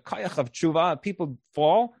the kayach of tshuva. People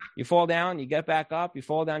fall, you fall down, you get back up, you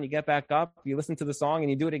fall down, you get back up, you listen to the song and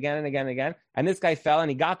you do it again and again and again. And this guy fell and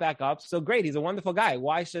he got back up. So great, he's a wonderful guy.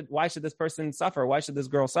 Why should this person suffer? Why should this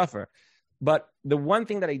girl suffer? But the one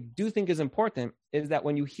thing that I do think is important is that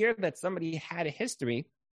when you hear that somebody had a history,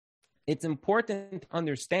 it's important to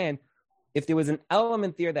understand if there was an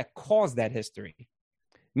element there that caused that history.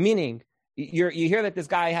 Meaning, you hear that this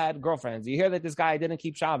guy had girlfriends, you hear that this guy didn't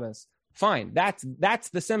keep Shabbos. Fine, that's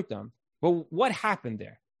the symptom. But what happened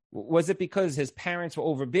there? Was it because his parents were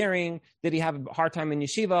overbearing? Did he have a hard time in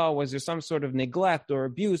yeshiva? Was there some sort of neglect or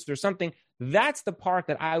abuse or something? That's the part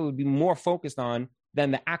that I would be more focused on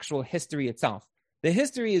than the actual history itself. The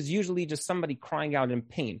history is usually just somebody crying out in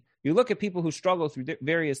pain. You look at people who struggle through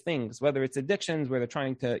various things, whether it's addictions, where they're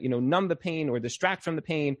trying to, numb the pain or distract from the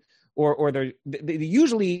pain, or they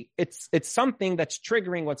usually it's something that's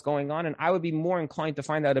triggering what's going on. And I would be more inclined to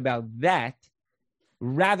find out about that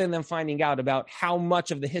rather than finding out about how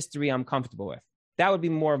much of the history I'm comfortable with. That would be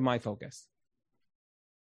more of my focus.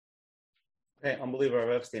 Okay,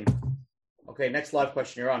 unbelievable, Epstein. Okay, next live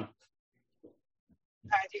question. You're on.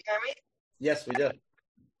 Hi, do you hear me? Yes, we do.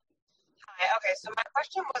 Hi. Okay, so my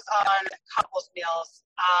question was on couples meals.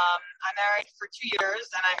 I'm married for 2 years,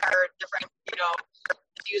 and I heard different,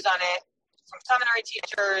 views on it from seminary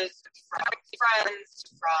teachers, from friends,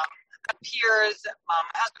 from peers. My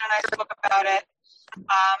husband and I spoke about it.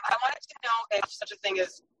 I wanted to know if such a thing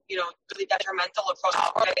is, really detrimental approach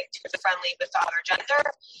to getting too friendly with the other gender,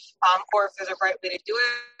 or if there's a right way to do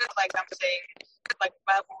it. Like I'm saying, like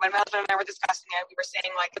when my husband and I were discussing it, we were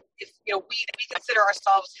saying like if we consider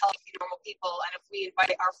ourselves healthy, normal people, and if we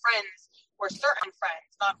invite our friends or certain friends,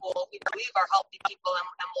 not all we believe are healthy people,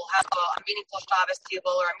 and we'll have a meaningful Shabbos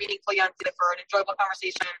table or a meaningful Yom Tov or an enjoyable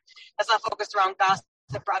conversation that's not focused around gossip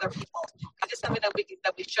for other people. Is this something that we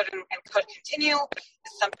should and could continue?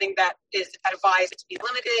 Is something that is advised to be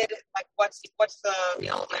limited? Like what's the the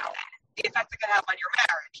effect it can have on your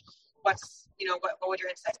marriage? What would your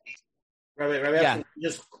insights be? Rabbi,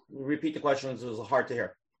 just repeat the question. It was hard to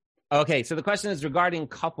hear. Okay, so the question is regarding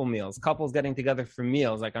couple meals, couples getting together for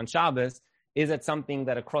meals, like on Shabbos. Is that something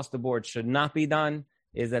that across the board should not be done?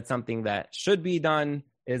 Is that something that should be done?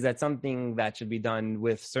 Is that something that should be done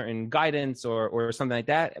with certain guidance or something like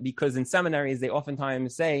that? Because in seminaries, they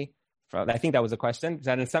oftentimes say, I think that was a question,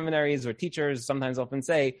 that in seminaries or teachers sometimes often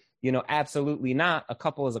say, absolutely not. A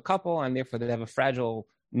couple is a couple, and therefore they have a fragile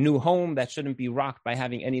new home that shouldn't be rocked by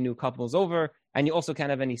having any new couples over. And you also can't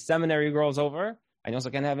have any seminary girls over, and you also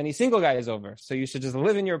can't have any single guys over. So you should just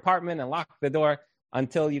live in your apartment and lock the door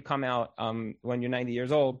until you come out when you're 90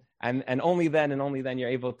 years old. And only then you're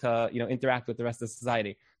able to, interact with the rest of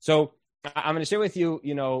society. So I'm going to share with you,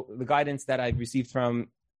 the guidance that I've received from,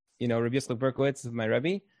 Rabbi Yitzchak Berkowitz, my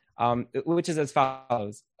Rebbe, which is as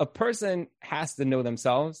follows. A person has to know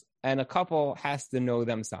themselves, and a couple has to know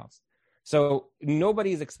themselves. So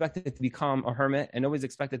nobody is expected to become a hermit, and nobody's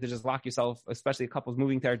expected to just lock yourself, especially couples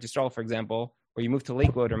moving to Eretz Yisrael, for example, or you move to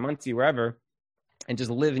Lakewood or Muncie, wherever, and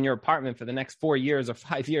just live in your apartment for the next 4 years or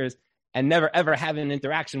 5 years and never ever have an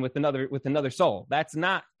interaction with another soul. That's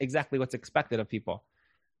not exactly what's expected of people.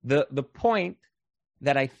 The point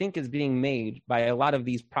that I think is being made by a lot of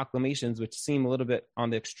these proclamations, which seem a little bit on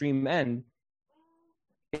the extreme end,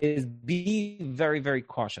 is be very, very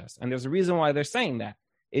cautious. And there's a reason why they're saying that,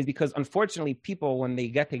 is because unfortunately people, when they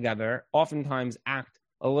get together, oftentimes act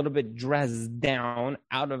a little bit dressed down,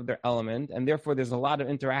 out of their element, and therefore there's a lot of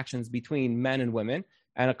interactions between men and women.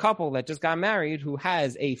 And a couple that just got married who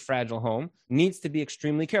has a fragile home needs to be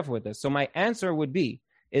extremely careful with this. So my answer would be,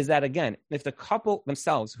 is that again, if the couple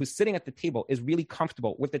themselves who's sitting at the table is really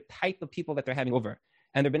comfortable with the type of people that they're having over,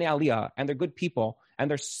 and they're B'nai Aliyah, and they're good people,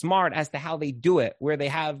 and they're smart as to how they do it, where they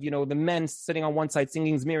have, the men sitting on one side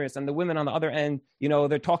singing Zmiris, and the women on the other end,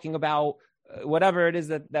 they're talking about whatever it is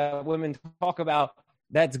that women talk about.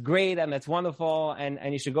 That's great and that's wonderful,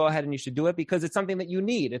 and you should go ahead and you should do it because it's something that you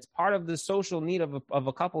need. It's part of the social need of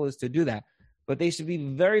a couple is to do that. but they should be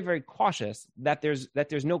very, very cautious that there's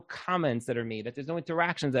no comments that are made, that there's no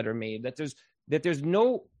interactions that are made, that there's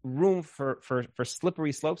no room for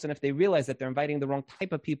slippery slopes. And if they realize that they're inviting the wrong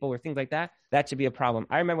type of people or things like that, that should be a problem.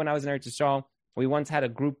 I remember when I was in Eretz Yisrael, we once had a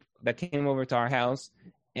group that came over to our house,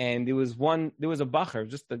 and there was a bacher,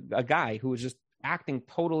 just a guy who was just acting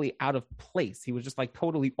totally out of place. He was just like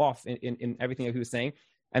totally off in everything that he was saying.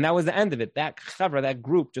 And that was the end of it. That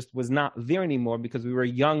group just was not there anymore because we were a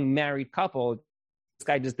young married couple. This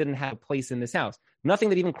guy just didn't have a place in this house. Nothing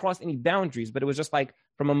that even crossed any boundaries, but it was just like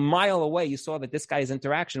from a mile away, you saw that this guy's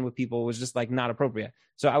interaction with people was just like not appropriate.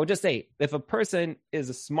 So I would just say, if a person is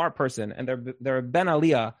a smart person and they're a ben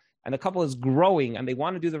aliyah and the couple is growing and they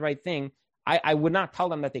want to do the right thing, I would not tell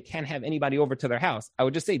them that they can't have anybody over to their house. I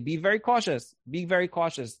would just say, be very cautious. Be very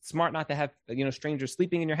cautious. It's smart not to have, strangers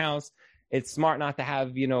sleeping in your house. It's smart not to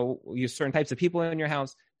have, your certain types of people in your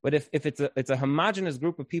house. But if it's a homogenous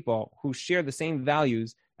group of people who share the same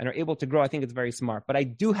values and are able to grow, I think it's very smart. But I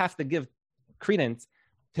do have to give credence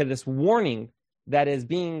to this warning that is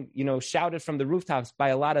being, shouted from the rooftops by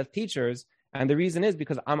a lot of teachers. And the reason is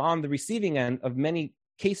because I'm on the receiving end of many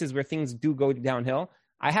cases where things do go downhill.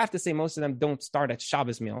 I have to say most of them don't start at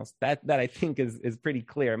Shabbos meals. That I think is pretty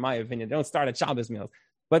clear in my opinion. They don't start at Shabbos meals.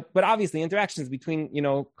 But obviously interactions between,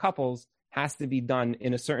 couples has to be done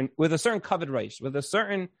with a certain covered rights, with a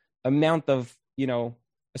certain amount of, a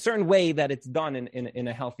certain way that it's done in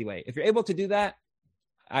a healthy way. If you're able to do that,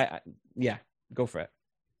 go for it.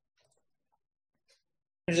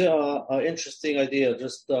 Here's an interesting idea.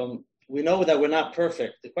 Just we know that we're not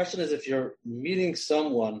perfect. The question is, if you're meeting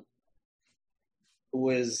someone who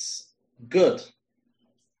is good,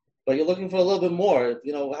 but you're looking for a little bit more,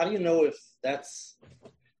 how do you know if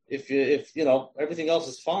everything else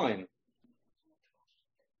is fine,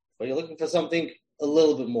 but you're looking for something a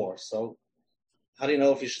little bit more? So how do you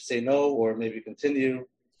know if you should say no or maybe continue?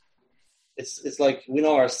 It's like we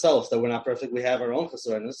know ourselves that we're not perfect. We have our own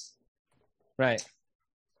chesronos. Right.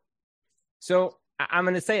 So I'm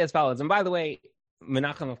going to say as follows. And by the way,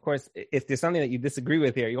 Menachem, of course, if there's something that you disagree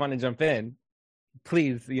with here, you want to jump in,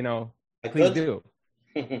 please, please do.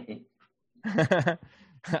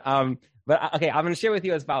 But okay, I'm going to share with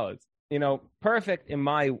you as follows. Perfect in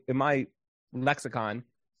my lexicon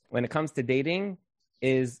when it comes to dating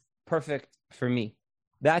is perfect for me.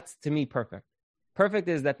 That's to me perfect. Perfect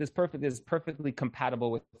is that this perfect is perfectly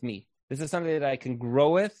compatible with me. This is something that I can grow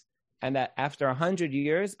with, and that after 100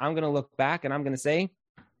 years, I'm going to look back and I'm going to say,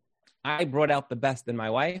 I brought out the best in my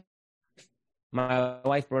wife. My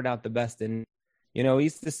wife brought out the best in. We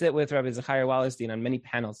used to sit with Rabbi Zachariah Wallerstein on many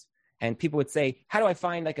panels, and people would say, how do I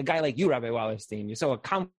find like a guy like you, Rabbi Wallerstein? You're so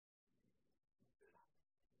accomplished.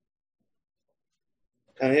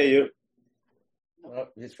 Can't hear you. Oh,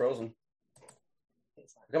 he's frozen.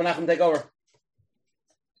 Come on, take over.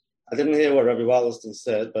 I didn't hear what Rabbi Wallerstein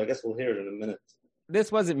said, but I guess we'll hear it in a minute. This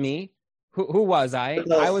wasn't me. Who was I?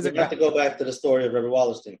 No, I was. You have to go back to the story of Rabbi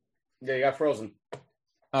Wallerstein. Yeah, you got frozen.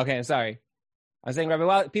 Okay, I'm sorry. I was saying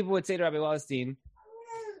people would say to Rabbi Wallerstein,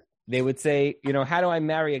 they would say, how do I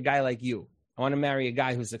marry a guy like you? I want to marry a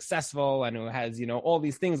guy who's successful and who has, all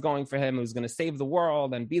these things going for him, who's going to save the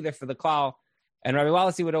world and be there for the klal. And Rabbi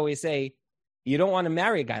Wallerstein would always say, you don't want to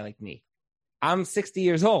marry a guy like me. I'm 60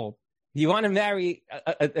 years old. You want to marry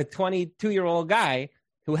a 22-year-old guy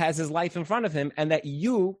who has his life in front of him, and that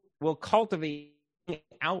you will cultivate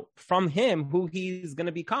out from him who he's going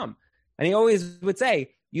to become. And he always would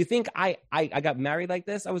say, you think I got married like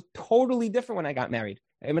this? I was totally different when I got married.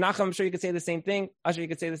 Hey, Menachem, I'm sure you could say the same thing. Usher, you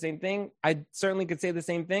could say the same thing. I certainly could say the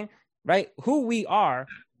same thing, right? Who we are,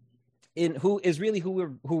 who is really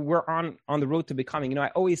who we're on the road to becoming. I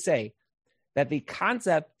always say that the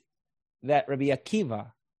concept that Rabbi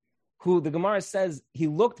Akiva, who the Gemara says, he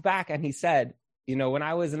looked back and he said, when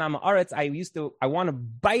I was in Am Haaretz, I want to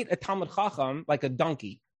bite a Talmid Chacham like a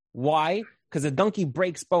donkey. Why? Because a donkey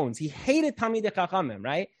breaks bones. He hated Talmidei Chachamim,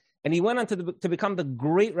 right? And he went on to become the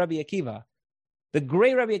great Rabbi Akiva. The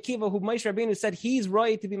great Rabbi Akiva, who Moshe Rabbeinu said he's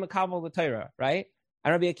right to be Makabel the Torah, right?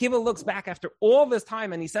 And Rabbi Akiva looks back after all this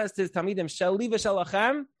time and he says to his Talmidim, Shali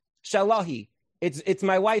v'shalachem, shalahi. It's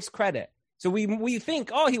my wife's credit. So we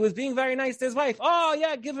think, he was being very nice to his wife. Oh,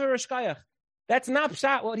 yeah, give her a shkayach. That's not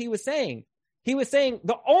pshat what he was saying. He was saying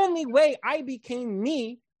the only way I became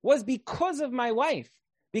me was because of my wife.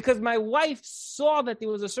 Because my wife saw that there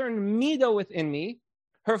was a certain midah within me.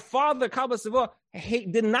 Her father, Kabbalah Savo,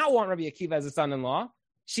 did not want Rabbi Akiva as a son-in-law.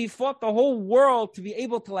 She fought the whole world to be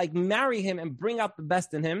able to marry him and bring out the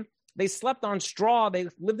best in him. They slept on straw. They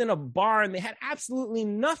lived in a barn. They had absolutely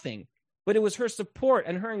nothing. But it was her support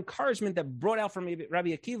and her encouragement that brought out from Rabbi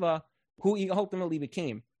Akiva who he ultimately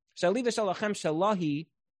became. Shaliva shalachem shalahi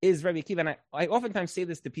is Rabbi Akiva. And I oftentimes say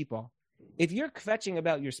this to people. If you're kvetching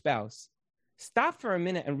about your spouse, stop for a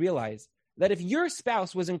minute and realize that if your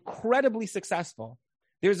spouse was incredibly successful,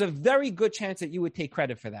 there's a very good chance that you would take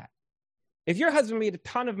credit for that. If your husband made a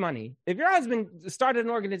ton of money, if your husband started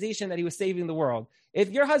an organization that he was saving the world, if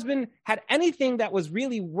your husband had anything that was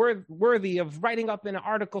really worthy of writing up in an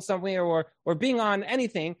article somewhere or being on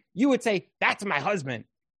anything, you would say, that's my husband.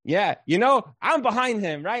 Yeah, I'm behind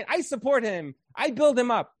him, right? I support him. I build him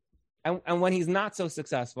up. And when he's not so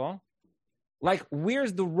successful, like,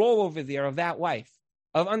 where's the role over there of that wife?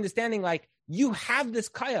 Of understanding, like, you have this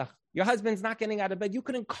kayach. Your husband's not getting out of bed. You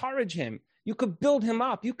could encourage him. You could build him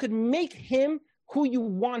up. You could make him who you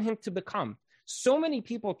want him to become. So many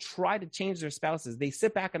people try to change their spouses. They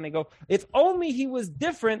sit back and they go, if only he was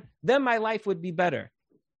different, then my life would be better.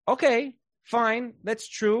 Okay, fine. That's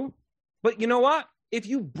true. But you know what? If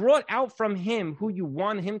you brought out from him who you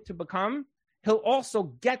want him to become, he'll also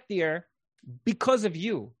get there because of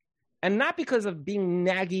you. And not because of being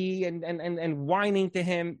naggy and whining to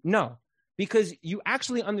him. No, because you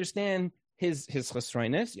actually understand his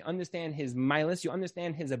chesroinus, you understand his milas, you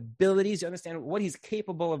understand his abilities, you understand what he's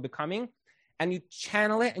capable of becoming, and you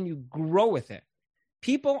channel it and you grow with it.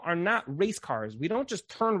 People are not race cars. We don't just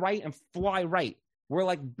turn right and fly right. We're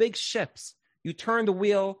like big ships. You turn the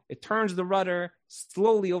wheel, it turns the rudder.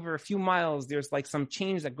 Slowly over a few miles, there's like some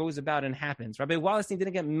change that goes about and happens. Rabbi Wallerstein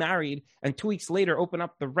didn't get married and 2 weeks later open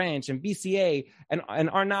up the ranch and BCA and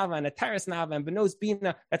Arnava and Ataris Nava and Benos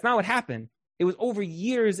Bina. That's not what happened. It was over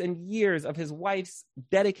years and years of his wife's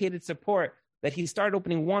dedicated support that he started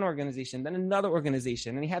opening one organization, then another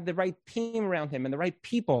organization, and he had the right team around him and the right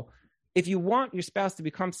people. If you want your spouse to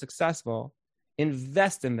become successful,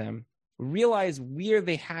 invest in them. Realize where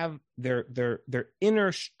they have their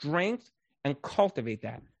inner strength and cultivate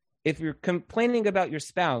that. If you're complaining about your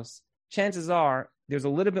spouse, chances are there's a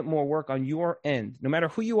little bit more work on your end, no matter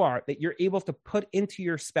who you are, that you're able to put into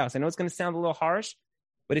your spouse. I know it's going to sound a little harsh,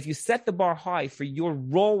 but if you set the bar high for your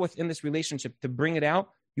role within this relationship to bring it out,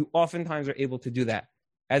 you oftentimes are able to do that,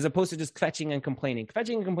 as opposed to just kvetching and complaining.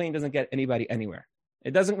 Kvetching and complaining doesn't get anybody anywhere.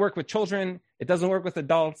 It doesn't work with children. It doesn't work with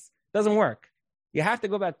adults. It doesn't work. You have to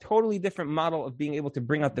go about a totally different model of being able to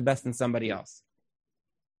bring out the best in somebody else.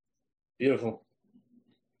 Beautiful.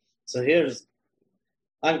 So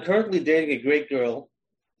I'm currently dating a great girl,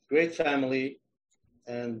 great family,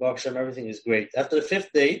 and Baruch Hashem, everything is great. After the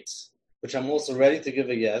 5th date, which I'm also ready to give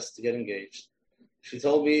a yes to get engaged, she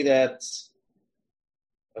told me that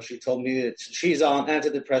she's on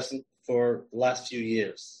antidepressant for the last few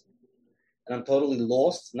years. And I'm totally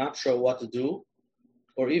lost, not sure what to do,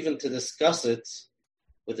 or even to discuss it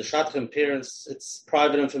with the Shadchan parents. It's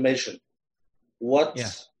private information. What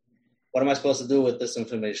am I supposed to do with this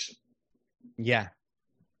information? Yeah.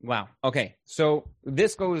 Wow. Okay. So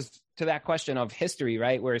this goes to that question of history,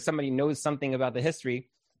 right? Where somebody knows something about the history.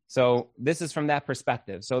 So this is from that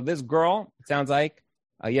perspective. So this girl, it sounds like,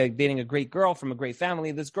 you're dating a great girl from a great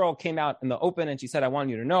family. This girl came out in the open and she said, I want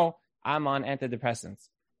you to know I'm on antidepressants,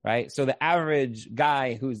 right? So the average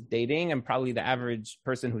guy who's dating and probably the average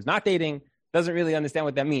person who's not dating doesn't really understand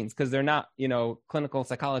what that means because they're not, clinical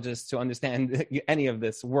psychologists to understand any of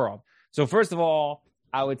this world. So first of all,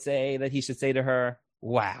 I would say that he should say to her,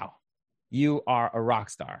 wow, you are a rock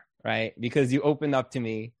star, right? Because you opened up to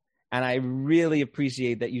me and I really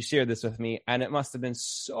appreciate that you shared this with me. And it must have been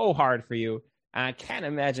so hard for you. And I can't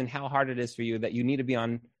imagine how hard it is for you that you need to be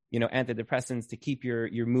on, antidepressants to keep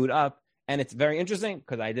your mood up. And it's very interesting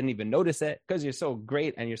because I didn't even notice it because you're so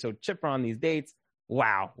great and you're so chipper on these dates.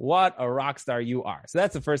 Wow, what a rock star you are. So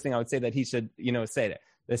that's the first thing I would say that he should, say to her.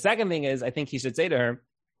 The second thing is I think he should say to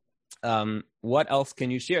her, what else can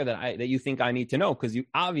you share that you think I need to know? Because you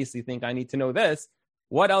obviously think I need to know this.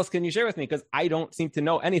 What else can you share with me? Because I don't seem to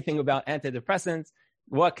know anything about antidepressants.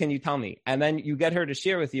 What can you tell me? And then you get her to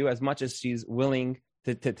share with you as much as she's willing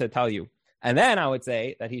to tell you. And then I would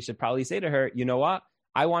say that he should probably say to her, you know what?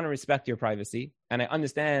 I want to respect your privacy. And I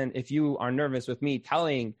understand if you are nervous with me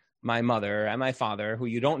telling my mother and my father, who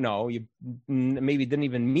you don't know, you maybe didn't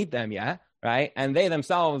even meet them yet, right? And they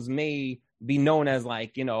themselves may be known as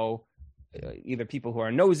either people who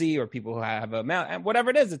are nosy or people who have a mouth, whatever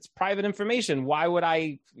it is, it's private information. Why would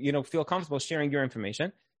I, feel comfortable sharing your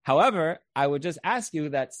information? However, I would just ask you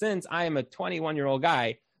that since I am a 21-year-old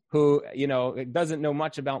guy who, doesn't know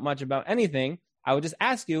much about anything, I would just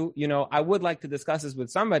ask you, I would like to discuss this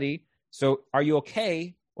with somebody. So are you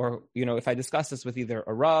okay? Or, if I discuss this with either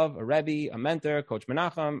a Rav, a Rebbe, a mentor, Coach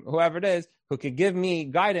Menachem, whoever it is, who could give me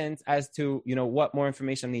guidance as to, what more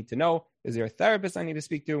information I need to know. Is there a therapist I need to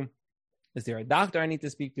speak to? Is there a doctor I need to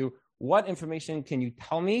speak to? what information can you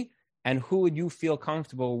tell me, and who would you feel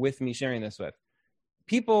comfortable with me sharing this with?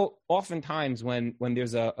 People oftentimes, when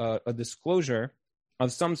there's a disclosure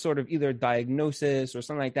of some sort of either diagnosis or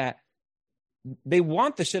something like that, they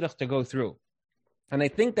want the shidduch to go through. And I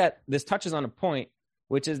think that this touches on a point,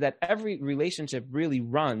 which is that every relationship really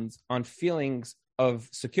runs on feelings of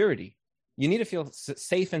security. You need to feel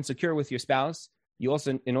safe and secure with your spouse. You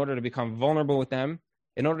also, in order to become vulnerable with them,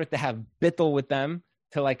 in order to have bittul with them,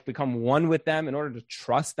 to like become one with them, in order to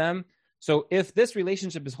trust them. So if this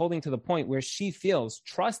relationship is holding to the point where she feels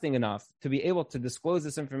trusting enough to be able to disclose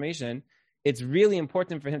this information, it's really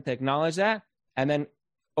important for him to acknowledge that. And then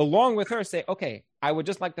along with her say, okay, I would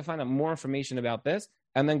just like to find out more information about this,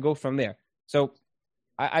 and then go from there. So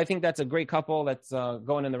I think that's a great couple that's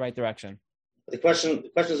going in the right direction. The question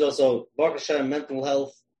is also, Baruch Hashem, mental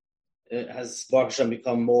health has Baruch Hashem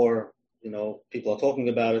become more, people are talking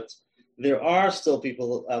about it. There are still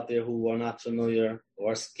people out there who are not familiar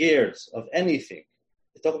or are scared of anything.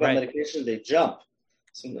 They talk about medication, they jump.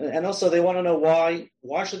 So, and also they want to know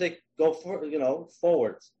why should they go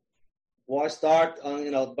forward? Why start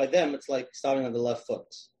on, by them, it's like starting on the left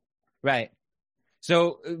foot. Right.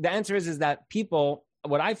 So the answer is that people,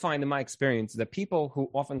 what I find in my experience is that people who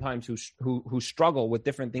oftentimes who struggle with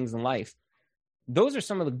different things in life, those are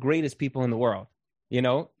some of the greatest people in the world.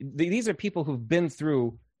 These are people who've been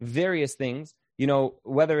through various things,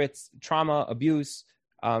 whether it's trauma, abuse,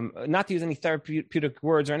 not to use any therapeutic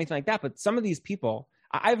words or anything like that, but some of these people,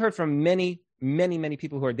 I've heard from many, many, many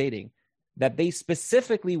people who are dating that they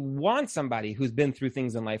specifically want somebody who's been through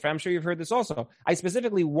things in life. I'm sure you've heard this also. I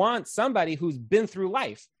specifically want somebody who's been through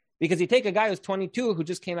life, because you take a guy who's 22 who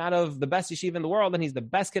just came out of the best yeshiva in the world, and he's the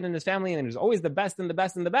best kid in his family, and he's always the best and the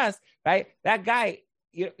best and the best, right? That guy,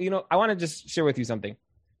 I want to just share with you something.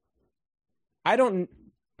 I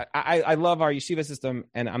love our yeshiva system,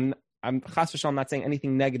 and I'm chas v'shalom not saying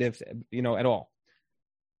anything negative, at all.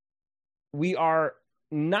 We are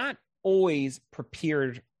not always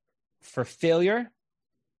prepared for failure.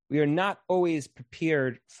 We are not always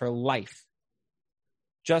prepared for life,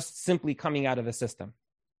 just simply coming out of the system.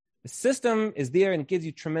 The system is there and it gives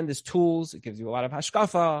you tremendous tools. It gives you a lot of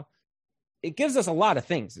hashkafa. It gives us a lot of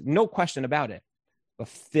things, no question about it. But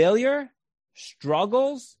failure,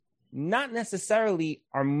 struggles, not necessarily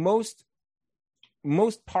are most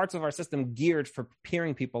parts of our system geared for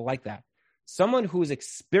preparing people like that. Someone who's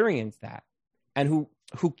experienced that and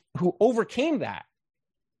who overcame that,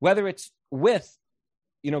 whether it's with,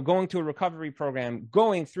 going to a recovery program,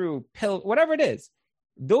 going through whatever it is,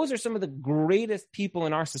 those are some of the greatest people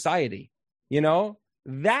in our society.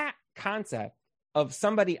 That concept of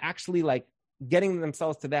somebody actually like getting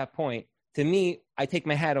themselves to that point, to me, I take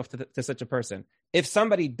my hat off to such a person. If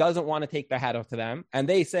somebody doesn't want to take their hat off to them and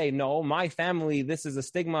they say, no, my family, this is a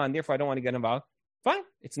stigma and therefore I don't want to get involved, fine,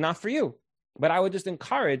 it's not for you. But I would just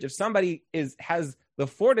encourage, if somebody has the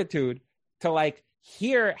fortitude to like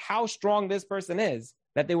hear how strong this person is,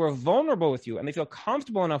 that they were vulnerable with you and they feel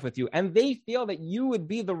comfortable enough with you and they feel that you would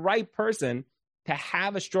be the right person to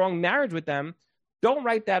have a strong marriage with them, don't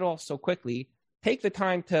write that off so quickly. Take the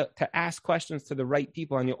time to ask questions to the right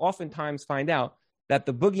people, and you'll oftentimes find out that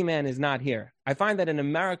the boogeyman is not here. I find that in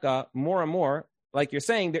America, more and more, like you're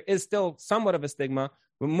saying, there is still somewhat of a stigma,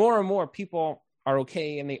 but more and more people are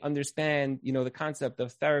okay and they understand, the concept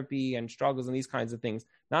of therapy and struggles and these kinds of things.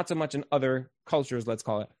 Not so much in other cultures, let's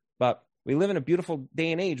call it. But we live in a beautiful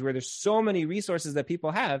day and age where there's so many resources that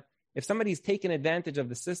people have. If somebody's taken advantage of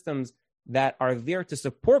the systems that are there to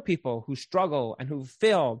support people who struggle and who've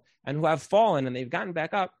failed and who have fallen and they've gotten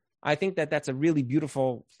back up, I think that that's a really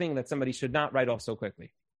beautiful thing that somebody should not write off so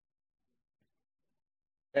quickly.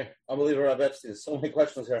 Okay, unbelievable, Rabbi Epstein. There's so many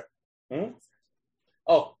questions here.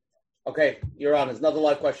 Oh, okay, you're on. It's another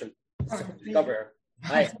live question.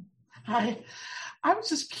 Hi. Hi. I was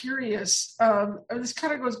just curious. This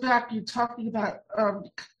kind of goes back to you talking about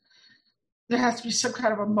there has to be some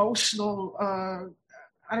kind of emotional,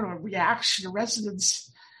 reaction or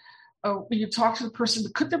resonance when you talk to the person.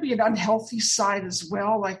 But could there be an unhealthy side as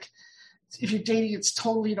well? Like if you're dating, it's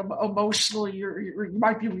totally emotional. You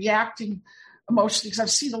might be reacting emotionally, because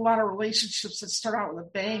I've seen a lot of relationships that start out with a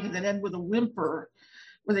bang and then end with a whimper.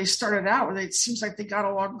 Where they started out, where it seems like they got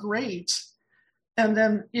along great, and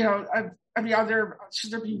then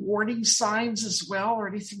should there be warning signs as well, or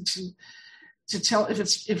anything to tell if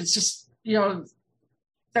it's just that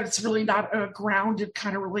it's really not a grounded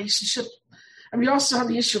kind of relationship? We also have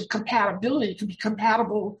the issue of compatibility. It can be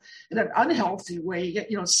compatible in an unhealthy way.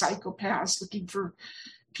 Psychopaths looking for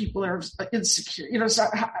people that are insecure. So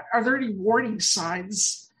are there any warning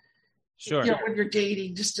signs Sure. When you're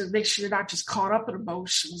dating, just to make sure you're not just caught up in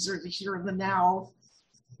emotions or the here and the now.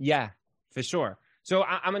 Yeah, for sure. So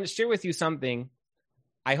I'm going to share with you something.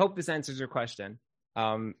 I hope this answers your question. But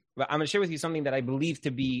I'm going to share with you something that I believe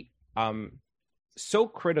to be so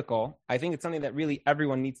critical. I think it's something that really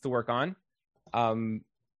everyone needs to work on,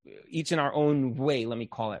 each in our own way, let me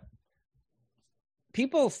call it.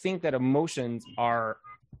 People think that emotions are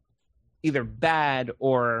either bad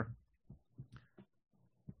or,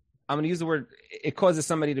 I'm going to use the word, it causes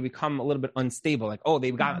somebody to become a little bit unstable. Like, oh,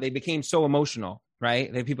 they became so emotional,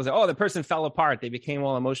 right? People say, oh, the person fell apart. They became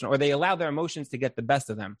all emotional, or they allow their emotions to get the best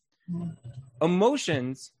of them.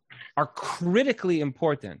 Emotions are critically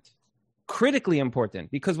important,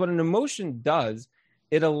 because what an emotion does,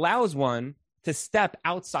 it allows one to step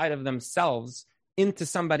outside of themselves into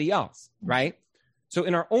somebody else, right? So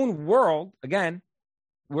in our own world, again,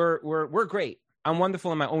 we're great. I'm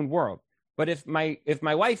wonderful in my own world. But if my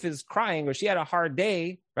wife is crying or she had a hard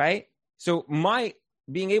day, right? So my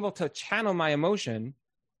being able to channel my emotion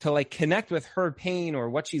to like connect with her pain or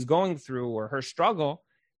what she's going through or her struggle,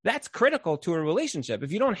 that's critical to a relationship.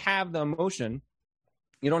 If you don't have the emotion,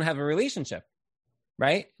 you don't have a relationship,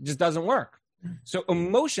 right? It just doesn't work. So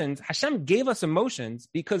emotions, Hashem gave us emotions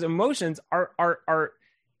because emotions are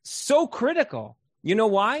so critical. You know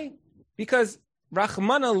why? Because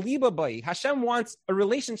Rahmana Libabai, Hashem wants a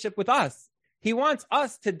relationship with us. He wants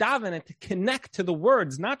us to daven and to connect to the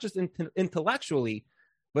words, not just intellectually,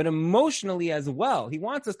 but emotionally as well. He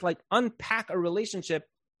wants us to like unpack a relationship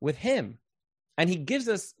with him. And he gives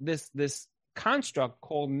us this construct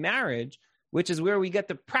called marriage, which is where we get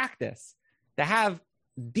to practice, to have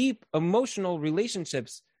deep emotional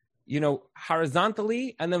relationships,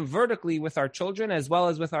 horizontally and then vertically with our children as well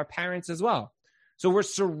as with our parents as well. So we're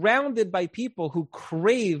surrounded by people who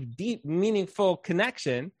crave deep, meaningful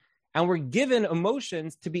connection, and we're given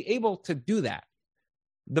emotions to be able to do that.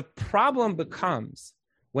 The problem becomes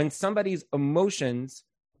when somebody's emotions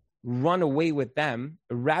run away with them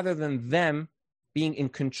rather than them being in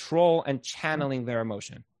control and channeling their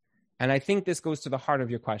emotion. And I think this goes to the heart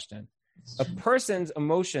of your question. A person's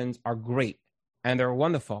emotions are great and they're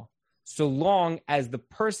wonderful so long as the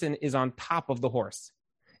person is on top of the horse.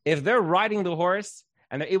 If they're riding the horse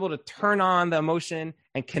and they're able to turn on the emotion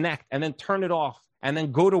and connect and then turn it off and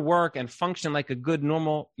then go to work and function like a good,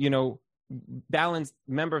 normal, balanced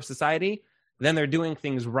member of society, then they're doing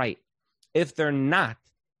things right. If they're not,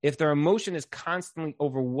 if their emotion is constantly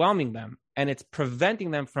overwhelming them and it's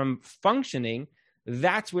preventing them from functioning,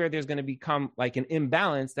 that's where there's going to become like an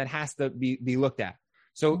imbalance that has to be looked at.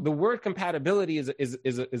 So the word compatibility is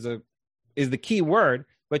the key word,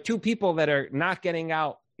 but two people that are not getting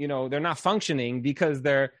out, they're not functioning because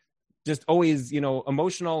they're just always,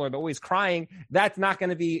 emotional or they're always crying, that's not going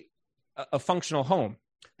to be a functional home.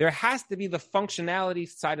 There has to be the functionality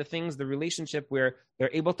side of things, the relationship where they're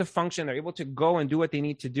able to function, they're able to go and do what they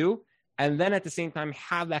need to do, and then at the same time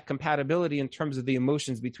have that compatibility in terms of the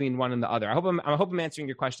emotions between one and the other. I hope I'm answering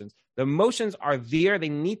your questions. The emotions are there, they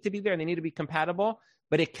need to be there, and they need to be compatible,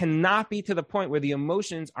 but it cannot be to the point where the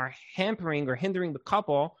emotions are hampering or hindering the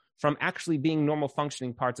couple from actually being normal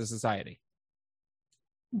functioning parts of society.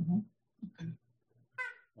 Mm-hmm.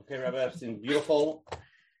 Okay, Rabbi Epstein, beautiful.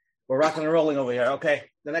 We're rocking and rolling over here. Okay,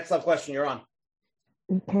 the next up question, you're on.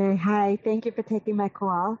 Okay, hi. Thank you for taking my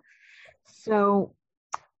call. So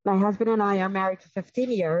my husband and I are married for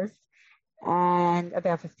 15 years, and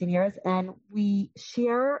we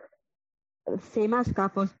share the same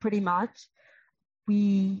hashkafos pretty much.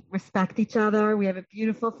 We respect each other. We have a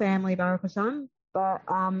beautiful family, Baruch Hashem, but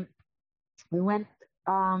we went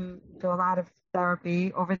through a lot of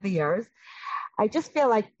therapy over the years. I just feel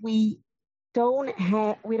like we don't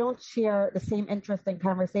share the same interest in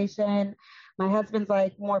conversation. My husband's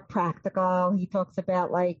like more practical. He talks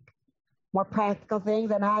about like more practical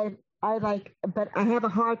things, and I but I have a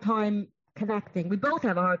hard time connecting. We both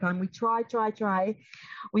have a hard time. We try.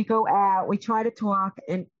 We go out, we try to talk,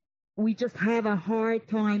 and we just have a hard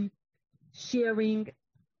time sharing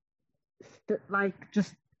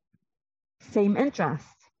just same interest.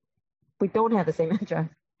 We don't have the same interest.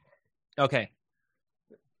 Okay.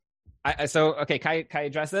 Can I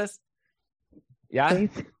address this? Yeah?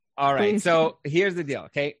 Please. All right. Please. So here's the deal,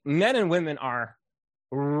 okay? Men and women are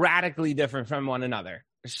radically different from one another.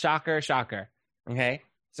 Shocker. Okay?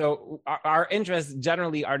 So our interests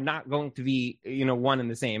generally are not going to be, one and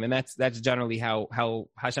the same. And that's generally how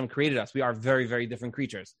Hashem created us. We are very, very different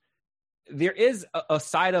creatures. There is a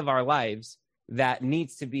side of our lives that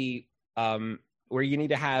needs to be where you need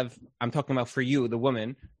to have, I'm talking about for you, the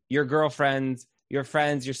woman, your girlfriends, your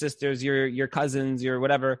friends, your sisters, your cousins, your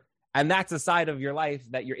whatever, And that's a side of your life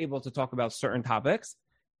that you're able to talk about certain topics.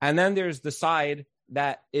 And then there's the side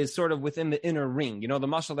that is sort of within the inner ring. You know, the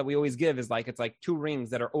muscle that we always give is like, it's like two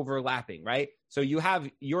rings that are overlapping, right? So you have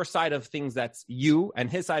your side of things that's you and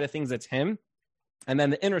his side of things that's him. And then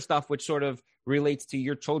the inner stuff, which sort of relates to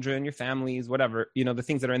your children, your families, whatever, you know, the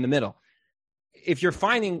things that are in the middle. If you're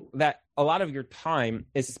finding that a lot of your time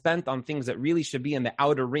is spent on things that really should be in the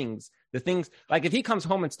outer rings, the things like if he comes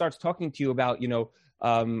home and starts talking to you about,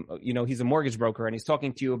 he's a mortgage broker and he's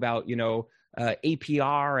talking to you about,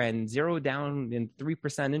 APR and 0 down and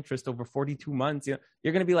 3% interest over 42 months, you're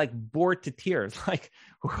going to be like bored to tears. Like,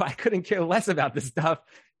 I couldn't care less about this stuff.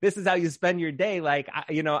 This is how you spend your day. Like,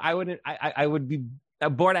 I would be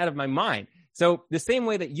bored out of my mind. So the same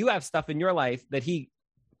way that you have stuff in your life that he,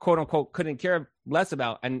 quote unquote, couldn't care less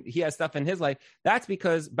about, and he has stuff in his life, that's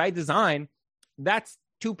because by design, that's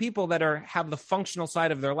two people that have the functional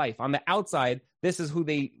side of their life. On the outside, this is who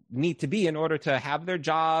they need to be in order to have their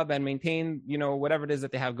job and maintain, whatever it is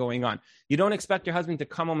that they have going on. You don't expect your husband to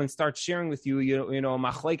come home and start sharing with you,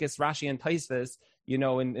 Machlekes, Rashi, and Taisvis,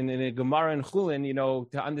 in a Gemara and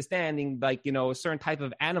Chulin, to understanding like, a certain type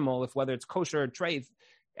of animal, whether it's kosher or treif.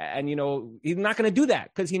 And, he's not going to do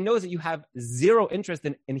that because he knows that you have zero interest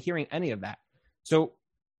in hearing any of that. So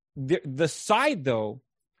the side, though,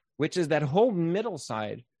 which is that whole middle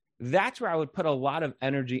side, that's where I would put a lot of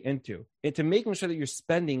energy into making sure that you're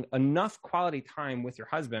spending enough quality time with your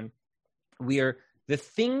husband where the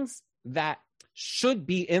things that should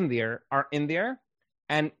be in there are in there.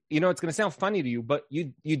 And, it's going to sound funny to you, but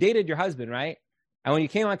you dated your husband, right? And when you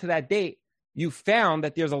came onto that date, you found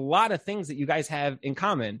that there's a lot of things that you guys have in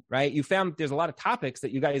common, right? You found there's a lot of topics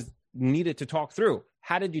that you guys needed to talk through.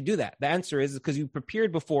 How did you do that? The answer is because you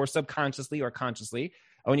prepared before subconsciously or consciously.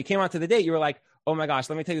 And when you came onto the date, you were like, oh my gosh,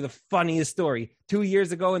 let me tell you the funniest story. 2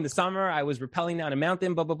 years ago in the summer, I was rappelling down a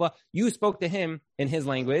mountain, blah, blah, blah. You spoke to him in his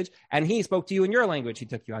language and he spoke to you in your language. He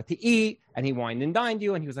took you out to eat and he wined and dined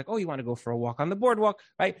you. And he was like, oh, you want to go for a walk on the boardwalk,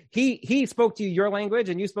 right? He spoke to you your language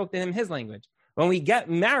and you spoke to him his language. When we get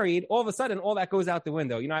married, all of a sudden, all that goes out the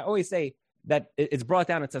window. I always say that it's brought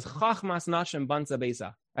down. It says, Chachmas Nashim Bansa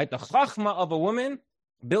Beisa, right? The Chachma of a woman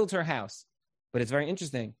builds her house. But it's very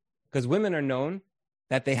interesting because women are known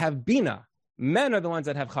that they have Bina. Men are the ones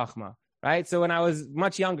that have Chachma, right? So when I was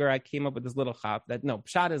much younger, I came up with this little chap that,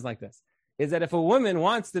 Pshat is like this, is that if a woman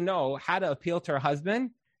wants to know how to appeal to her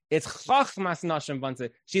husband, it's Chachmas Nashim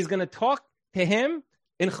Bansa. She's going to talk to him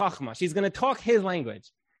in Chachma. She's going to talk his language.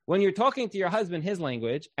 When you're talking to your husband his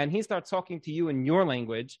language and he starts talking to you in your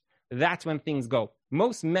language, that's when things go.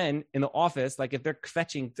 Most men in the office, like if they're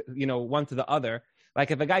fetching, one to the other, like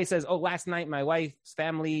if a guy says, oh, last night my wife's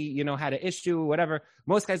family, had an issue, whatever,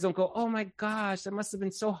 most guys don't go, oh my gosh, that must have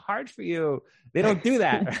been so hard for you. They don't do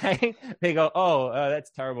that, right? They go, oh, that's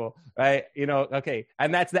terrible, right? Okay.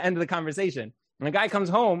 And that's the end of the conversation. When a guy comes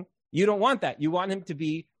home, you don't want that. You want him to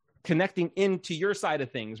be connecting into your side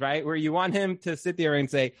of things, right? Where you want him to sit there and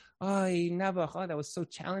say, oh, that was so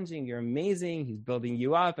challenging. You're amazing. He's building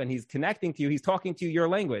you up and he's connecting to you. He's talking to you your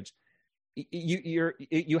language.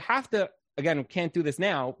 You have to, again, can't do this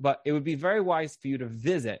now, but it would be very wise for you to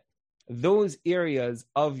visit those areas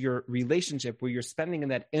of your relationship where you're spending in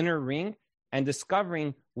that inner ring and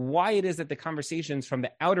discovering why it is that the conversations from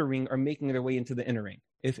the outer ring are making their way into the inner ring,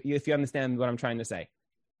 if you understand what I'm trying to say.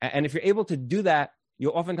 And if you're able to do that,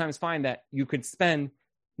 you'll oftentimes find that you could spend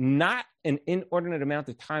not an inordinate amount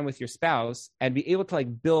of time with your spouse and be able to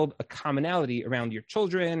build a commonality around your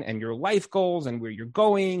children and your life goals and where you're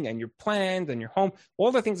going and your plans and your home,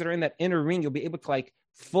 all the things that are in that inner ring. You'll be able to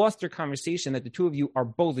foster conversation that the two of you are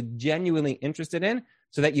both genuinely interested in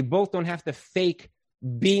so that you both don't have to fake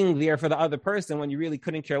being there for the other person when you really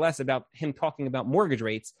couldn't care less about him talking about mortgage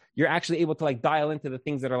rates. You're actually able to dial into the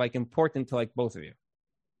things that are important to both of you.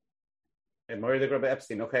 And Murray the Grubba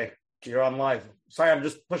Epstein. Okay, you're on live. Sorry, I'm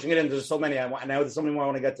just pushing it in. There's so many. There's so many more I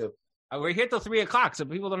want to get to. We're here till 3:00, so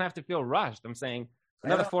people don't have to feel rushed. I'm saying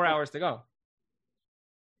another 4 hours to go.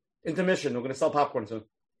 Intermission. We're going to sell popcorn soon.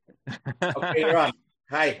 Okay, you're on.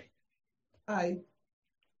 Hi. Hi.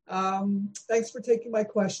 Thanks for taking my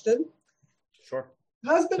question. Sure. The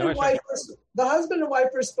husband and wife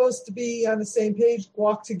are supposed to be on the same page,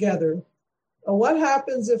 walk together. What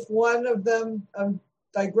happens if one of them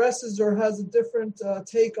digresses or has a different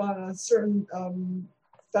take on a certain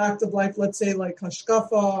fact of life, let's say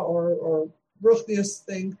hashkafa or ruchnius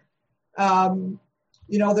thing?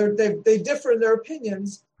 They differ in their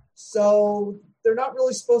opinions, so they're not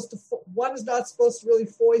really supposed to. One is not supposed to really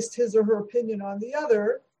foist his or her opinion on the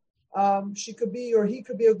other. She could be or he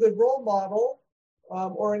could be a good role model,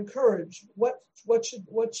 or encourage? What should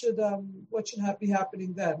be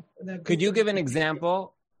happening then? And then could you give an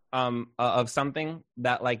example of something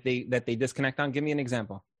that like they disconnect on? Give me an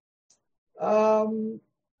example.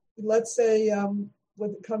 Let's say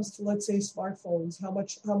when it comes to, let's say, smartphones, how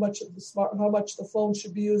much the phone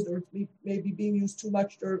should be used, or maybe being used too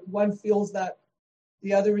much, or one feels that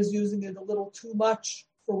the other is using it a little too much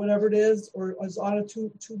for whatever it is, or is on it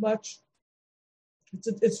too much.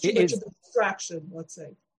 It's too much of a distraction, let's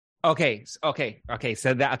say. Okay. So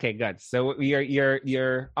good. So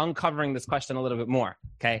you're uncovering this question a little bit more.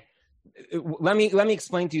 Okay. Let me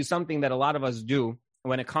explain to you something that a lot of us do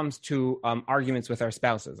when it comes to arguments with our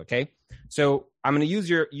spouses. Okay. So I'm going to use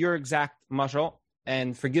your exact mashal,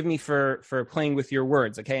 and forgive me for playing with your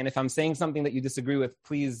words. Okay. And if I'm saying something that you disagree with,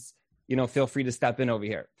 please, feel free to step in over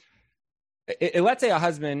here. Let's say a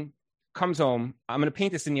husband comes home. I'm going to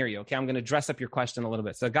paint a scenario. Okay. I'm going to dress up your question a little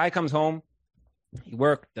bit. So a guy comes home, he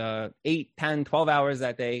worked 8, 10, 12 hours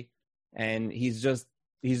that day, and he's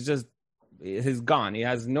gone. He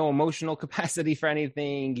has no emotional capacity for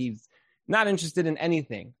anything. He's not interested in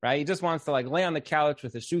anything, right? He just wants to like lay on the couch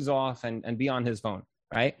with his shoes off and be on his phone,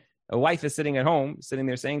 right? A wife is sitting at home, sitting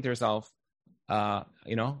there saying to herself,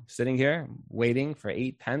 sitting here waiting for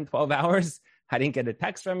 8, 10, 12 hours. I didn't get a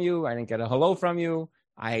text from you. I didn't get a hello from you.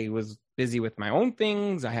 I was busy with my own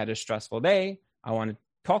things. I had a stressful day. I want to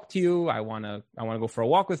talk to you. I want to go for a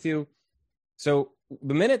walk with you. So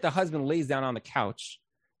the minute the husband lays down on the couch,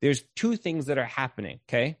 there's two things that are happening.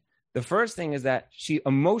 Okay. The first thing is that she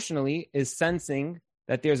emotionally is sensing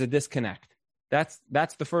that there's a disconnect. That's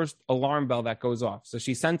the first alarm bell that goes off. So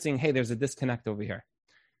she's sensing, hey, there's a disconnect over here.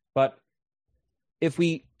 But if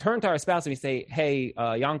we turn to our spouse and we say, hey,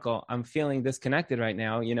 Yankel, I'm feeling disconnected right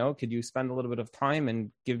now. Could you spend a little bit of time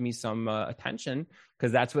and give me some attention?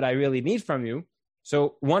 Because that's what I really need from you.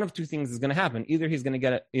 So one of two things is going to happen. Either he's going to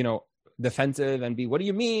get, defensive and be, what do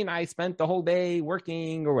you mean? I spent the whole day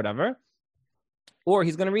working or whatever. Or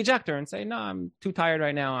he's going to reject her and say, no, I'm too tired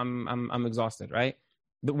right now. I'm exhausted, right?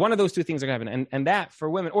 One of those two things are going to happen. And that for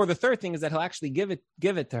women, or the third thing is that he'll actually give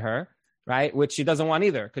it to her, right? Which she doesn't want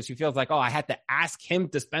either, because she feels like, oh, I had to ask him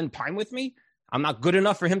to spend time with me. I'm not good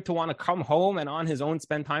enough for him to want to come home and on his own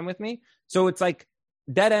spend time with me. So it's like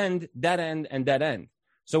dead end, and dead end.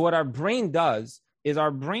 So what our brain does is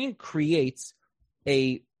our brain creates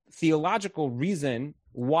a theological reason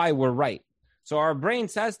why we're right. So our brain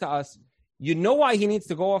says to us, you know why he needs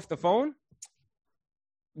to go off the phone?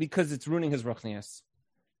 Because it's ruining his ruchnius.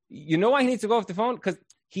 You know why he needs to go off the phone? Because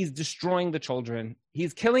he's destroying the children.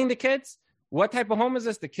 He's killing the kids. What type of home is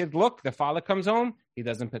this? The kid, the father comes home. He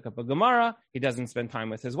doesn't pick up a Gemara. He doesn't spend time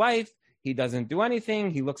with his wife. He doesn't do anything.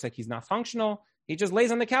 He looks like he's not functional. He just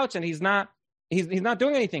lays on the couch and he's not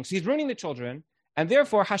doing anything. So he's ruining the children. And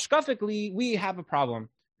therefore, hashkafically, we have a problem.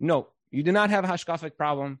 No, you do not have a hashkafic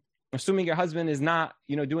problem. Assuming your husband is not,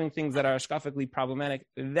 doing things that are hashkafically problematic,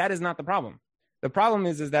 that is not the problem. The problem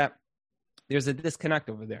is that there's a disconnect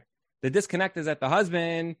over there. The disconnect is that the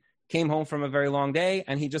husband came home from a very long day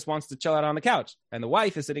and he just wants to chill out on the couch. And the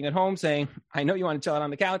wife is sitting at home saying, I know you want to chill out on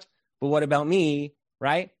the couch, but what about me,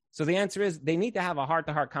 right? So the answer is they need to have a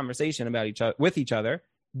heart-to-heart conversation about with each other.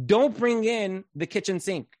 Don't bring in the kitchen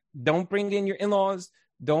sink. Don't bring in your in-laws.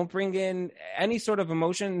 Don't bring in any sort of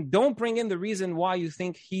emotion. Don't bring in the reason why you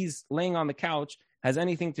think he's laying on the couch has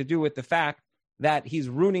anything to do with the fact that he's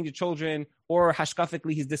ruining the children or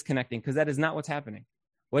hashkafically he's disconnecting, because that is not what's happening.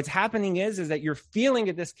 What's happening is that you're feeling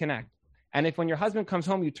a disconnect. And if when your husband comes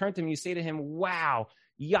home, you turn to him, you say to him, wow,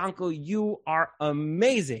 Yankel, you are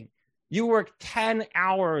amazing. You work 10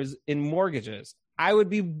 hours in mortgages. I would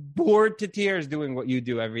be bored to tears doing what you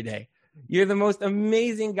do every day. You're the most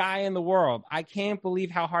amazing guy in the world. I can't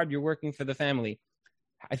believe how hard you're working for the family.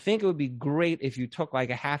 I think it would be great if you took like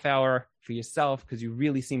a half hour for yourself because you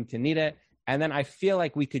really seem to need it. And then I feel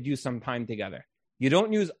like we could use some time together. You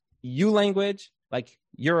don't use you language, like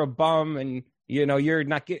you're a bum and, you're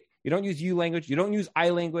not you don't use you language. You don't use I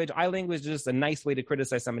language. I language is just a nice way to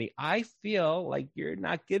criticize somebody. I feel like you're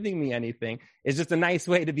not giving me anything. It's just a nice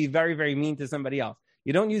way to be very, very mean to somebody else.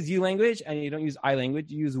 You don't use you language and you don't use I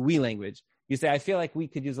language. You use we language. You say, I feel like we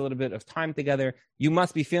could use a little bit of time together. You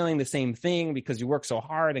must be feeling the same thing because you work so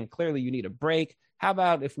hard and clearly you need a break. How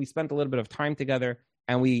about if we spent a little bit of time together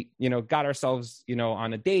and we, got ourselves,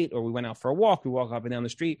 on a date, or we went out for a walk, we walk up and down the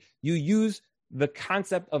street. You use the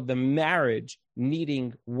concept of the marriage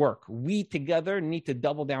needing work. We together need to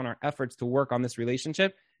double down our efforts to work on this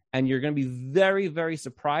relationship. And you're going to be very, very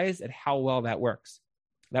surprised at how well that works.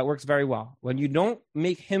 That works very well. When you don't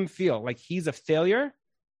make him feel like he's a failure,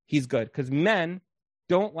 he's good. Because men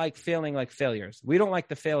don't like failing like failures. We don't like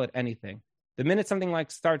to fail at anything. The minute something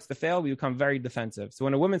like starts to fail, we become very defensive. So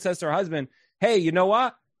when a woman says to her husband, hey, you know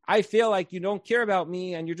what? I feel like you don't care about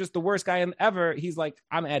me and you're just the worst guy ever. He's like,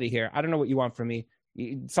 I'm out of here. I don't know what you want from me.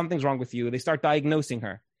 Something's wrong with you. They start diagnosing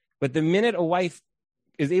her. But the minute a wife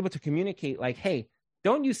is able to communicate like, hey,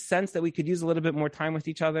 don't you sense that we could use a little bit more time with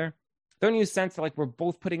each other? Don't you sense that like we're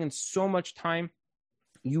both putting in so much time?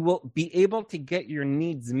 You will be able to get your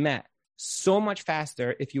needs met so much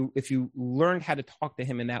faster if you learn how to talk to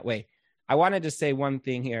him in that way. I wanted to say one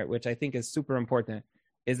thing here, which I think is super important,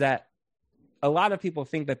 is that a lot of people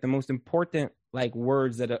think that the most important like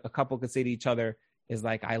words that a couple could say to each other is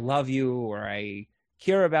like, I love you, or I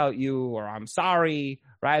care about you, or I'm sorry,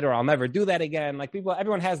 right? Or I'll never do that again. Like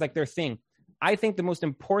everyone has like their thing. I think the most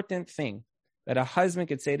important thing that a husband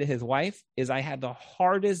could say to his wife is, I had the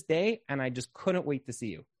hardest day and I just couldn't wait to see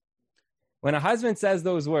you. When a husband says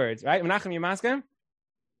those words, right? Menachem, you mask him?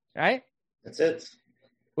 Right? That's it.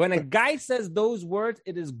 When a guy says those words,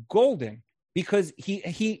 it is golden, because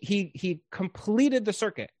he completed the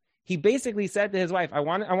circuit. He basically said to his wife, I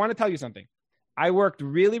want to tell you something. I worked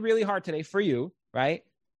really, really hard today for you, right?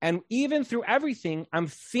 And even through everything, I'm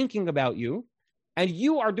thinking about you. And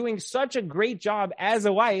you are doing such a great job as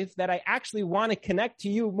a wife that I actually want to connect to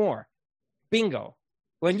you more. Bingo.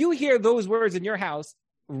 When you hear those words in your house,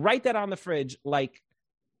 write that on the fridge, like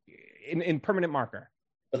in permanent marker.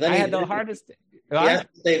 But then I had the hardest. He has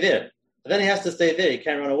to stay there. But then he has to stay there. He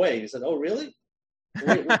can't run away. He said, "Oh, really?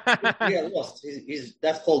 We got lost." He's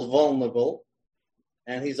that's called vulnerable,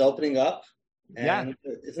 and he's opening up, and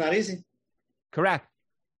it's not easy. Correct.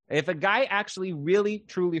 If a guy actually really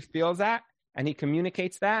truly feels that, and he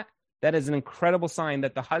communicates that, that is an incredible sign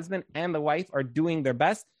that the husband and the wife are doing their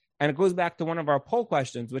best. And it goes back to one of our poll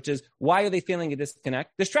questions, which is, why are they feeling a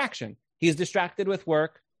disconnect? Distraction. He's distracted with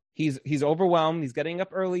work. He's overwhelmed. He's getting up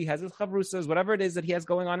early. He has his chavrusas, whatever it is that he has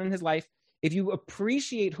going on in his life. If you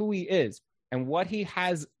appreciate who he is and what he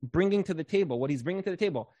has bringing to the table, what he's bringing to the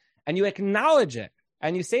table, and you acknowledge it,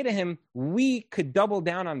 and you say to him, we could double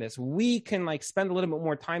down on this. We can like spend a little bit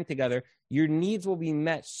more time together. Your needs will be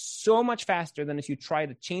met so much faster than if you try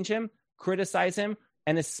to change him, criticize him,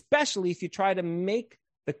 and especially if you try to make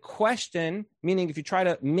the question, meaning if you try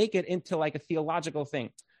to make it into like a theological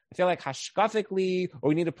thing. I feel like hashkafically, or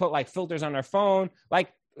we need to put like filters on our phone.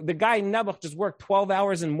 Like the guy Nebuch just worked 12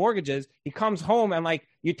 hours in mortgages. He comes home and like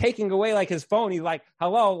you're taking away like his phone. He's like,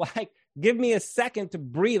 hello, like give me a second to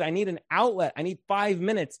breathe. I need an outlet. I need 5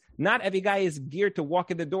 minutes. Not every guy is geared to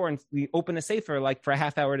walk in the door and open a safer like for a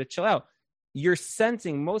half hour to chill out. You're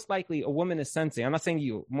sensing, most likely a woman is sensing. I'm not saying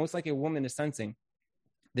you, most likely a woman is sensing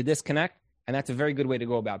the disconnect. And that's a very good way to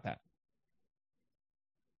go about that.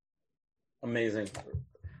 Amazing.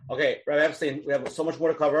 Okay, Rabbi Epstein, we have so much more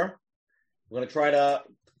to cover. We're going to try to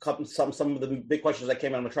cover some of the big questions that came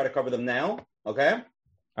in. I'm going to try to cover them now. Okay?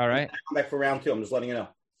 All right. I'll come back for round 2. I'm just letting you know.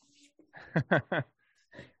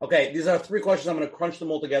 Okay, these are 3 questions. I'm going to crunch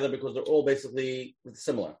them all together because they're all basically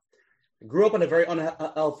similar. I grew up in a very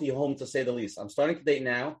unhealthy home, to say the least. I'm starting to date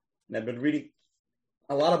now, and I've been reading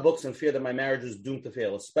a lot of books and fear that my marriage is doomed to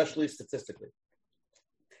fail, especially statistically.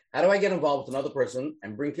 How do I get involved with another person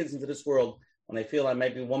and bring kids into this world when I feel I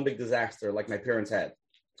might be one big disaster like my parents had?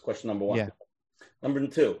 That's question number 1. Yeah. Number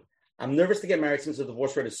 2, I'm nervous to get married since the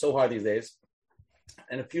divorce rate is so high these days.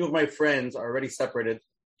 And a few of my friends are already separated.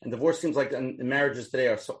 And divorce seems like in marriages today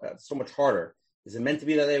are so much harder. Is it meant to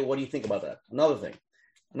be that way? What do you think about that?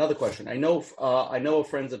 Another question. I know of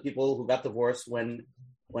friends of people who got divorced.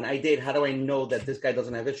 When I date, how do I know that this guy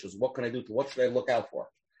doesn't have issues? What can I do? What should I look out for?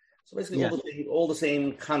 So basically all the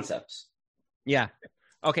same concepts. Yeah.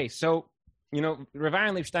 Okay. So, Rav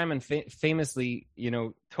Aaron Leib Steinman famously,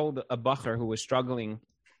 told a bacher who was struggling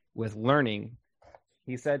with learning,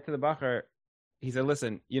 he said to the bacher, he said,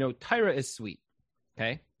 listen, Torah is sweet.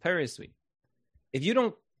 Okay. Torah is sweet. If you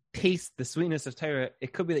don't taste the sweetness of Torah,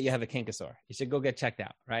 it could be that you have a kinkasor. You should go get checked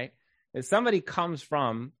out, right? If somebody comes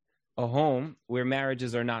from a home where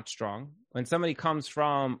marriages are not strong, when somebody comes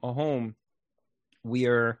from a home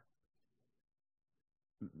where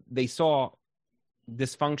they saw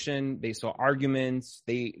dysfunction, they saw arguments,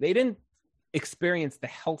 they didn't experience the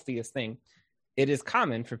healthiest thing, it is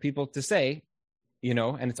common for people to say,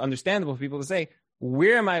 and it's understandable for people to say,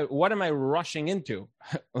 what am I rushing into?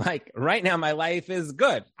 Like right now, my life is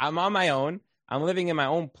good. I'm on my own. I'm living in my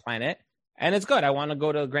own planet and it's good. I want to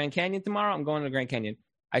go to Grand Canyon tomorrow. I'm going to Grand Canyon.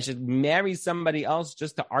 I should marry somebody else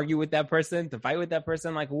just to argue with that person, to fight with that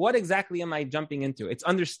person. Like, what exactly am I jumping into? It's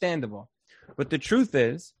understandable. But the truth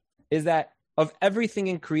is that of everything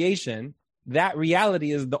in creation, that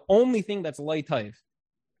reality is the only thing that's loy taiv.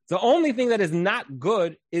 So the only thing that is not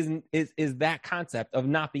good is that concept of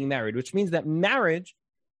not being married, which means that marriage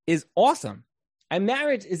is awesome. And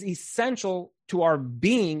marriage is essential to our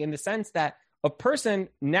being in the sense that a person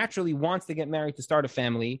naturally wants to get married to start a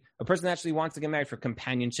family. A person naturally wants to get married for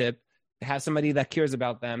companionship, to have somebody that cares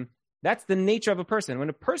about them. That's the nature of a person. When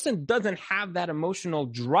a person doesn't have that emotional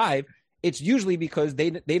drive, it's usually because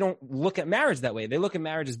they don't look at marriage that way. They look at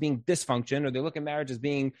marriage as being dysfunction, or they look at marriage as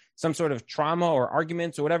being some sort of trauma or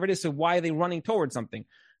arguments or whatever it is. So why are they running towards something?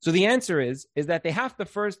 So the answer is that they have to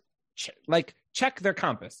first check their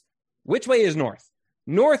compass. Which way is north?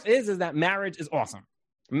 North is that marriage is awesome.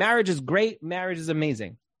 Marriage is great. Marriage is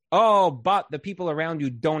amazing. Oh, but the people around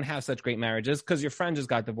you don't have such great marriages because your friend just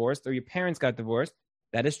got divorced or your parents got divorced.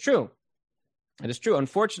 That is true. It is true.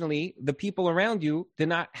 Unfortunately, the people around you did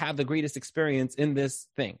not have the greatest experience in this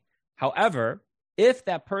thing. However, if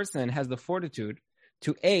that person has the fortitude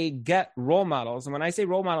to get role models, and when I say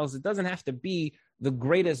role models, it doesn't have to be the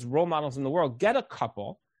greatest role models in the world. Get a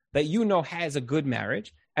couple that you know has a good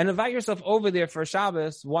marriage and invite yourself over there for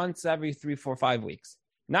Shabbos once every 3, 4, 5 weeks.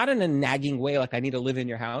 Not in a nagging way, like I need to live in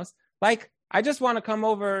your house. Like I just want to come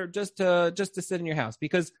over just to sit in your house,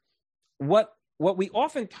 because what we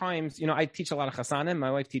oftentimes, I teach a lot of chasanim. My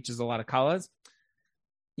wife teaches a lot of kalas.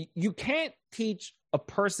 You can't teach a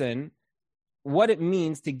person what it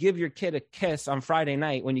means to give your kid a kiss on Friday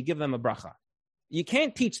night when you give them a bracha. You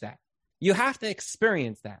can't teach that. You have to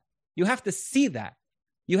experience that. You have to see that.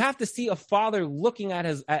 You have to see a father looking at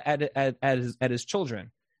his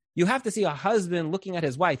children. You have to see a husband looking at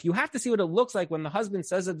his wife. You have to see what it looks like when the husband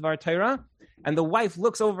says a Dvar Torah and the wife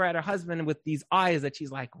looks over at her husband with these eyes that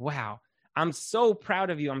she's like, wow, I'm so proud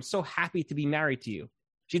of you. I'm so happy to be married to you.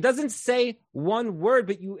 She doesn't say one word,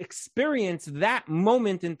 but you experience that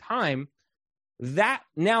moment in time that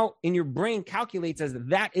now in your brain calculates as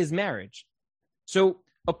that is marriage. So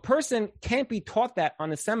a person can't be taught that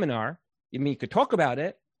on a seminar. I mean, you could talk about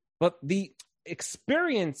it, but the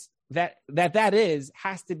experience that is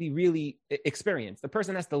has to be really experienced. The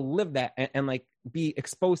person has to live that and like be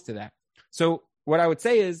exposed to that. So what I would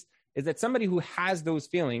say is that somebody who has those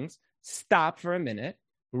feelings, stop for a minute,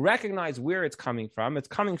 recognize where it's coming from. It's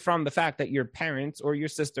coming from the fact that your parents or your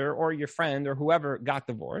sister or your friend or whoever got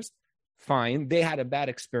divorced. Fine, they had a bad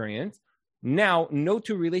experience. Now, no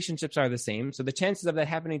two relationships are the same. So the chances of that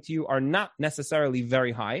happening to you are not necessarily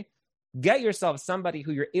very high. Get yourself somebody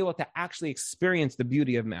who you're able to actually experience the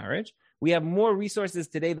beauty of marriage. We have more resources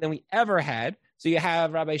today than we ever had. So you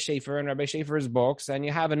have Rabbi Schaefer and Rabbi Schaefer's books, and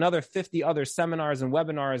you have another 50 other seminars and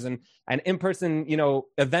webinars and in-person,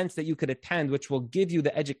 events that you could attend, which will give you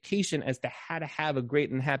the education as to how to have a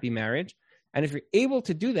great and happy marriage. And if you're able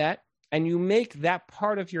to do that, and you make that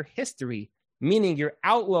part of your history, meaning your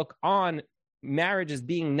outlook on marriage as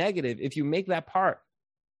being negative, if you make that part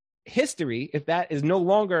history, if that is no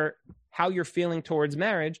longer how you're feeling towards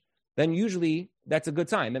marriage, then usually that's a good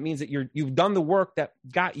sign. That means that you've done the work that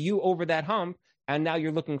got you over that hump, and now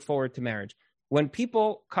you're looking forward to marriage. When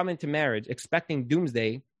people come into marriage expecting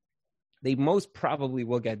doomsday, they most probably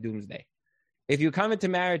will get doomsday. If you come into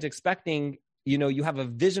marriage expecting, you have a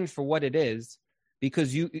vision for what it is,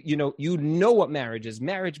 because you know what marriage is.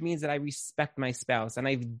 Marriage means that I respect my spouse, and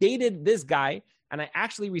I've dated this guy, and I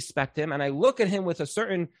actually respect him, and I look at him with a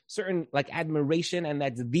certain like admiration, and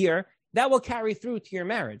that's there. That will carry through to your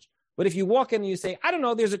marriage. But if you walk in and you say, I don't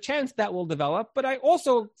know, there's a chance that will develop, but I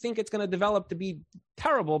also think it's going to develop to be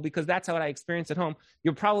terrible because that's how I experience at home,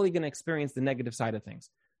 you're probably going to experience the negative side of things.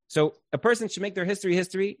 So a person should make their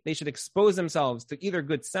history. They should expose themselves to either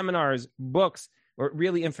good seminars, books, or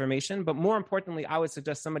really information. But more importantly, I would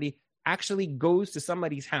suggest somebody actually goes to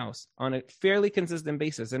somebody's house on a fairly consistent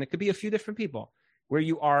basis. And it could be a few different people where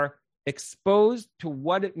you are exposed to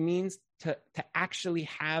what it means to actually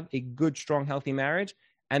have a good, strong, healthy marriage.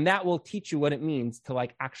 And that will teach you what it means to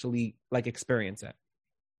actually experience it.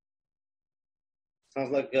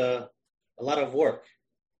 Sounds like a lot of work.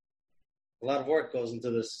 A lot of work goes into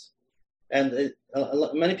this. And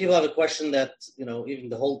many people have a question that, even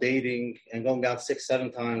the whole dating and going out 6,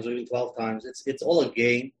 7 times or even 12 times, it's all a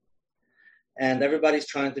game. And everybody's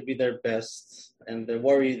trying to be their best. And they're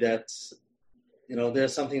worried that,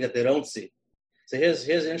 there's something that they don't see. So here's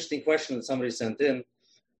an interesting question that somebody sent in.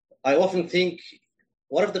 I often think,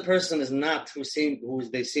 what if the person is not who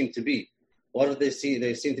they seem to be? What if they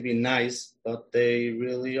seem to be nice, but they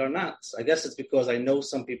really are not? I guess it's because I know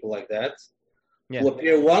some people like that. Yeah. Who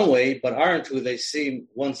appear one way, but aren't who they seem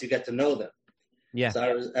once you get to know them. Yeah.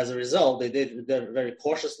 So as a result, they did very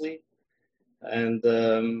cautiously. And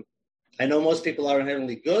I know most people are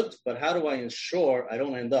inherently good, but how do I ensure I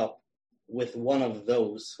don't end up with one of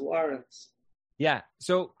those who aren't? Yeah.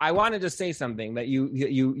 So I want to just say something that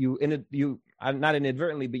you not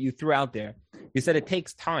inadvertently, but you threw out there. You said it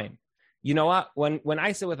takes time. You know what? When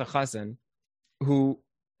I sit with a chassan who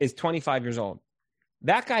is 25 years old,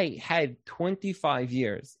 that guy had 25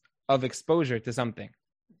 years of exposure to something,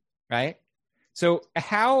 right? So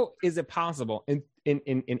how is it possible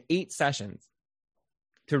in 8 sessions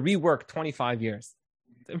to rework 25 years?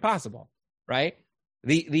 It's impossible, right?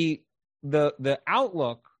 The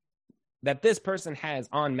outlook that this person has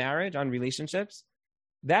on marriage, on relationships,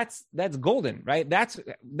 that's golden, right? That's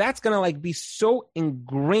going to like be so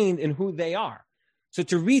ingrained in who they are. So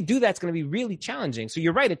to redo that's going to be really challenging. So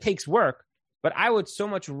you're right, it takes work, but I would so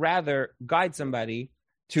much rather guide somebody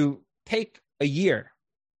to take a year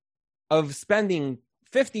of spending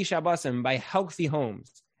 50 Shabbosim by healthy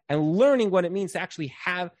homes and learning what it means to actually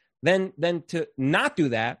have, than to not do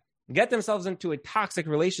that, get themselves into a toxic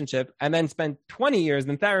relationship, and then spend 20 years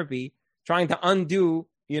in therapy trying to undo,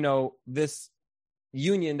 this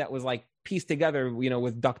union that was like pieced together,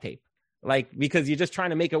 with duct tape, like, because you're just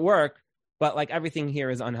trying to make it work, but like everything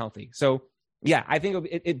here is unhealthy. So yeah, I think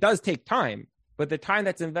it does take time, but the time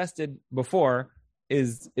that's invested before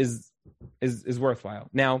is worthwhile.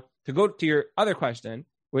 Now, to go to your other question,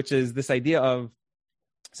 which is this idea of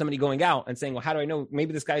somebody going out and saying, well, how do I know?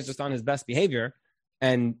 Maybe this guy's just on his best behavior,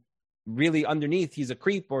 and really underneath he's a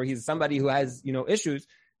creep, or he's somebody who has, issues.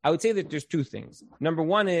 I would say that there's 2 things. Number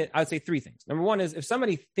one is, I would say 3 things. Number one is, if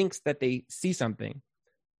somebody thinks that they see something,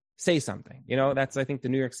 say something. That's, I think, the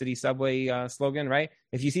New York City subway slogan, right?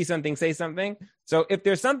 If you see something, say something. So if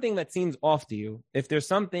there's something that seems off to you, if there's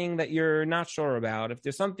something that you're not sure about, if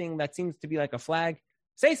there's something that seems to be like a flag,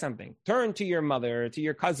 say something. Turn to your mother, to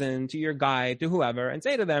your cousin, to your guy, to whoever, and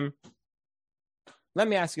say to them, let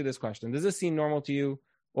me ask you this question. Does this seem normal to you?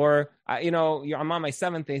 Or, I'm on my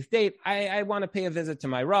 7th, 8th date. I want to pay a visit to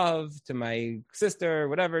my Rav, to my sister,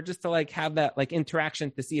 whatever, just to like have that like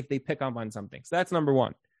interaction to see if they pick up on something. So that's number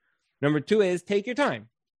 1. Number 2 is take your time.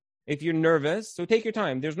 If you're nervous, so take your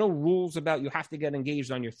time. There's no rules about you have to get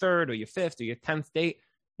engaged on your 3rd or your 5th or your 10th date.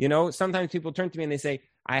 Sometimes people turn to me and they say,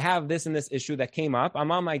 I have this and this issue that came up. I'm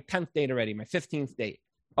on my 10th date already, my 15th date.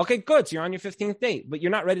 Okay, good. So you're on your 15th date, but you're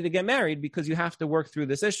not ready to get married because you have to work through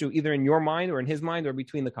this issue, either in your mind or in his mind or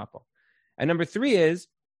between the couple. And number 3 is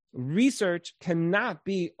research cannot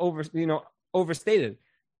be overstated.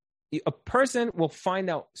 A person will find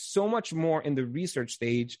out so much more in the research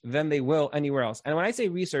stage than they will anywhere else. And when I say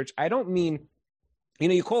research, I don't mean,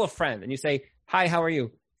 you call a friend and you say, hi, how are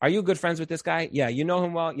you? Are you good friends with this guy? Yeah. You know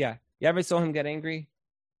him well? Yeah. You ever saw him get angry?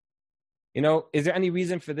 Is there any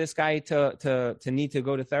reason for this guy to need to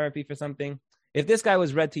go to therapy for something? If this guy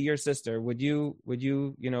was read to your sister, would you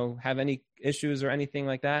have any issues or anything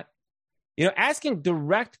like that? Asking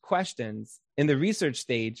direct questions in the research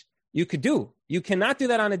stage, you could do. You cannot do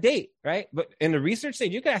that on a date, right? But in the research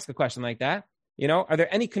stage, you could ask a question like that. Are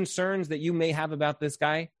there any concerns that you may have about this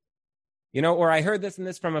guy? Or I heard this and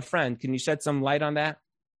this from a friend. Can you shed some light on that?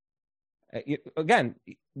 Again,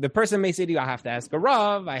 the person may say to you, I have to ask a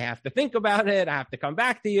Rav, I have to think about it, I have to come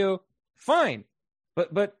back to you. Fine.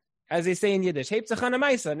 But as they say in Yiddish,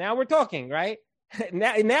 now we're talking, right?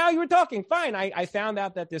 now you were talking. Fine. I found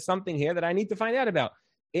out that there's something here that I need to find out about.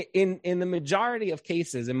 In the majority of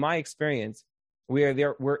cases, in my experience, where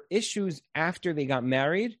there were issues after they got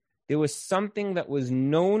married, there was something that was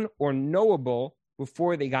known or knowable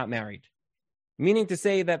before they got married. Meaning to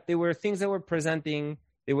say that there were things that were presenting,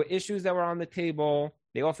 there were issues that were on the table,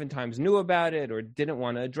 they oftentimes knew about it or didn't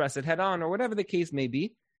want to address it head on or whatever the case may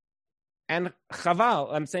be. And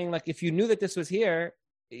chaval, I'm saying, like, if you knew that this was here,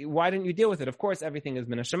 why didn't you deal with it? Of course, everything is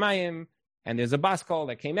min hashamayim, and there's a bas kol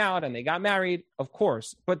that came out and they got married, of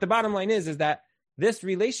course. But the bottom line is that this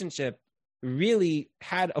relationship really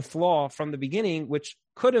had a flaw from the beginning, which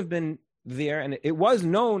could have been there, and it was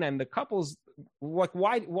known, and the couples,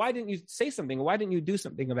 why didn't you say something? Why didn't you do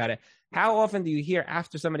something about it? How often do you hear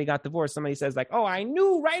after somebody got divorced, somebody says like, oh, I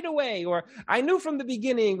knew right away, or I knew from the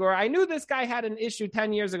beginning, or I knew this guy had an issue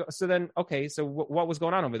 10 years ago. So then, okay, so what was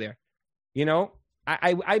going on over there?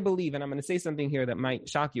 I believe, and I'm going to say something here that might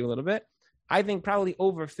shock you a little bit. I think probably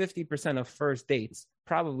over 50% of first dates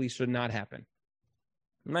probably should not happen.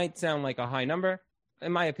 It might sound like a high number.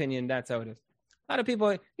 In my opinion, that's how it is. A lot of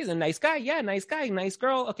people, he's a nice guy. Yeah, nice guy, nice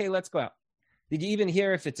girl. Okay, let's go out. Did you even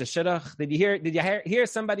hear if it's a shidduch? Did you hear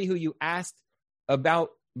somebody who you asked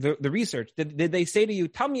about the research? Did they say to you,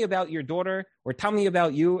 tell me about your daughter, or tell me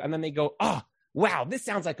about you? And then they go, oh, wow, this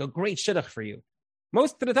sounds like a great shidduch for you.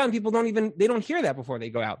 Most of the time, people don't hear that before they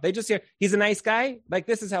go out. They just hear, he's a nice guy. Like,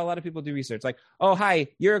 this is how a lot of people do research. Like, oh, hi,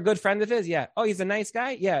 you're a good friend of his? Yeah. Oh, he's a nice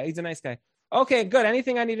guy? Yeah, he's a nice guy. Okay, good.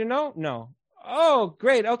 Anything I need to know? No. Oh,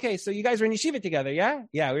 great. Okay, so you guys were in yeshiva together, yeah?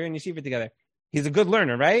 Yeah, we were in yeshiva together. He's a good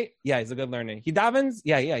learner, right? Yeah, he's a good learner. He davens?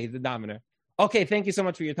 Yeah, he's a davener. Okay, thank you so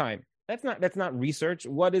much for your time. That's not research.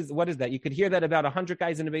 What is that? You could hear that about 100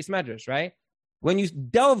 guys in the base medrash, right? When you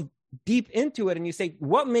delve deep into it and you say,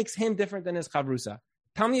 what makes him different than his chavrusa?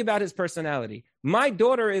 Tell me about his personality. My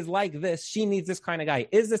daughter is like this. She needs this kind of guy.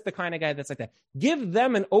 Is this the kind of guy that's like that? Give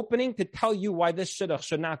them an opening to tell you why this shidduch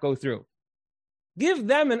should not go through. Give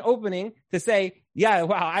them an opening to say, yeah,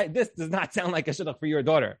 wow, this does not sound like a shidduch for your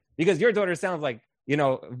daughter. Because your daughter sounds like,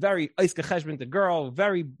 very Eiska Cheshbon to girl,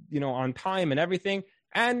 very, on time and everything.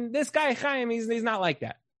 And this guy, Chaim, he's not like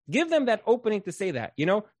that. Give them that opening to say that,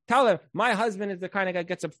 Tell them, my husband is the kind of guy that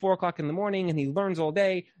gets up 4:00 in the morning and he learns all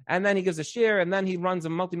day. And then he gives a share and then he runs a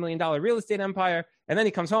multi-million-dollar real estate empire. And then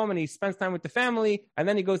he comes home and he spends time with the family. And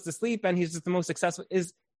then he goes to sleep and he's just the most successful.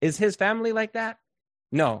 Is his family like that?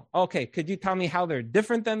 No. Okay. Could you tell me how they're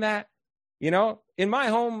different than that? In my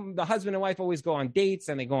home, the husband and wife always go on dates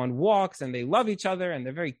and they go on walks and they love each other and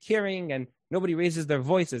they're very caring and nobody raises their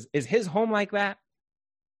voices. Is his home like that?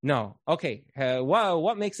 No. Okay.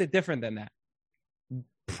 What makes it different than that?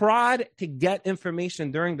 Prod to get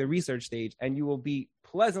information during the research stage and you will be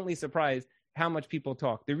pleasantly surprised how much people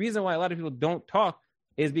talk. The reason why a lot of people don't talk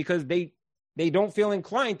is because they don't feel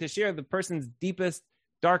inclined to share the person's deepest,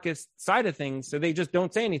 darkest side of things, so they just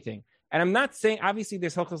don't say anything. And I'm not saying, obviously,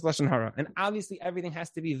 there's Hilchos Lashon Hara, and obviously everything has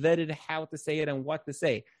to be vetted, how to say it and what to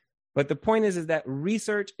say. But the point is that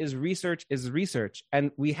research is research is research,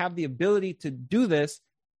 and we have the ability to do this.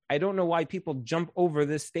 I don't know why people jump over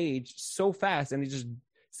this stage so fast and they're just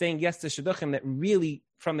saying yes to shidduchim that really,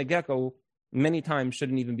 from the get-go, many times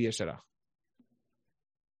shouldn't even be a shidduch.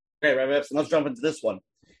 Okay, Rabbi Epstein, let's jump into this one.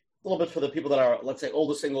 A little bit for the people that are, let's say,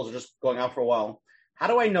 older singles or just going out for a while. How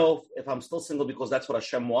do I know if I'm still single because that's what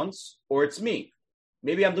Hashem wants, or it's me?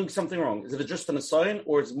 Maybe I'm doing something wrong. Is it just an assign,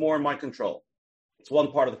 or it's more in my control? It's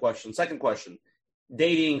one part of the question. Second question,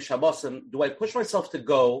 dating, Shabbosim, do I push myself to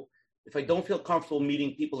go if I don't feel comfortable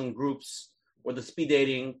meeting people in groups or the speed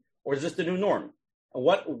dating, or is this the new norm? And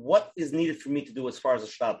what is needed for me to do as far as the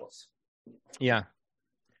shtadlos? Yeah.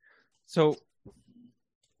 So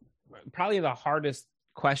probably the hardest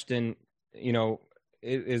question,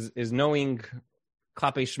 is knowing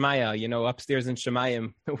Klapei Shmaya, upstairs in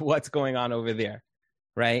Shemayim, what's going on over there,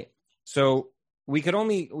 right? So we could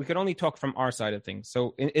only talk from our side of things.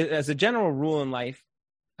 So as a general rule in life,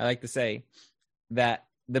 I like to say that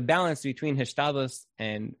the balance between Hishtadlus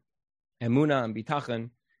and Emunah and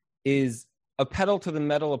Bitachon is a pedal to the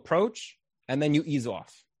metal approach, and then you ease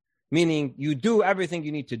off. Meaning you do everything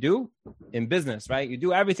you need to do in business, right? You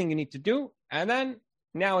do everything you need to do, and then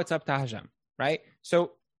now it's up to Hashem, right?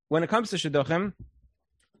 So when it comes to Shidduchim,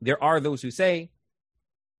 there are those who say,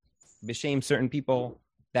 b'shem certain people,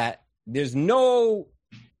 that there's no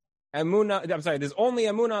Emunah, there's only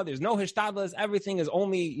Emunah, there's no Hishtadlus, everything is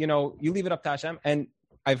only, you leave it up to Hashem. And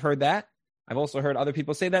I've heard that. I've also heard other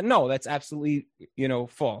people say that, no, that's absolutely,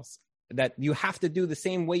 false. That you have to do the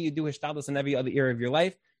same way you do Hishtadlus in every other area of your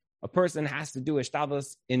life. A person has to do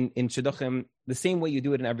Hishtadlus in Shidduchim the same way you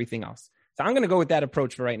do it in everything else. So I'm going to go with that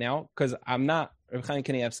approach for right now, because I'm not Reb Chaim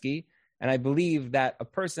Kanievsky, and I believe that a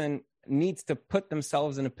person needs to put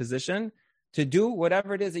themselves in a position to do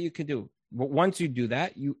whatever it is that you can do. But once you do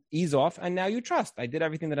that, you ease off, and now you trust. I did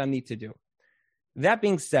everything that I need to do. That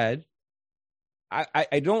being said,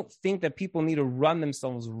 I don't think that people need to run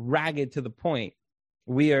themselves ragged to the point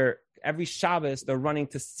where every Shabbos they're running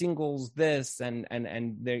to singles this and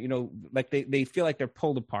they're, like they feel like they're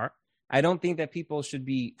pulled apart. I don't think that people should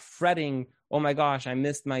be fretting, oh my gosh, I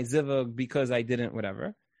missed my zivug because I didn't,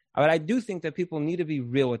 whatever. But I do think that people need to be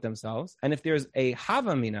real with themselves. And if there's a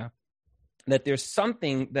havamina, that there's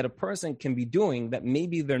something that a person can be doing that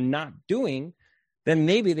maybe they're not doing, then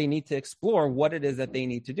maybe they need to explore what it is that they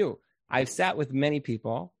need to do. I've sat with many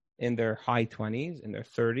people in their high 20s, in their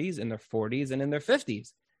 30s, in their 40s, and in their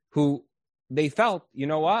 50s who they felt,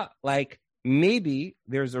 like maybe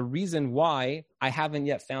there's a reason why I haven't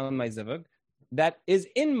yet found my zivug that is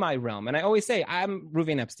in my realm. And I always say, I'm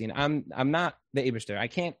Ruvain Epstein. I'm not the Eibishter. I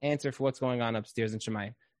can't answer for what's going on upstairs in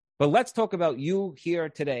Shemayim. But let's talk about you here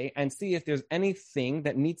today and see if there's anything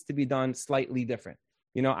that needs to be done slightly different.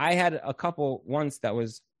 I had a couple once that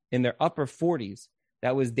was in their upper 40s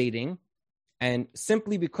that was dating, and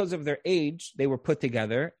simply because of their age, they were put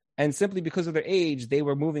together, and simply because of their age, they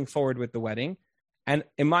were moving forward with the wedding. And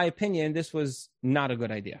in my opinion, this was not a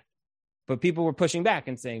good idea. But people were pushing back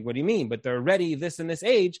and saying, what do you mean? But they're already this and this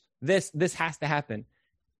age, this has to happen.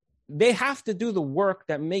 They have to do the work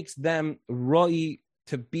that makes them roi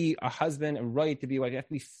to be a husband and roi to be a wife. They have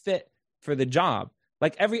to be fit for the job.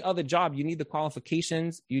 Like every other job, you need the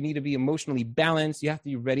qualifications. You need to be emotionally balanced. You have to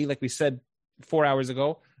be ready, like we said 4 hours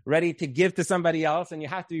ago, ready to give to somebody else. And you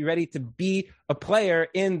have to be ready to be a player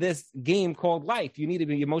in this game called life. You need to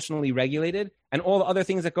be emotionally regulated and all the other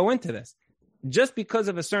things that go into this. Just because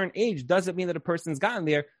of a certain age doesn't mean that a person's gotten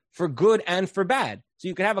there for good and for bad. So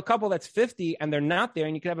you could have a couple that's 50 and they're not there,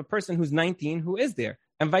 and you could have a person who's 19 who is there,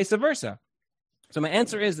 and vice versa. So my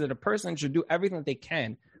answer is that a person should do everything that they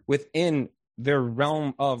can within their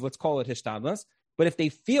realm of, let's call it hishtadlus. But if they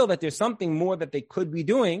feel that there's something more that they could be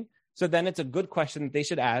doing, so then it's a good question that they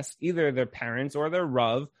should ask either their parents or their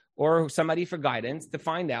Rav or somebody for guidance to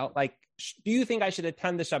find out, like, do you think I should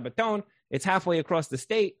attend the Shabbaton? It's halfway across the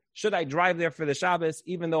state. Should I drive there for the Shabbos,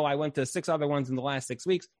 even though I went to 6 other ones in the last 6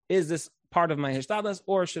 weeks? Is this part of my hishtadlus,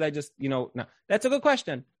 or should I just, no? That's a good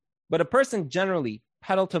question. But a person generally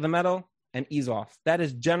pedal to the metal and ease off. That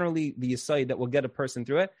is generally the yesod that will get a person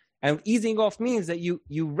through it. And easing off means that you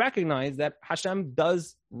recognize that Hashem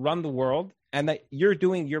does run the world and that you're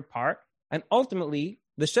doing your part. And ultimately,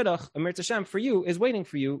 the shidduch, Amir Hashem, for you is waiting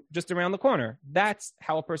for you just around the corner. That's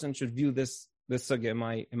how a person should view this sugya,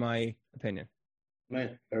 in my opinion.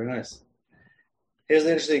 Man, very nice. Here's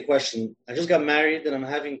an interesting question. I just got married and I'm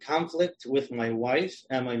having conflict with my wife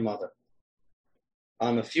and my mother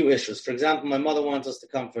on a few issues. For example, my mother wants us to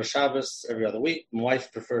come for Shabbos every other week. My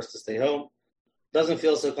wife prefers to stay home. Doesn't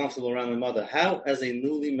feel so comfortable around my mother. How, as a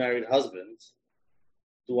newly married husband,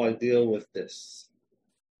 do I deal with this?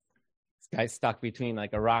 This guy's stuck between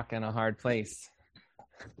like a rock and a hard place.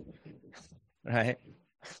 Right?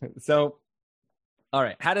 So, all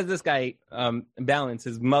right. How does this guy balance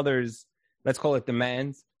his mother's, let's call it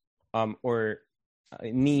demands, or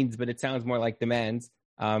needs, but it sounds more like demands,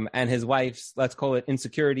 and his wife's, let's call it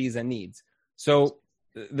insecurities and needs? So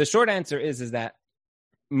the short answer is that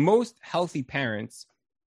most healthy parents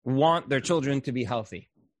want their children to be healthy.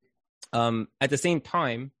 At the same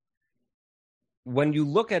time, when you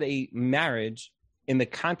look at a marriage in the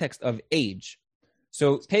context of age,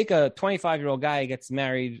 so take a 25-year-old guy gets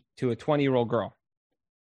married to a 20-year-old girl.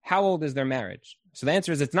 How old is their marriage? So the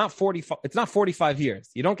answer is it's not 45 years.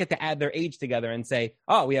 You don't get to add their age together and say,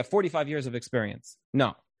 oh, we have 45 years of experience.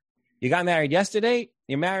 No. You got married yesterday,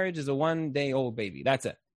 your marriage is a 1-day-old baby. That's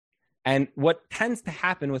it. And what tends to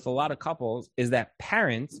happen with a lot of couples is that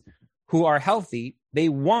parents who are healthy, they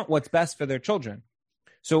want what's best for their children.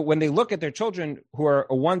 So when they look at their children who are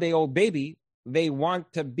a 1-day-old baby, they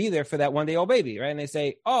want to be there for that 1-day-old baby, right? And they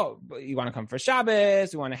say, oh, you want to come for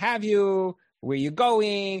Shabbos? We want to have you. Where are you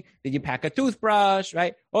going? Did you pack a toothbrush,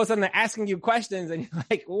 right? All of a sudden they're asking you questions and you're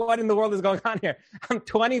like, what in the world is going on here? I'm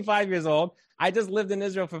 25 years old. I just lived in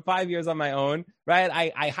Israel for 5 years on my own, right?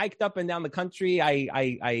 I hiked up and down the country. I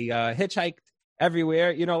hitchhiked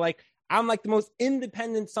everywhere. I'm like the most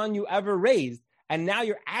independent son you ever raised. And now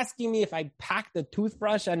you're asking me if I packed a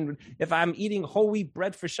toothbrush and if I'm eating whole wheat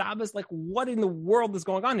bread for Shabbos. Like, what in the world is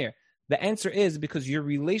going on here? The answer is because your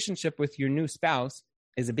relationship with your new spouse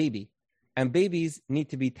is a baby. And babies need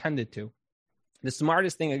to be tended to. The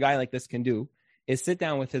smartest thing a guy like this can do is sit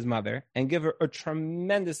down with his mother and give her a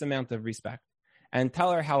tremendous amount of respect and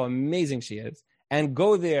tell her how amazing she is and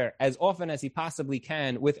go there as often as he possibly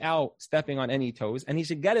can without stepping on any toes. And he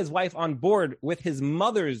should get his wife on board with his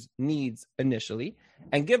mother's needs initially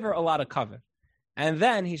and give her a lot of cover. And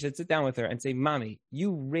then he should sit down with her and say, Mommy,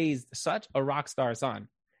 you raised such a rock star son.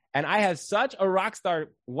 And I have such a rock star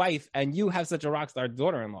wife and you have such a rock star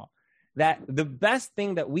daughter-in-law, that the best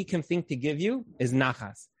thing that we can think to give you is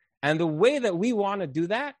nachas. And the way that we want to do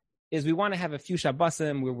that is we want to have a few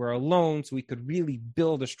Shabbosim where we're alone so we could really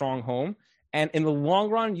build a strong home. And in the long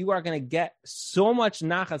run, you are going to get so much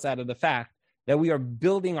nachas out of the fact that we are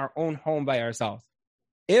building our own home by ourselves.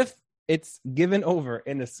 If it's given over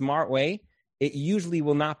in a smart way, it usually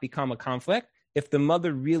will not become a conflict. If the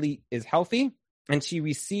mother really is healthy and she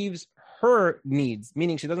receives her needs,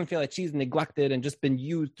 meaning she doesn't feel like she's neglected and just been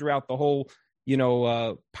used throughout the whole,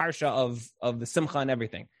 parsha of the simcha and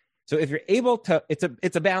everything. So if you're able to, it's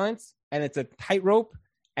a balance and it's a tightrope,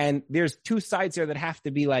 and there's two sides here that have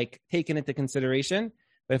to be like taken into consideration.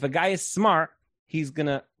 But if a guy is smart, he's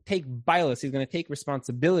gonna take bias, he's gonna take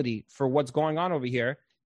responsibility for what's going on over here,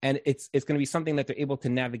 and it's gonna be something that they're able to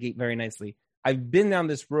navigate very nicely. I've been down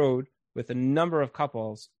this road with a number of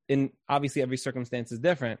couples, in obviously every circumstance is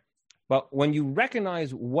different. But when you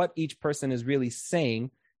recognize what each person is really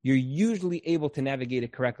saying, you're usually able to navigate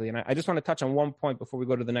it correctly. And I just want to touch on one point before we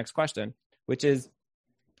go to the next question, which is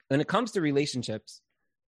when it comes to relationships,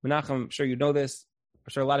 Menachem, I'm sure you know this. I'm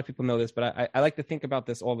sure a lot of people know this, but I like to think about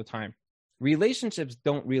this all the time. Relationships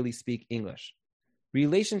don't really speak English.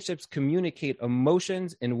 Relationships communicate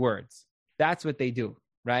emotions in words. That's what they do,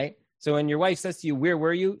 right? So when your wife says to you, where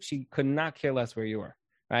were you? She could not care less where you were,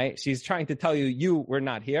 right? She's trying to tell you, you were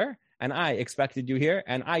not here, and I expected you here,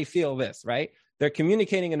 and I feel this, right? They're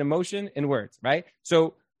communicating an emotion in words, right?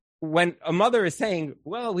 So when a mother is saying,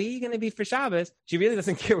 well, where are you going to be for Shabbos? She really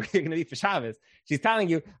doesn't care where you're going to be for Shabbos. She's telling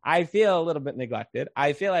you, I feel a little bit neglected.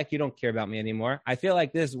 I feel like you don't care about me anymore. I feel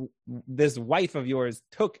like this wife of yours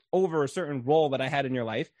took over a certain role that I had in your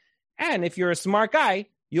life. And if you're a smart guy,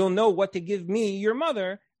 you'll know what to give me, your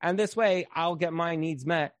mother. And this way I'll get my needs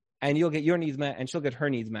met and you'll get your needs met and she'll get her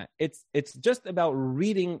needs met. It's just about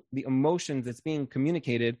reading the emotions that's being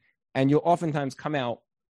communicated, and you'll oftentimes come out,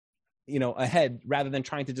 ahead rather than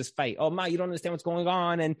trying to just fight. Oh, Ma, you don't understand what's going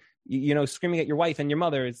on. And, screaming at your wife and your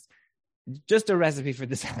mother is just a recipe for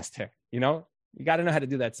disaster. You got to know how to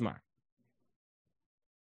do that smart.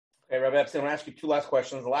 Okay, Rabbi Epstein, I'm going to ask you two last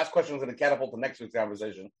questions. The last question is going to catapult to next week's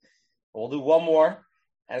conversation. We'll do one more.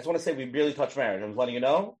 And I just want to say we barely touched marriage. I'm letting you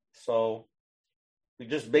know. So we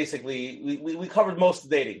just basically, we covered most of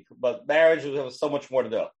dating, but marriage, we have so much more to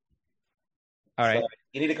do. All right. So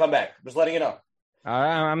you need to come back. Just letting you know.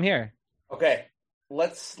 I'm here. Okay.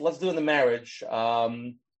 Let's do in the marriage.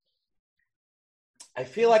 I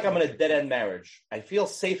feel like I'm in a dead-end marriage. I feel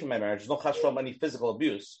safe in my marriage. There's no chas from any physical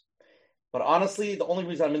abuse. But honestly, the only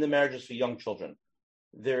reason I'm in the marriage is for young children.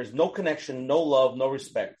 There's no connection, no love, no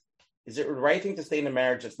respect. Is it the right thing to stay in a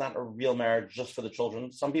marriage that's not a real marriage just for the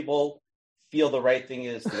children? Some people feel the right thing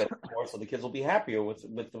is to get divorced so the kids will be happier with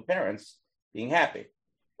the parents being happy.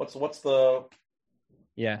 What's the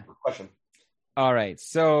question? All right.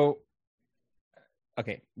 So,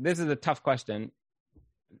 okay, this is a tough question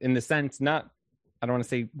in the sense, I don't want to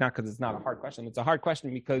say not because it's not a hard question. It's a hard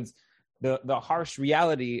question because the harsh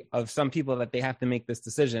reality of some people that they have to make this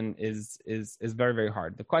decision is very, very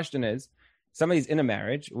hard. The question is, somebody's in a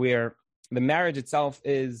marriage where the marriage itself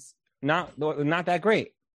is not that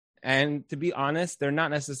great. And to be honest, they're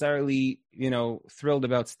not necessarily, thrilled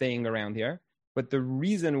about staying around here. But the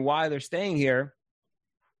reason why they're staying here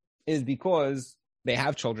is because they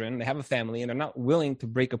have children, they have a family, and they're not willing to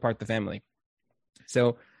break apart the family.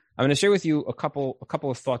 So I'm going to share with you a couple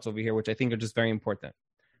of thoughts over here, which I think are just very important.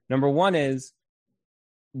 Number one is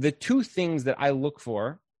the two things that I look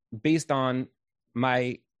for based on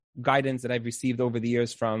my guidance that I've received over the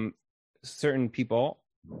years from certain people,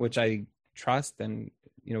 which I trust and,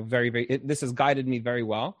 very, very, this has guided me very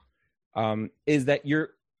well, is that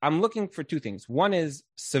I'm looking for two things. One is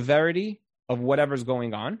severity of whatever's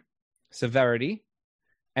going on, severity.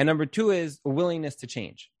 And number two is a willingness to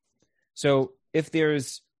change. So if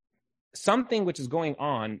there's something which is going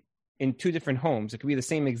on in two different homes, it could be the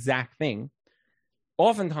same exact thing.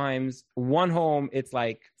 Oftentimes, one home, it's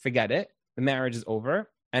like, forget it, the marriage is over.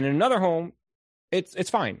 And in another home, it's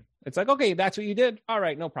fine. It's like, okay, that's what you did. All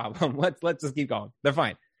right, no problem. Let's just keep going. They're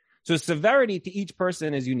fine. So severity to each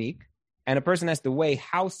person is unique. And a person has to weigh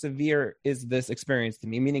how severe is this experience to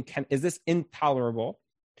me? Meaning, is this intolerable?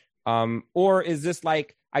 Or is this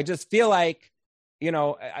like, I just feel like,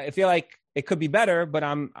 I feel like it could be better, but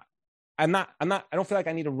I don't feel like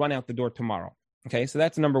I need to run out the door tomorrow. Okay. So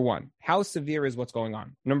that's number one. How severe is what's going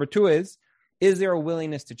on? Number two is there a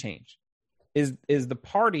willingness to change? Is the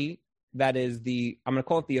party that is I'm going to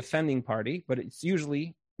call it the offending party, but it's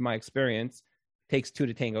usually, in my experience, takes two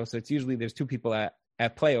to tango. So it's usually there's two people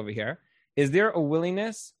at play over here. Is there a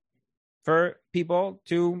willingness for people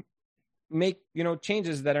to make,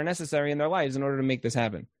 changes that are necessary in their lives in order to make this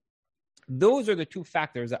happen? Those are the two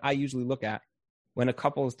factors that I usually look at when a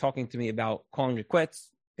couple is talking to me about calling it quits,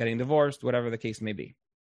 getting divorced, whatever the case may be.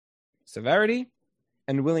 Severity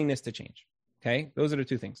and willingness to change. Okay. Those are the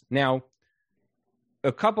two things. Now,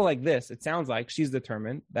 a couple like this, it sounds like she's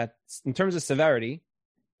determined that in terms of severity,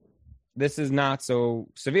 this is not so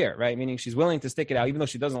severe, right? Meaning she's willing to stick it out, even though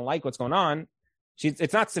she doesn't like what's going on.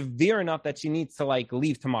 It's not severe enough that she needs to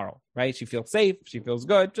leave tomorrow, right? She feels safe. She feels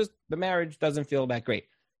good. Just the marriage doesn't feel that great.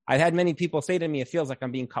 I've had many people say to me, it feels like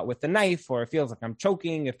I'm being cut with a knife, or it feels like I'm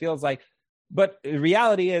choking. It feels like, but the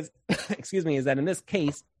reality is, is that in this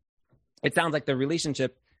case, it sounds like the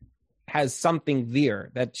relationship has something there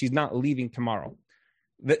that she's not leaving tomorrow.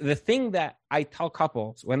 The thing that I tell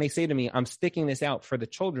couples when they say to me, I'm sticking this out for the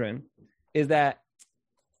children, is that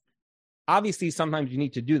obviously sometimes you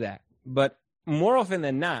need to do that. But more often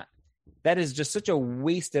than not, that is just such a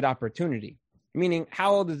wasted opportunity. Meaning,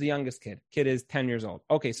 how old is the youngest kid? Kid is 10 years old.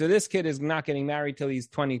 Okay, so this kid is not getting married till he's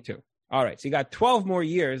 22. All right, so you got 12 more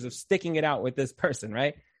years of sticking it out with this person,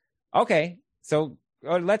 right? Okay, so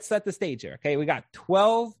let's set the stage here. Okay, we got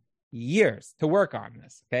 12 years to work on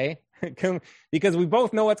this, okay? Because we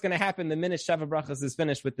both know what's going to happen the minute Sheva Brachos is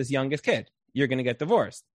finished with this youngest kid. You're going to get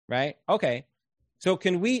divorced, right? Okay. So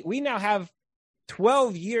can we now have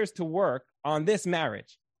 12 years to work on this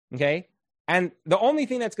marriage, okay? And the only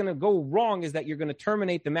thing that's going to go wrong is that you're going to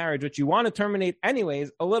terminate the marriage, which you want to terminate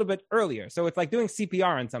anyways, a little bit earlier. So it's like doing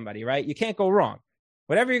CPR on somebody, right? You can't go wrong.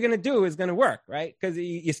 Whatever you're going to do is going to work, right? Because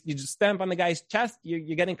you just stamp on the guy's chest,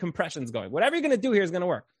 you're getting compressions going. Whatever you're going to do here is going to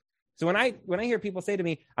work. So when I hear people say to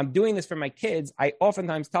me, I'm doing this for my kids, I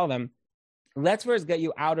oftentimes tell them, let's first get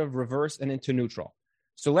you out of reverse and into neutral.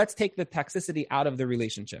 So let's take the toxicity out of the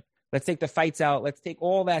relationship. Let's take the fights out. Let's take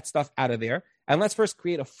all that stuff out of there. And let's first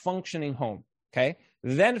create a functioning home, okay?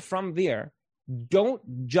 Then from there,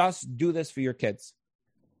 don't just do this for your kids.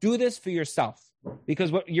 Do this for yourself.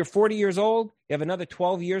 Because you're 40 years old, you have another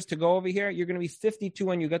 12 years to go over here. You're going to be 52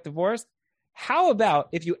 when you get divorced. How about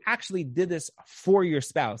if you actually did this for your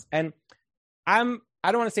spouse? And I don't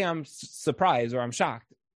want to say I'm surprised or I'm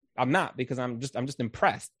shocked. I'm not, because I'm just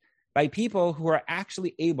impressed by people who are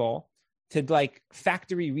actually able to like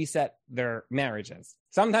factory reset their marriages.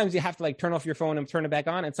 Sometimes you have to like turn off your phone and turn it back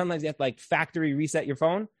on. And sometimes you have to like factory reset your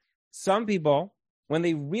phone. Some people, when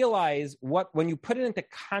they realize when you put it into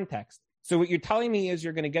context, so what you're telling me is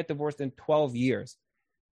you're going to get divorced in 12 years.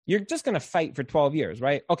 You're just going to fight for 12 years,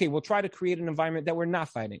 right? Okay, we'll try to create an environment that we're not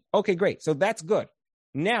fighting. Okay, great. So that's good.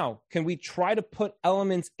 Now, can we try to put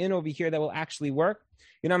elements in over here that will actually work?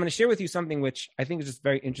 I'm going to share with you something which I think is just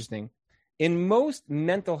very interesting. In most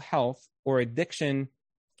mental health or addiction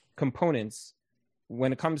components,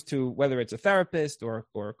 when it comes to whether it's a therapist or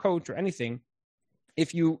a coach or anything,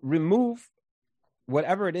 if you remove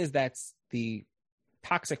whatever it is that's the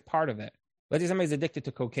toxic part of it, let's say somebody's addicted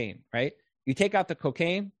to cocaine, right? You take out the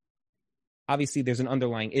cocaine, obviously there's an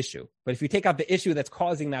underlying issue. But if you take out the issue that's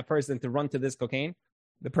causing that person to run to this cocaine,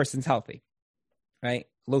 the person's healthy, right?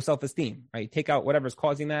 Low self-esteem, right? Take out whatever's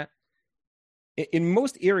causing that. In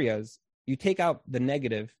most areas, you take out the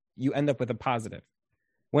negative, you end up with a positive.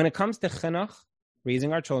 When it comes to chinuch,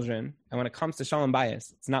 raising our children, and when it comes to shalom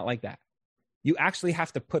bayis, it's not like that. You actually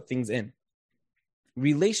have to put things in.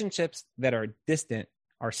 Relationships that are distant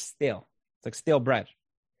are stale. It's like stale bread.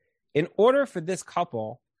 In order for this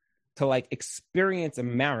couple to like experience a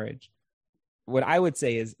marriage, what I would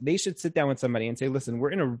say is they should sit down with somebody and say, listen,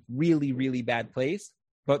 we're in a really, really bad place,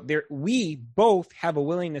 but we both have a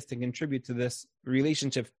willingness to contribute to this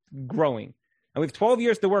relationship growing. And we have 12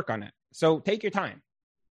 years to work on it. So take your time.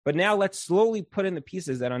 But now let's slowly put in the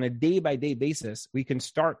pieces that on a day-by-day basis, we can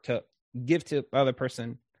start to give to the other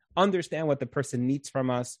person, understand what the person needs from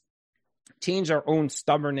us, change our own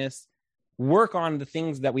stubbornness, work on the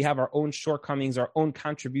things that we have our own shortcomings, our own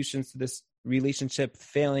contributions to this relationship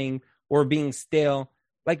failing or being stale.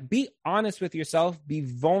 Like, be honest with yourself, be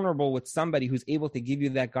vulnerable with somebody who's able to give you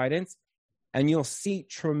that guidance, and you'll see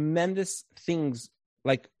tremendous things,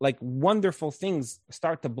 like wonderful things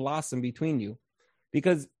start to blossom between you.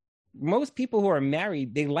 Because most people who are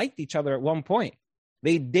married, they liked each other at one point.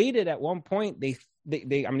 They dated at one point. They I'm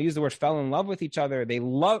going to use the word fell in love with each other. They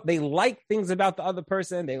like things about the other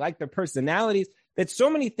person. They like their personalities. There's so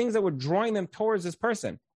many things that were drawing them towards this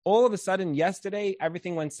person. All of a sudden, yesterday,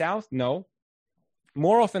 everything went south. No.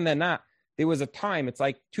 More often than not, there was a time, it's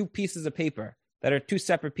like two pieces of paper that are two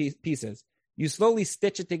separate pieces. You slowly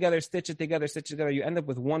stitch it together. You end up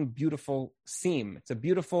with one beautiful seam. It's a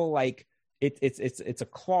beautiful, like, it's a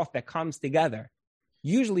cloth that comes together.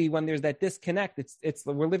 Usually when there's that disconnect, it's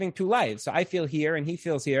we're living two lives. So I feel here and he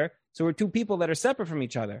feels here. So we're two people that are separate from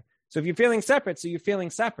each other. So if you're feeling separate, so you're feeling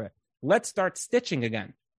separate. Let's start stitching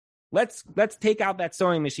again. Let's take out that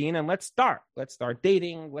sewing machine and let's start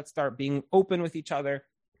dating. Let's start being open with each other.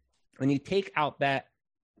 When you take out that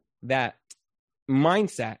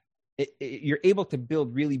mindset, you're able to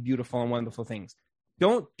build really beautiful and wonderful things.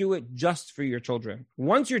 Don't do it just for your children.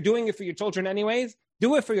 Once you're doing it for your children anyways,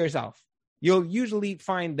 do it for yourself. You'll usually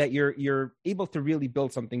find that you're able to really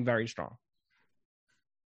build something very strong.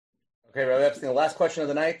 Okay, Rabbi Epstein, the last question of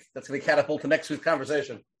the night. That's going to catapult to next week's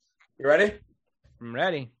conversation. You ready? I'm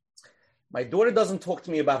ready. My daughter doesn't talk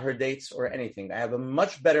to me about her dates or anything. I have a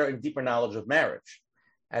much better and deeper knowledge of marriage.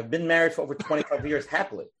 I've been married for over 25 years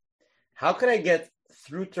happily. How can I get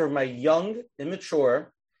through to my young,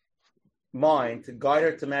 immature mind to guide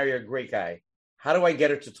her to marry a great guy? How do I get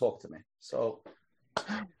her to talk to me? So...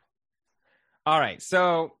 All right.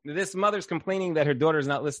 So this mother's complaining that her daughter is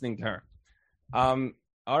not listening to her.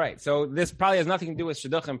 All right. So this probably has nothing to do with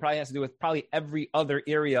shidduchim, probably has to do with probably every other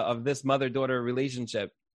area of this mother-daughter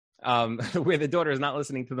relationship where the daughter is not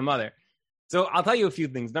listening to the mother. So I'll tell you a few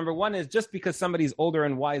things. Number one is just because somebody's older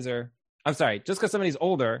and wiser, just because somebody's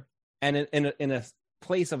older and in a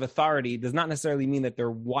place of authority does not necessarily mean that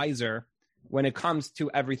they're wiser when it comes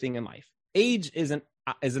to everything in life. Age isn't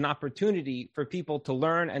is an opportunity for people to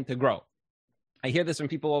learn and to grow. I hear this from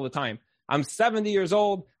people all the time. I'm 70 years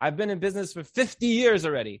old. I've been in business for 50 years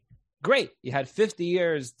already. Great. You had 50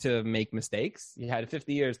 years to make mistakes. You had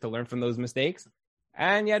 50 years to learn from those mistakes.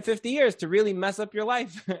 And you had 50 years to really mess up your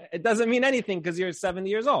life. It doesn't mean anything because you're 70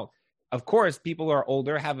 years old. Of course, people who are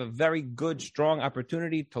older have a very good, strong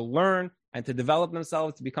opportunity to learn and to develop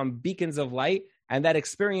themselves, to become beacons of light. And that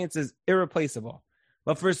experience is irreplaceable.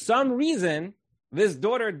 But for some reason, this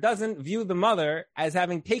daughter doesn't view the mother as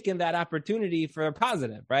having taken that opportunity for a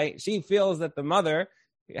positive, right? She feels that the mother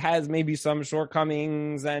has maybe some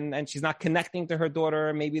shortcomings and she's not connecting to her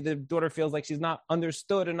daughter. Maybe the daughter feels like she's not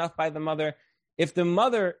understood enough by the mother. If the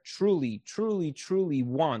mother truly, truly, truly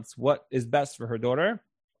wants what is best for her daughter,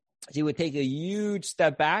 she would take a huge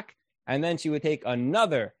step back, and then she would take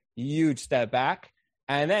another huge step back,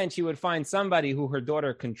 and then she would find somebody who her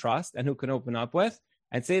daughter can trust and who can open up with,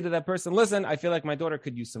 and say to that person, listen, I feel like my daughter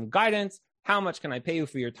could use some guidance. How much can I pay you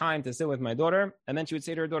for your time to sit with my daughter? And then she would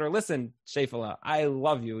say to her daughter, listen, Shefala, I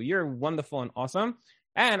love you. You're wonderful and awesome.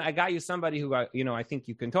 And I got you somebody who, I think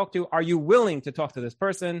you can talk to. Are you willing to talk to this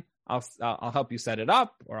person? I'll help you set it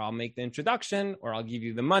up, or I'll make the introduction, or I'll give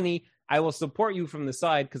you the money. I will support you from the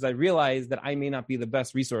side because I realize that I may not be the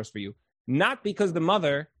best resource for you. Not because the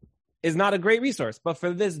mother is not a great resource, but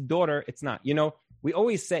for this daughter, it's not. We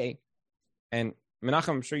always say, and Menachem,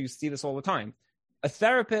 I'm sure you see this all the time, a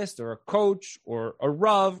therapist or a coach or a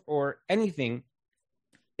Rav or anything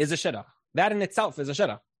is a shidduch. That in itself is a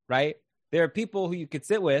shidduch, right? There are people who you could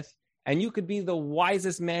sit with and you could be the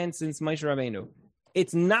wisest man since Moshe Rabbeinu.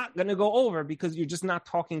 It's not going to go over because you're just not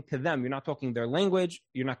talking to them. You're not talking their language.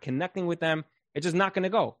 You're not connecting with them. It's just not going to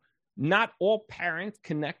go. Not all parents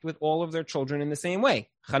connect with all of their children in the same way.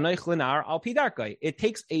 It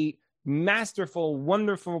takes a masterful,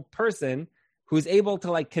 wonderful person who's able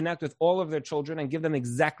to connect with all of their children and give them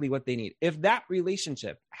exactly what they need. If that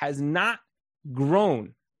relationship has not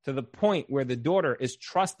grown to the point where the daughter is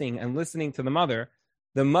trusting and listening to the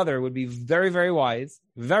mother would be very, very wise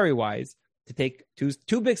to take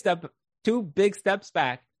two big steps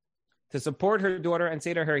back to support her daughter and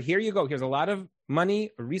say to her, here you go. Here's a lot of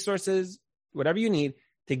money, resources, whatever you need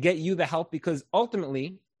to get you the help, because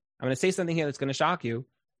ultimately, I'm going to say something here that's going to shock you.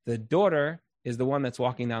 The daughter is the one that's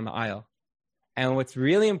walking down the aisle. And what's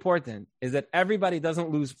really important is that everybody doesn't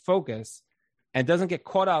lose focus and doesn't get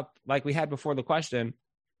caught up, like we had before the question,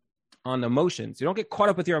 on emotions. You don't get caught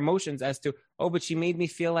up with your emotions as to, oh, but she made me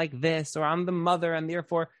feel like this, or I'm the mother, and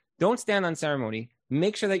therefore don't stand on ceremony.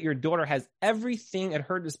 Make sure that your daughter has everything at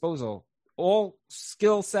her disposal, all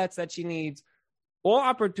skill sets that she needs, all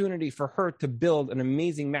opportunity for her to build an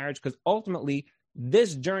amazing marriage, because ultimately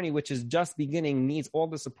this journey, which is just beginning, needs all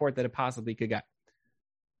the support that it possibly could get.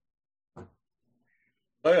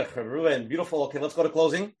 Ruben, beautiful. Okay, let's go to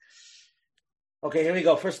closing. Okay, here we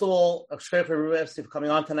go. First of all, subscribe for Ruben for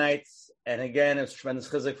coming on tonight. And again, it's tremendous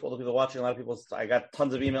chizik for all the people watching. A lot of people, I got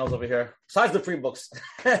tons of emails over here. Besides the free books,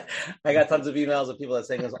 I got tons of emails of people that are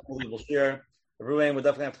saying it's unbelievable share. Ruben, we'll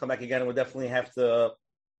definitely have to come back again. We'll definitely have to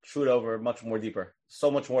shoot over much more deeper.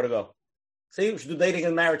 So much more to go. See, we should do dating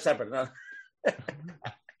and marriage separate. No?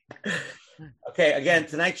 Okay, again,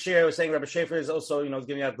 tonight's share was saying Rabbi Schaefer is also,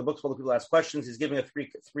 giving out the books for the people to ask questions. He's giving a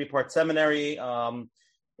three-part seminary.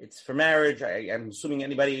 It's for marriage. I'm assuming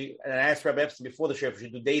anybody, and I asked Rabbi Epstein before the share if we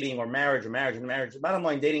should do dating or marriage. The bottom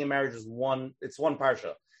line, dating and marriage is one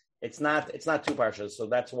parsha. It's not two parshas. So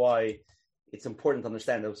that's why it's important to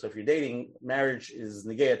understand that. So if you're dating, marriage is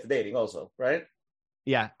negaya to dating also, right?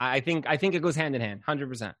 Yeah, I think it goes hand in hand,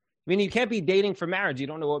 100%. I mean, you can't be dating for marriage. You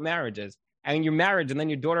don't know what marriage is. And you're married, and then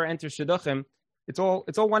your daughter enters shidduchim. It's all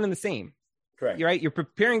one and the same. Correct. You're right. You're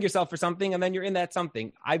preparing yourself for something, and then you're in that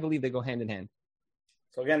something. I believe they go hand in hand.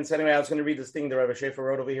 So again, anyway, I was going to read this thing that Rabbi Schaefer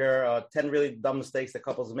wrote over here. 10 really dumb mistakes that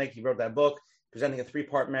couples make. He wrote that book, presenting a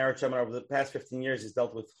 3-part marriage seminar. Over the past 15 years, he's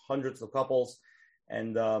dealt with hundreds of couples,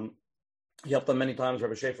 and he helped them many times.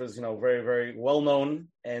 Rabbi Schaefer is, very, very well known,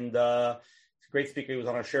 and he's a great speaker. He was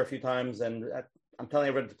on our share a few times, and I'm telling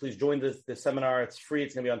everybody to please join this seminar. It's free.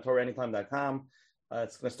 It's going to be on TorahAnytime.com.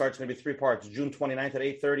 It's going to be 3 parts: June 29th at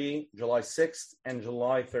 8:30, July 6th, and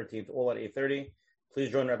July 13th, all at 8:30. Please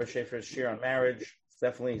join Rabbi Schaefer's share on marriage.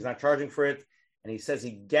 Definitely, he's not charging for it, and he says he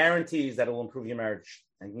guarantees that it will improve your marriage.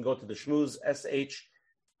 And you can go to the Shmuz,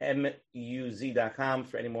 shmuz.com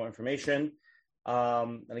for any more information.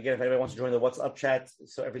 And again, if anybody wants to join the WhatsApp chat,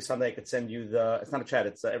 so every Sunday I could send you it's not a chat,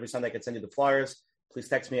 it's every Sunday I could send you the flyers. Please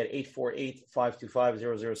text me at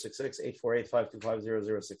 848-525-0066,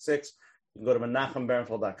 848-525-0066. You can go to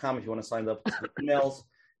menachemberenfeld.com if you want to sign up to the emails,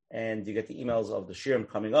 and you get the emails of the shirim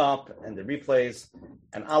coming up and the replays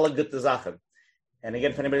and alle gute Sachen. And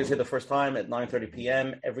again, if anybody's here the first time, at 9:30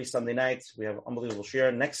 p.m. every Sunday night, we have unbelievable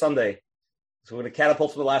shir. Next Sunday, so we're going to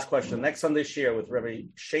catapult to the last question. Next Sunday shir with Rabbi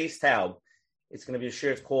Shea Staub. It's going to be a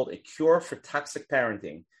shir. It's called A Cure for Toxic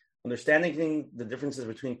Parenting. Understanding the differences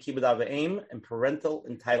between kibbud av v'em and parental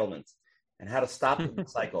entitlement, and how to stop the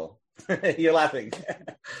cycle. You're laughing.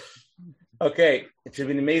 Okay, it should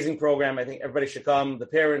be an amazing program. I think everybody should come, the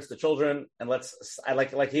parents, the children, and I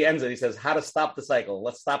like he ends it. He says, how to stop the cycle.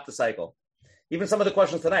 Let's stop the cycle. Even some of the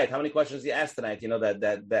questions tonight, how many questions you asked tonight,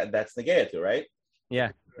 that's negated to, right?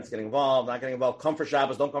 Yeah. It's getting involved, not getting involved. Come for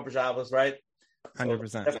Shabbos, don't come for Shabbos, right?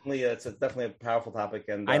 100%. It's definitely a powerful topic.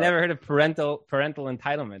 And I never heard of parental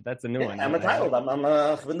entitlement. That's a new one. I'm entitled. I'm a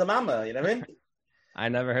mama, you know what I mean? I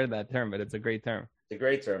never heard that term, but it's a great term. It's a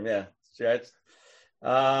great term, yeah. Right.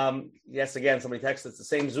 Yes, again, somebody texted. It's the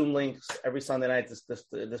same Zoom links every Sunday night. This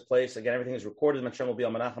place again, everything is recorded. Menachem will be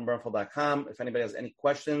on menachembernfeld.com. If anybody has any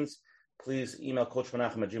questions, please email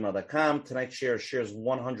coachmenachem@gmail.com. Tonight's share is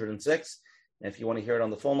 106, and if you want to hear it on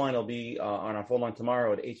the phone line, it'll be on our phone line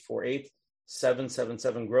tomorrow at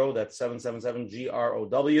 848-777-GROW. That's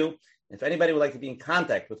 777-GROW. If anybody would like to be in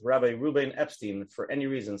contact with Rabbi Ruben Epstein for any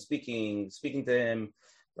reason, speaking to him,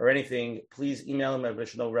 or anything, please email him. Everybody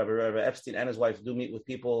should know Rabbi Epstein and his wife do meet with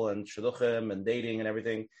people and shidduchim and dating and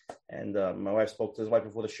everything. And my wife spoke to his wife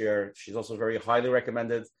before the share. She's also very highly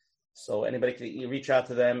recommended. So anybody can reach out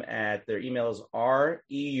to them at their email is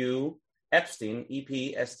REU Epstein,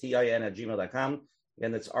 EPSTIN @gmail.com.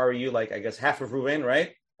 Again, that's REU, like I guess half of Ruben,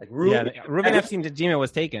 right? Like Ruben. Yeah, Ruben Epstein at Gmail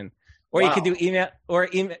was taken. Or you could do email. My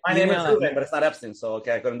name is Ruben, but it's not Epstein, so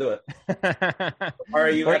okay, I couldn't do it. Or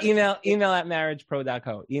email at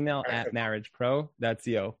marriagepro.co. Email at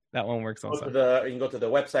marriagepro.co. That one works also. You can go to the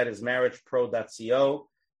website is marriagepro.co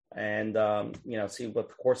and see what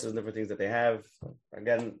the courses and different things that they have.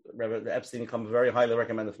 Again, Rabbi Epstein comes very highly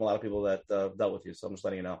recommended from a lot of people that dealt with you, so I'm just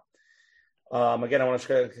letting you know. Again, I want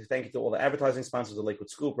to thank you to all the advertising sponsors of Lakewood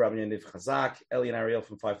Scoop, Rabbi Yaniv Chazak, Eli and Ariel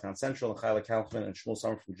from 5 Town Central, and Chayla Kaufman and Shmuel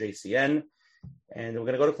Summer from JCN. And we're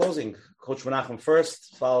going to go to closing. Coach Menachem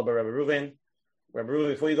first, followed by Rabbi Ruben. Rabbi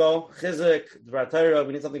Ruben, before you go, Chizuk, Dvar Torah,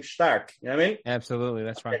 we need something stark. You know what I mean? Absolutely.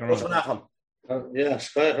 That's right. Coach Menachem.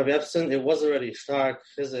 Shkoyach, Rabbi Epstein, it was already stark,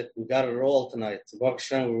 Chizuk. We got it all tonight. Baruch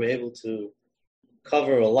Hashem, we were able to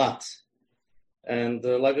cover a lot. And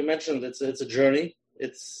like I mentioned, it's a journey.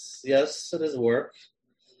 Yes, it is work,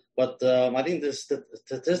 but I think the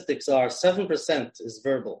statistics are 7% is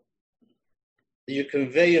verbal. You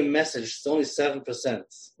convey a message, it's only 7%.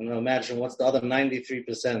 Imagine what's the other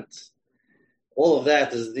 93%. All of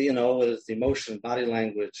that is the emotion, body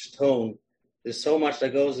language, tone. There's so much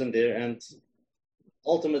that goes in there, and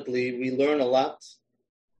ultimately we learn a lot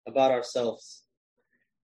about ourselves,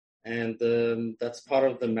 and that's part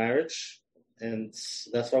of the marriage, and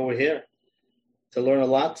that's why we're here. To learn a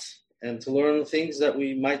lot and to learn things that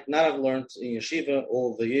we might not have learned in yeshiva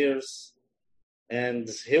all the years. And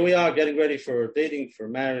here we are getting ready for dating, for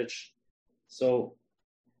marriage. So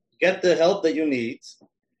get the help that you need.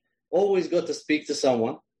 Always good to speak to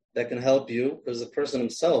someone that can help you, because the person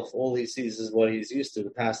himself, all he sees is what he's used to the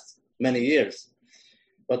past many years.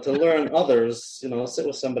 But to learn others, sit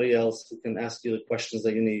with somebody else who can ask you the questions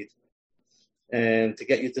that you need and to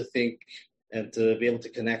get you to think and to be able to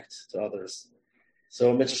connect to others.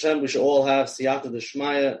 So, Mitzvah Hashem, we should all have siyata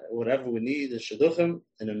d'shmaya, whatever we need in shidduchim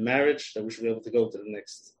and in marriage, that we should be able to go to the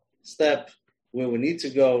next step where we need to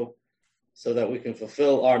go so that we can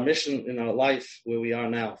fulfill our mission in our life where we are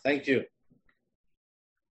now. Thank you.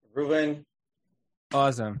 Ruben.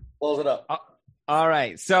 Awesome. Close it up. All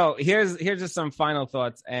right. So here's just some final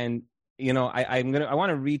thoughts. And, I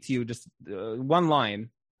want to read to you just one line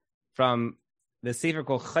from the sefer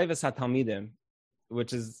called Chayvas HaTalmidim,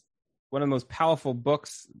 which is one of the most powerful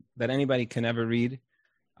books that anybody can ever read.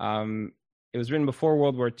 It was written before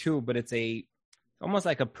World War II, but it's almost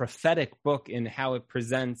like a prophetic book in how it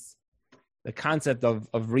presents the concept of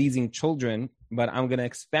raising children. But I'm going to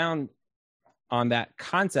expound on that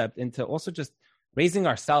concept into also just raising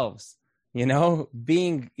ourselves,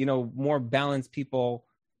 being, more balanced people,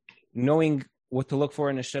 knowing what to look for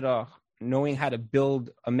in a shidduch, knowing how to build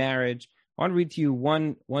a marriage. I want to read to you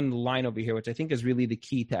one line over here, which I think is really the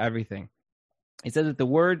key to everything. It says that the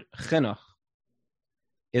word chinuch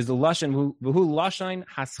is the lashon v'hu lashon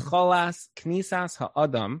hascholas knisas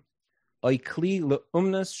ha'adam oikli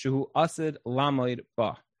leumnas shehu asid lamoid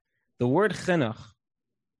ba. The word chinuch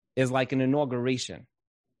is like an inauguration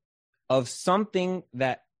of something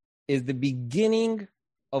that is the beginning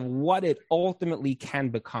of what it ultimately can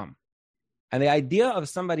become. And the idea of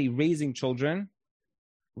somebody raising children,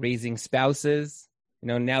 raising spouses,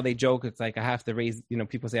 Now they joke, it's like I have to raise,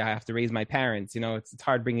 people say I have to raise my parents. It's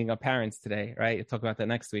hard bringing up parents today, right? We'll talk about that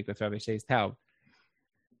next week with Rabbi Shei's Taub.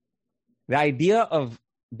 The idea of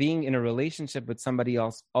being in a relationship with somebody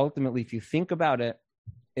else, ultimately, if you think about it,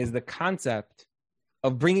 is the concept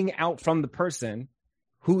of bringing out from the person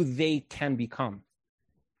who they can become.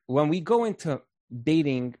 When we go into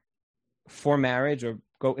dating for marriage or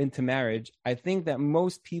go into marriage, I think that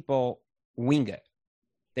most people wing it.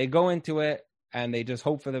 They go into it and they just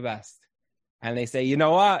hope for the best. And they say, you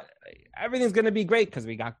know what? Everything's going to be great because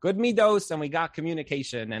we got good midos and we got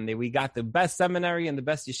communication and we got the best seminary and the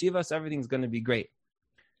best yeshiva, so everything's going to be great.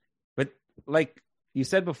 But like you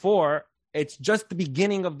said before, it's just the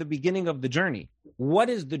beginning of the journey. What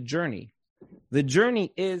is the journey? The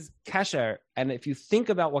journey is kesher. And if you think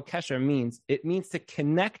about what kesher means, it means to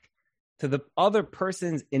connect to the other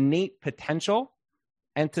person's innate potential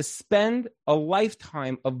and to spend a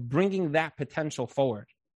lifetime of bringing that potential forward.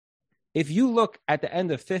 If you look at the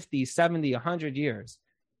end of 50, 70, 100 years,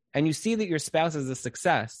 and you see that your spouse is a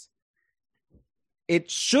success,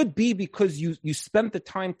 it should be because you spent the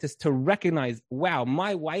time to recognize, wow,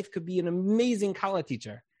 my wife could be an amazing Kala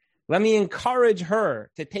teacher. Let me encourage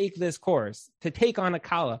her to take this course, to take on a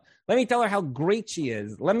Kala. Let me tell her how great she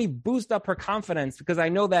is. Let me boost up her confidence because I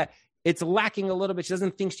know that it's lacking a little bit. She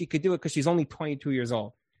doesn't think she could do it because she's only 22 years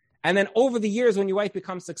old. And then over the years, when your wife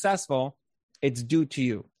becomes successful, it's due to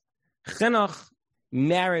you. Chinuch,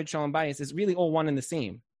 marriage, shalom bayis, is really all one and the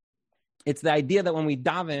same. It's the idea that when we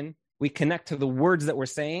daven, we connect to the words that we're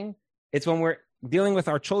saying. It's when we're dealing with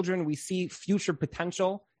our children, we see future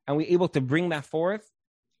potential and we're able to bring that forth.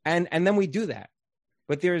 And then we do that.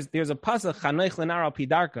 But there's a pasuk, Chanoich lenar al pi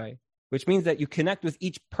darkai, which means that you connect with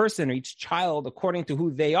each person or each child according to who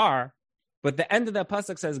they are. But the end of that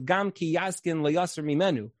pasuk says, Gam ki yaskin leyaser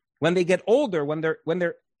mimenu. When they get older, when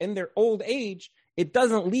they're in their old age, it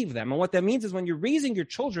doesn't leave them. And what that means is when you're raising your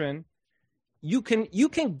children, you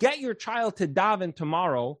can get your child to daven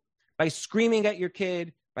tomorrow by screaming at your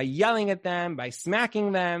kid, by yelling at them, by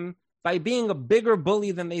smacking them, by being a bigger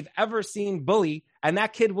bully than they've ever seen bully. And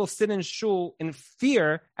that kid will sit in shul in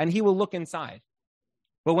fear and he will look inside.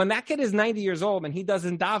 But when that kid is 90 years old and he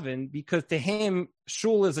doesn't daven because to him,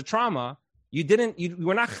 shul is a trauma, you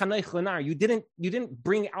were not chanech lenar. You didn't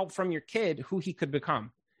bring out from your kid who he could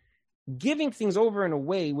become. Giving things over in a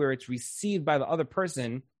way where it's received by the other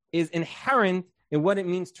person is inherent in what it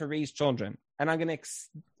means to raise children. And I'm going to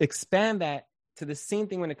expand that to the same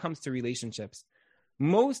thing when it comes to relationships.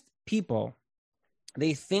 Most people,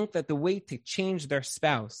 they think that the way to change their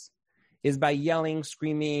spouse is by yelling,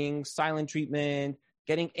 screaming, silent treatment,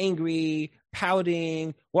 getting angry,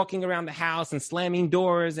 pouting, walking around the house and slamming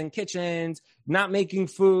doors and kitchens, not making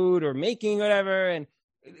food or making whatever. And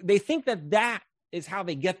they think that is how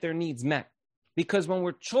they get their needs met. Because when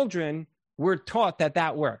we're children, we're taught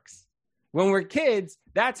that works. When we're kids,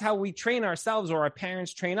 that's how we train ourselves or our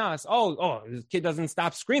parents train us. Oh, this kid doesn't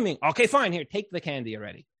stop screaming. Okay, fine, here, take the candy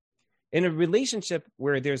already. In a relationship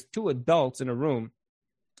where there's two adults in a room,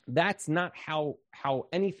 that's not how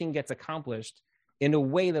anything gets accomplished in a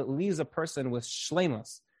way that leaves a person with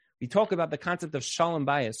shleimus. We talk about the concept of shalom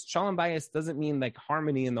bayis. Shalom bayis doesn't mean like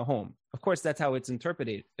harmony in the home. Of course, that's how it's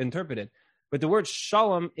interpreted. But the word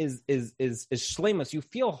shalom is shleimus. You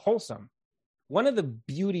feel wholesome. One of the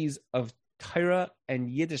beauties of Torah and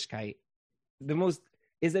Yiddishkeit,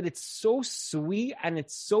 is that it's so sweet and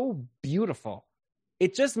it's so beautiful.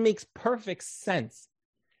 It just makes perfect sense.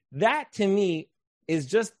 That to me is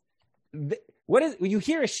just when you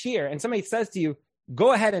hear a shiur and somebody says to you,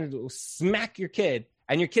 "Go ahead and smack your kid,"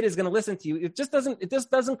 and your kid is going to listen to you. It just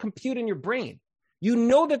doesn't compute in your brain. You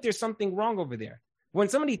know that there's something wrong over there. When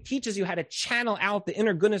somebody teaches you how to channel out the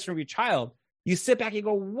inner goodness from your child, you sit back and you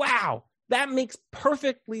go, "Wow, that makes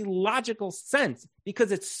perfectly logical sense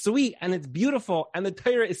because it's sweet and it's beautiful, and the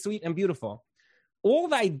Torah is sweet and beautiful." All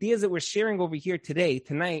the ideas that we're sharing over here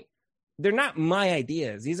tonight, they're not my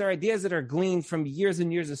ideas. These are ideas that are gleaned from years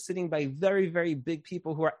and years of sitting by very, very big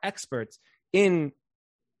people who are experts in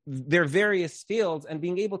their various fields and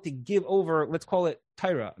being able to give over, let's call it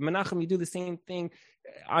Torah. Menachem, you do the same thing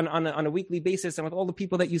on a weekly basis and with all the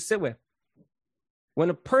people that you sit with.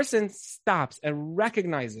 When a person stops and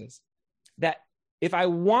recognizes that if I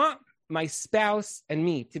want my spouse and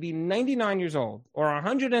me to be 99 years old or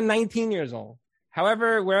 119 years old,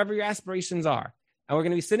 however, wherever your aspirations are, and we're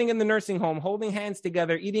going to be sitting in the nursing home, holding hands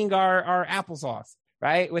together, eating our applesauce,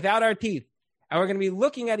 right, without our teeth, and we're going to be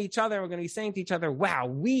looking at each other, and we're going to be saying to each other, "Wow,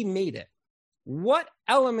 we made it." What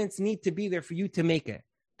elements need to be there for you to make it?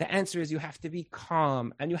 The answer is you have to be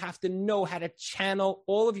calm, and you have to know how to channel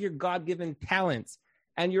all of your God-given talents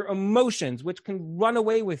and your emotions, which can run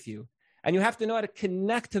away with you. And you have to know how to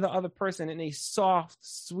connect to the other person in a soft,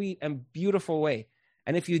 sweet, and beautiful way.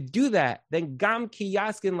 And if you do that, then gam ki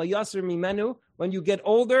yaskin la yasser mimenu, when you get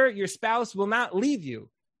older, your spouse will not leave you.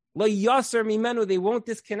 La yasser mimenu, they won't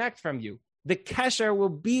disconnect from you. The kesher will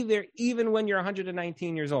be there even when you're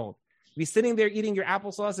 119 years old. You'll be sitting there eating your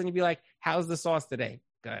applesauce and you'll be like, how's the sauce today?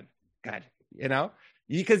 Good. You know,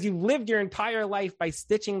 because you've lived your entire life by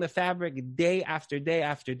stitching the fabric day after day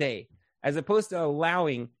after day, as opposed to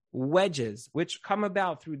allowing wedges, which come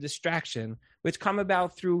about through distraction, which come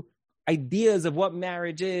about through ideas of what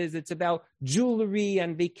marriage is. It's about jewelry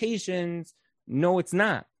and vacations. No, it's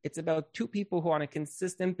not. It's about two people who on a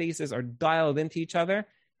consistent basis are dialed into each other.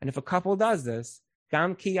 And if a couple does this,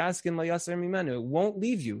 gam ki yaskin la yasser mimenu, it won't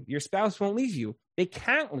leave you. Your spouse won't leave you. They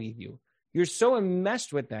can't leave you. You're so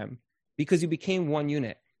enmeshed with them because you became one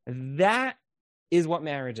unit. That is what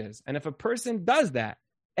marriage is. And if a person does that,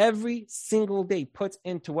 every single day puts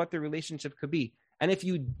into what the relationship could be. And if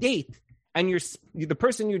you date and the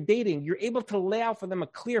person you're dating, you're able to lay out for them a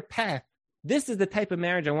clear path. This is the type of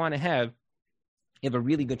marriage I want to have. You have a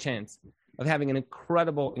really good chance of having an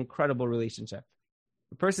incredible, incredible relationship.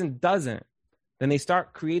 If a person doesn't, then they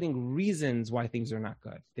start creating reasons why things are not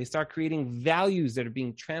good. They start creating values that are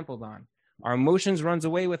being trampled on. Our emotions runs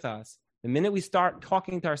away with us. The minute we start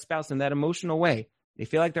talking to our spouse in that emotional way, they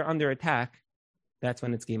feel like they're under attack. That's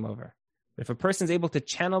when it's game over. But if a person's able to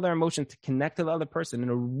channel their emotion to connect to the other person in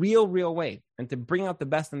a real way and to bring out the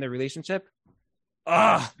best in their relationship,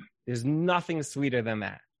 there's nothing sweeter than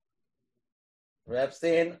that.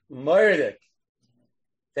 Epstein, Murdik.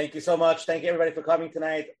 Thank you so much. Thank you, everybody, for coming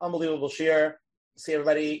tonight. Unbelievable shir. See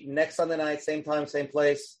everybody next Sunday night, same time, same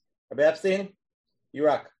place. Rabbi Epstein, you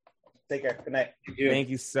rock. Take care. Good night. Thank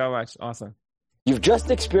you so much. Awesome. You've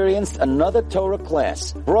just experienced another Torah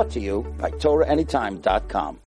class brought to you by TorahAnytime.com.